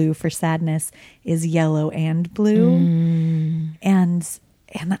or blue for sadness is yellow and blue. And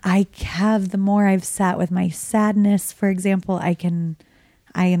I have, the more I've sat with my sadness, for example, I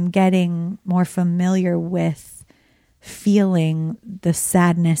am getting more familiar with feeling the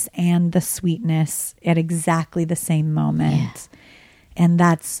sadness and the sweetness at exactly the same moment. Yeah. And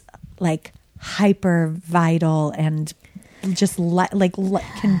that's like hyper vital and just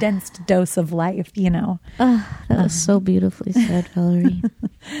condensed dose of life, Oh, that was so beautifully said, Valerie.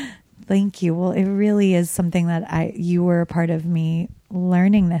 Thank you. Well, it really is something that you were a part of me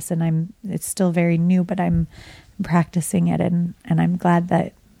learning this, and it's still very new, but I'm practicing it, and I'm glad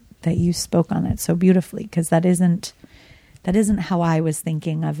that you spoke on it so beautifully, because that isn't how I was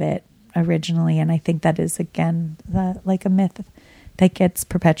thinking of it originally. And I think that is, again, like a myth that gets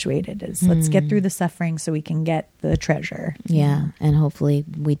perpetuated, is let's get through the suffering so we can get the treasure. Yeah. And hopefully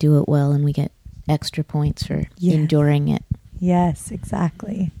we do it well and we get extra points for enduring it. Yes,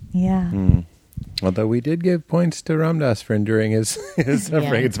 exactly. Yeah. Although we did give points to Ram Dass for enduring his suffering.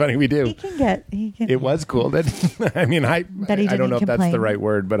 Yeah. It's funny, we do. It was cool that, I don't know if that's the right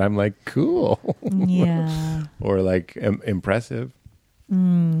word, but I'm like, cool. Yeah. Or like impressive.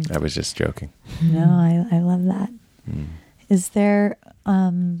 I was just joking. No, I love that. Is there,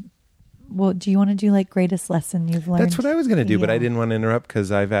 do you want to do like greatest lesson you've learned? That's what I was going to do, but I didn't want to interrupt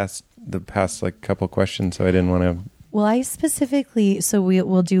because I've asked the past like couple questions, so I didn't want to. Well, I specifically, so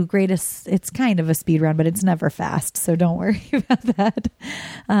we'll do greatest, it's kind of a speed round, but it's never fast, so don't worry about that.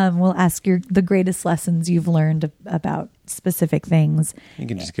 We'll ask the greatest lessons you've learned about specific things. You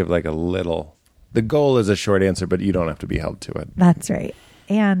can just give like a little, the goal is a short answer, but you don't have to be held to it. That's right.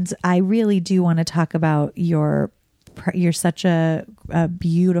 And I really do want to talk about you're such a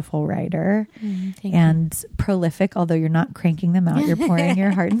beautiful writer and prolific, although you're not cranking them out. You're pouring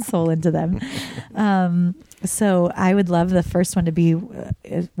your heart and soul into them. So I would love the first one to be,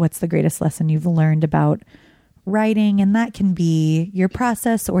 what's the greatest lesson you've learned about writing? And that can be your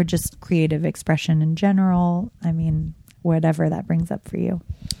process or just creative expression in general. I mean, whatever that brings up for you.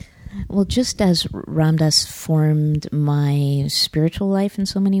 Well, just as Ram Dass formed my spiritual life in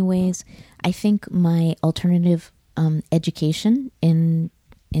so many ways, I think my alternative education in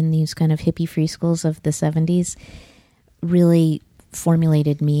these kind of hippie free schools of the 70s really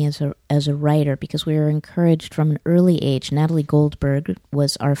formulated me as a writer, because we were encouraged from an early age. Natalie Goldberg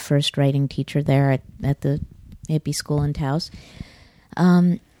was our first writing teacher there at the hippie school in Taos.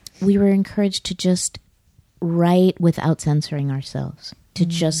 We were encouraged to just write without censoring ourselves, to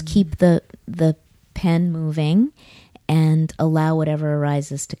just keep the pen moving and allow whatever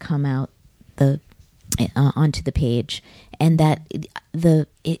arises to come out the onto the page, and that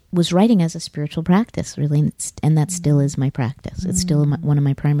it was writing as a spiritual practice, really, and that still is my practice. It's still one of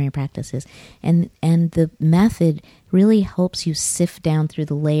my primary practices, and the method really helps you sift down through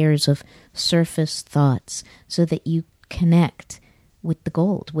the layers of surface thoughts so that you connect with the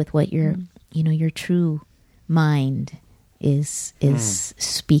gold, with what your your true mind is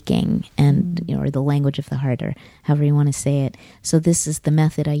speaking, and or the language of the heart, or however you want to say it. So this is the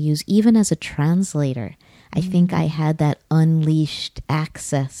method I use even as a translator. I think I had that unleashed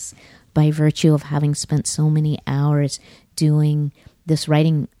access by virtue of having spent so many hours doing this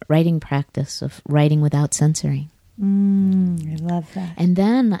writing practice of writing without censoring. I love that. And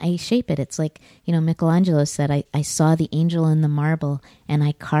then I shape it. It's like, Michelangelo said, I saw the angel in the marble and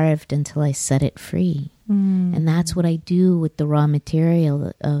I carved until I set it free. And that's what I do with the raw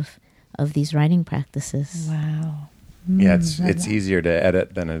material of these writing practices. Wow. Yeah, it's easier to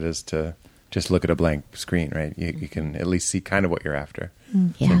edit than it is to just look at a blank screen, right? You can at least see kind of what you're after.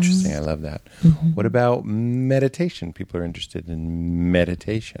 It's interesting. I love that. What about meditation? People are interested in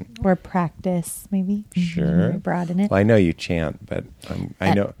meditation. Or practice, maybe. Sure. Broaden it. Well, I know you chant, but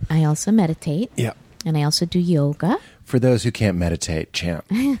I know. I also meditate. Yeah. And I also do yoga. For those who can't meditate, chant.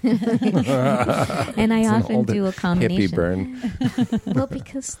 And I often do a combination. Hippie burn. Well,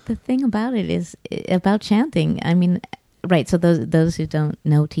 because the thing about it is about chanting. I mean, right. So those who don't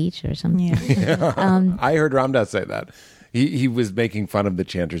know teach or something. Yeah. I heard Ram Dass say that. He was making fun of the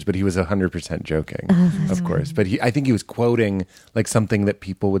chanters, but he was 100% joking, of course. But I think he was quoting like something that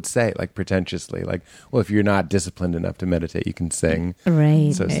people would say, like pretentiously, like, well, if you're not disciplined enough to meditate, you can sing.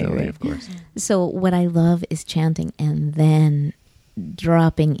 Right. So silly, right. of course. So what I love is chanting and then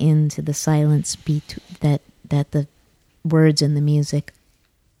dropping into the silence beat that the words and the music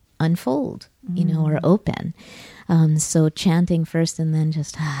unfold, or open. So chanting first and then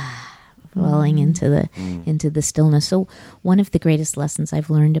just falling into the stillness. So one of the greatest lessons I've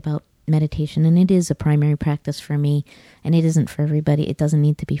learned about meditation, and it is a primary practice for me, and it isn't for everybody, it doesn't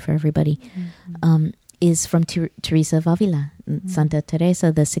need to be for everybody, is from Teresa of Avila, Santa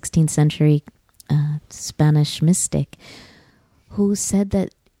Teresa, the 16th century Spanish mystic, who said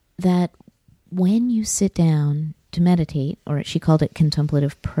that when you sit down to meditate, or she called it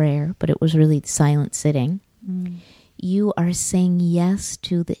contemplative prayer, but it was really silent sitting, you are saying yes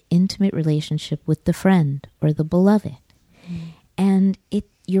to the intimate relationship with the friend or the beloved. And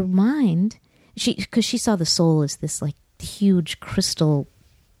your mind, because she saw the soul as this like huge crystal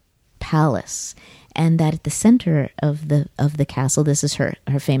palace, and that at the center of the castle, this is her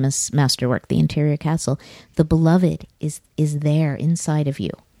famous masterwork, the interior castle, the beloved is there inside of you,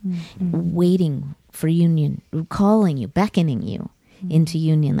 waiting for union, calling you, beckoning you into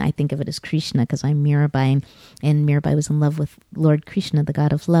union. I think of it as Krishna because I'm Mirabai, and Mirabai was in love with Lord Krishna, the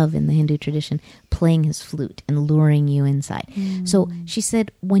god of love in the Hindu tradition, playing his flute and luring you inside. So she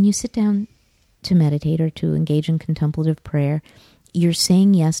said, when you sit down to meditate or to engage in contemplative prayer, you're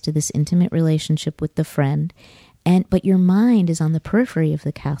saying yes to this intimate relationship with the friend, but your mind is on the periphery of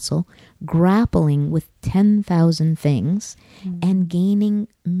the castle, grappling with 10,000 things and gaining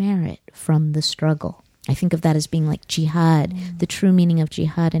merit from the struggle. I think of that as being like jihad. The true meaning of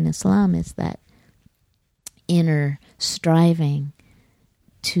jihad in Islam is that inner striving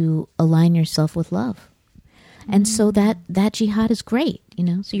to align yourself with love. And so that jihad is great,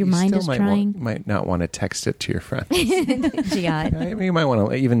 so your mind is trying. Might not want to text it to your friends. Jihad. You might want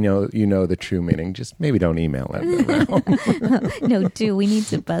to, even though you know the true meaning, just maybe don't email it around. No, we need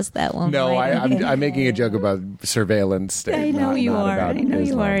to bust that one. No, right? I'm making a joke about surveillance state. I know you are.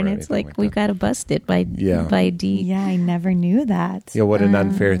 And it's like we've got to bust it by D. Yeah, I never knew that. Yeah, what an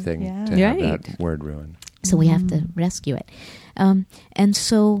unfair thing to have Right. that word ruined. So we have to rescue it. And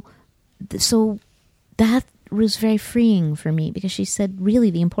so that was very freeing for me, because she said,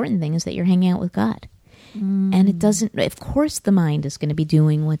 really, the important thing is that you're hanging out with God. And it doesn't, of course, the mind is going to be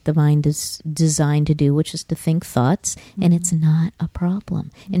doing what the mind is designed to do, which is to think thoughts, and it's not a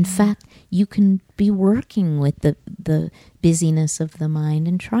problem. In fact, you can be working with the busyness of the mind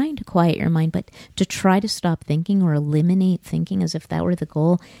and trying to quiet your mind, but to try to stop thinking or eliminate thinking as if that were the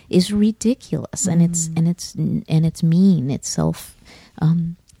goal is ridiculous, and it's mean, it's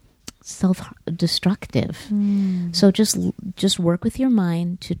self-destructive. So just work with your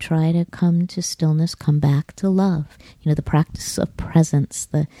mind to try to come to stillness, come back to love. The practice of presence,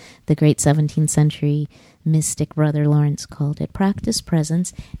 the great 17th century mystic Brother Lawrence called it. Practice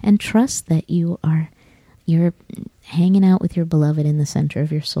presence and trust that you're hanging out with your beloved in the center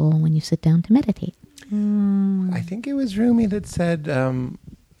of your soul when you sit down to meditate. I think it was Rumi that said,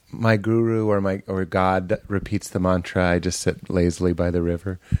 my guru or God repeats the mantra, I just sit lazily by the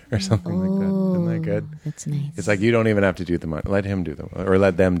river or something like that. Isn't that good? That's nice. It's like you don't even have to do the mantra. Let him do or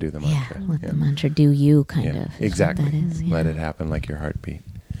let them do the mantra. Let the mantra do you, kind of. is what Exactly. That is, Let it happen like your heartbeat.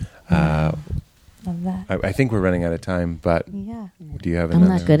 Love that. I think we're running out of time, but Yeah. do you have I'm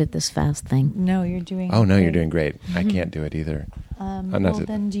another? not good at this fast thing. No, you're doing. Oh no, you're great. doing great. I can't do it either. Well, not-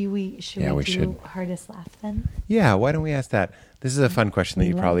 then should we we do should. hardest laugh then? Yeah, why don't we ask that? This is a fun question that We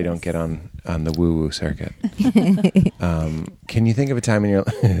you love probably this. don't get on the woo woo circuit. Can you think of a time in your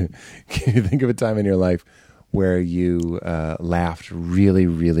Can you think of a time in your life where you laughed really,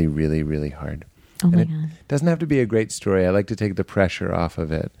 really, really, really hard? Oh And my it God. doesn't have to be a great story. I like to take the pressure off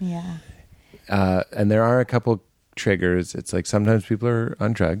of it. Yeah. And there are a couple triggers. It's like sometimes people are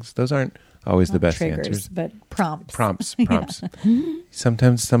on drugs. Those aren't always the Not best triggers, answers. but prompts. Prompts.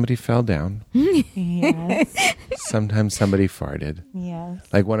 Sometimes somebody fell down. Yes. Sometimes somebody farted. Yes.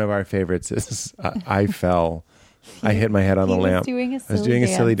 Like one of our favorites is I fell. I hit my head on He the was lamp. doing a I was silly doing a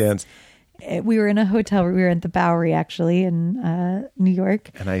silly dance. dance, We were in a hotel. We were at the Bowery actually in New York.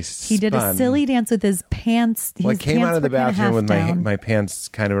 and I He did a spun. silly dance with his pants. Well, I his came pants out of the were kinda bathroom with half down. my pants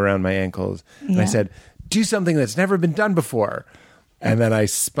kind of around my ankles, and I Yeah. said, "Do something that's never been done before." And then I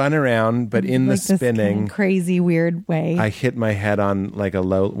spun around, but in Like the this spinning, kind of crazy, weird way. I hit my head on like a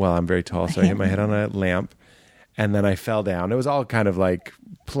low. Well, I'm very tall, so I hit my head on a lamp, and then I fell down. It was all kind of like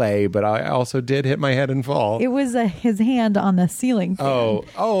play, but I also did hit my head and fall. It was his hand on the ceiling fan.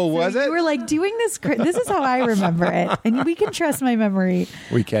 Was it? You were like doing this. This is how I remember it, and we can trust my memory.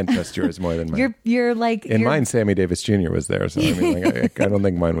 We can't trust yours more than mine. You're like In you're- mine, Sammy Davis Jr. was there, so I mean, like, I don't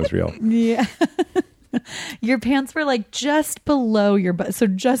think mine was real. Yeah. Your pants were like just below your butt, so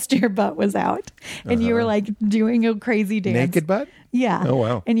just your butt was out, and you were like doing a crazy dance. Naked butt? Yeah. Oh,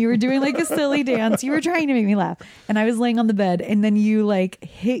 wow. And you were doing like a silly dance. You were trying to make me laugh, and I was laying on the bed, and then you like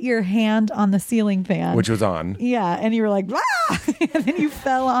hit your hand on the ceiling fan, Which was on. yeah, and you were like, ah! And then you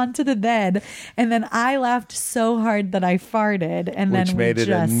fell onto the bed, and then I laughed so hard that I farted, and Which then made we it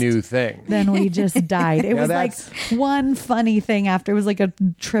just, a new thing. Then we just died. It Now was like that's- one funny thing after. It was like a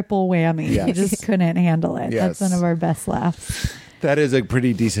triple whammy. Yes. You just couldn't handle it. Yes. That's one of our best laughs. That is a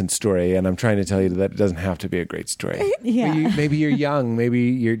pretty decent story, and I'm trying to tell you that it doesn't have to be a great story. Yeah. Maybe you're young. Maybe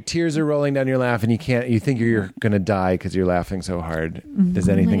your tears are rolling down your laugh, and you think you're going to die because you're laughing so hard. Does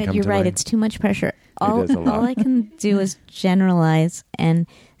Oh my anything God, come you're to right. mind? It's too much pressure. is a lot. All I can do is generalize and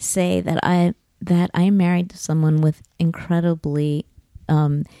say that I'm married to someone with incredibly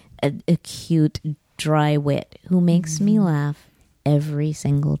acute dry wit who makes me laugh every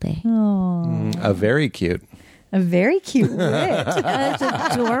single day. A very cute. A very cute wit. It's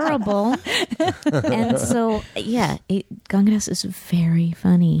adorable. And so, yeah, Gangadas is very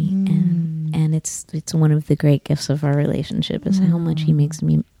funny, and it's one of the great gifts of our relationship is how much he makes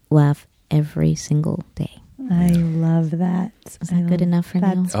me laugh every single day. I love that. Is that good enough for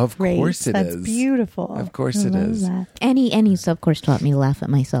now? That's Of great. course it That's is. beautiful. Of course I it love is. that. And he's of course taught me to laugh at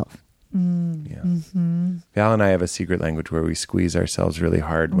myself. Yeah. Val and I have a secret language where we squeeze ourselves really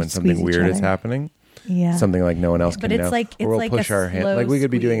hard when squeeze something each weird is other. happening. Yeah. Something like no one else But can it's know. like- or we'll it's like push a our hand. slow Like we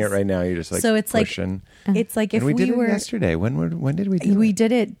could be doing it squeeze. right now. You're just like So it's like- pushing. It's like if and we did were it yesterday. When did we do it? we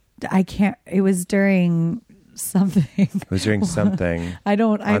did it. I can't. It was during something. It was during something. I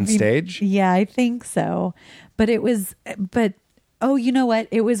don't. I On mean, stage? Yeah, I think so. But it was. But oh, you know what?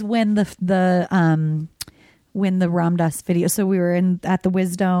 It was when the when the Ram Dass video. So we were at the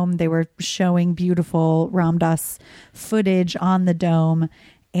Wisdom. They were showing beautiful Ram Dass footage on the dome,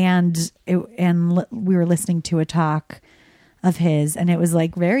 and we were listening to a talk of his, and it was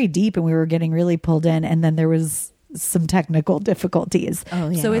like very deep, and we were getting really pulled in, and then there was some technical difficulties. Oh,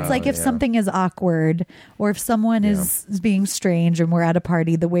 yeah. So it's like if yeah. something is awkward or if someone is being strange and we're at a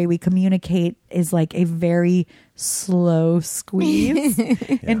party, the way we communicate is like a very slow squeeze.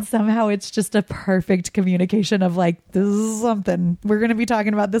 And somehow it's just a perfect communication of like, this is something. We're going to be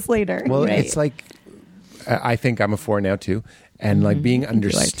talking about this later. Well, Right? it's like I think I'm a 4 now too, and like being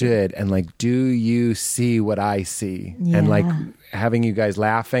understood, and like, do you see what I see? And like Yeah. having you guys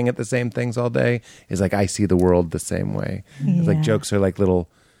laughing at the same things all day is like I see the world the same way. It's like Yeah. jokes are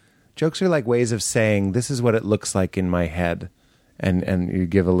like ways of saying this is what it looks like in my head. And you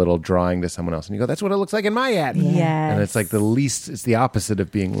give a little drawing to someone else and you go, that's what it looks like in my head. Yes. And it's like it's the opposite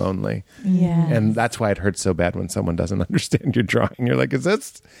of being lonely. Yeah. And that's why it hurts so bad when someone doesn't understand your drawing. You're like, is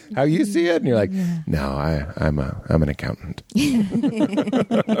this how you see it? And you're like, no, I'm an accountant.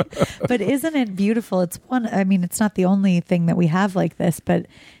 But isn't it beautiful? It's it's not the only thing that we have like this, but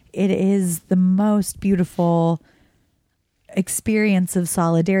it is the most beautiful experience of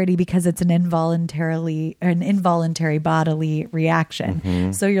solidarity because it's an involuntary bodily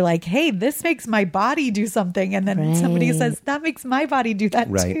reaction. So you're like, hey, this makes my body do something, and then somebody says that makes my body do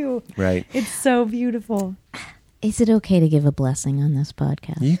that too. Right. It's so beautiful. Is it okay to give a blessing on this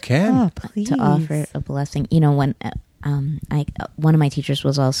podcast? You can. Oh, please. To offer a blessing. You know, when one of my teachers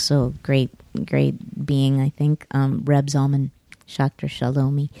was also a great being, I think, Reb Zalman Schachter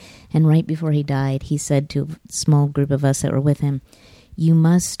Shalomi. And right before he died, he said to a small group of us that were with him, you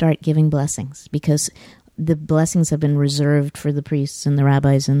must start giving blessings, because the blessings have been reserved for the priests and the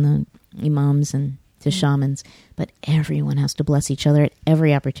rabbis and the imams and the shamans, but everyone has to bless each other at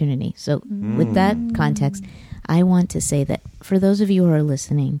every opportunity. So with that context, I want to say that for those of you who are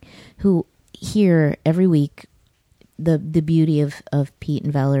listening, who hear every week the beauty of Pete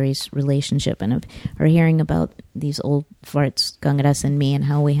and Valerie's relationship, and are hearing about these old farts, Gangaras and me, and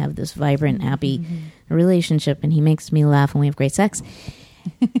how we have this vibrant, happy relationship, and he makes me laugh and we have great sex.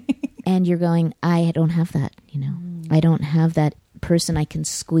 And you're going, I don't have that, you know. I don't have that person I can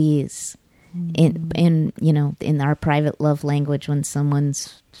squeeze in you know, in our private love language when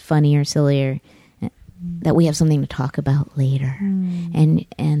someone's funny or silly, or that we have something to talk about later.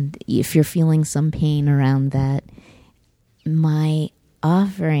 And if you're feeling some pain around that, my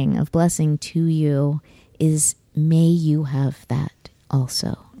offering of blessing to you is, may you have that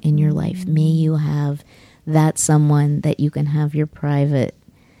also in your life. May you have that someone that you can have your private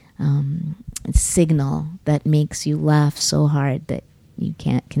signal that makes you laugh so hard that you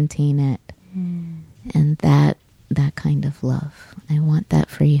can't contain it. And that kind of love, I want that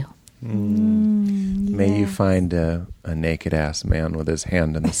for you. May you find a naked ass man with his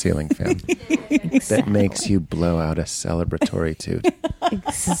hand in the ceiling fan that makes you blow out a celebratory toot.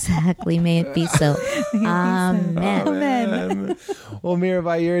 Exactly. May it be so. Amen. Well,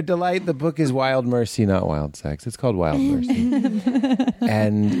 Mirabai, you're a delight. The book is Wild Mercy, not Wild Sex. It's called Wild Mercy.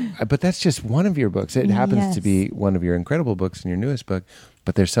 But that's just one of your books. It happens to be one of your incredible books and your newest book,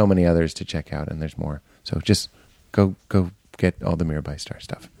 but there's so many others to check out, and there's more. So just go get all the Mirabai Star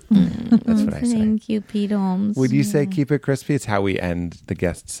stuff. That's what I say. Thank you, Pete Holmes. Would you say keep it crispy? It's how we end. The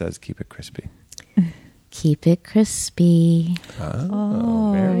guest says keep it crispy. Keep it crispy.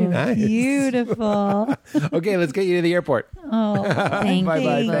 Oh, very nice. Beautiful. Okay, let's get you to the airport. Oh, Thank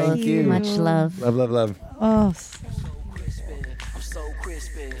Bye-bye. you. Thank you. Much love. Love, love, love. oh. I'm so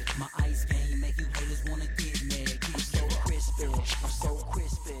crispy. My ice game make you haters wanna get mad. I'm so crispy. I'm so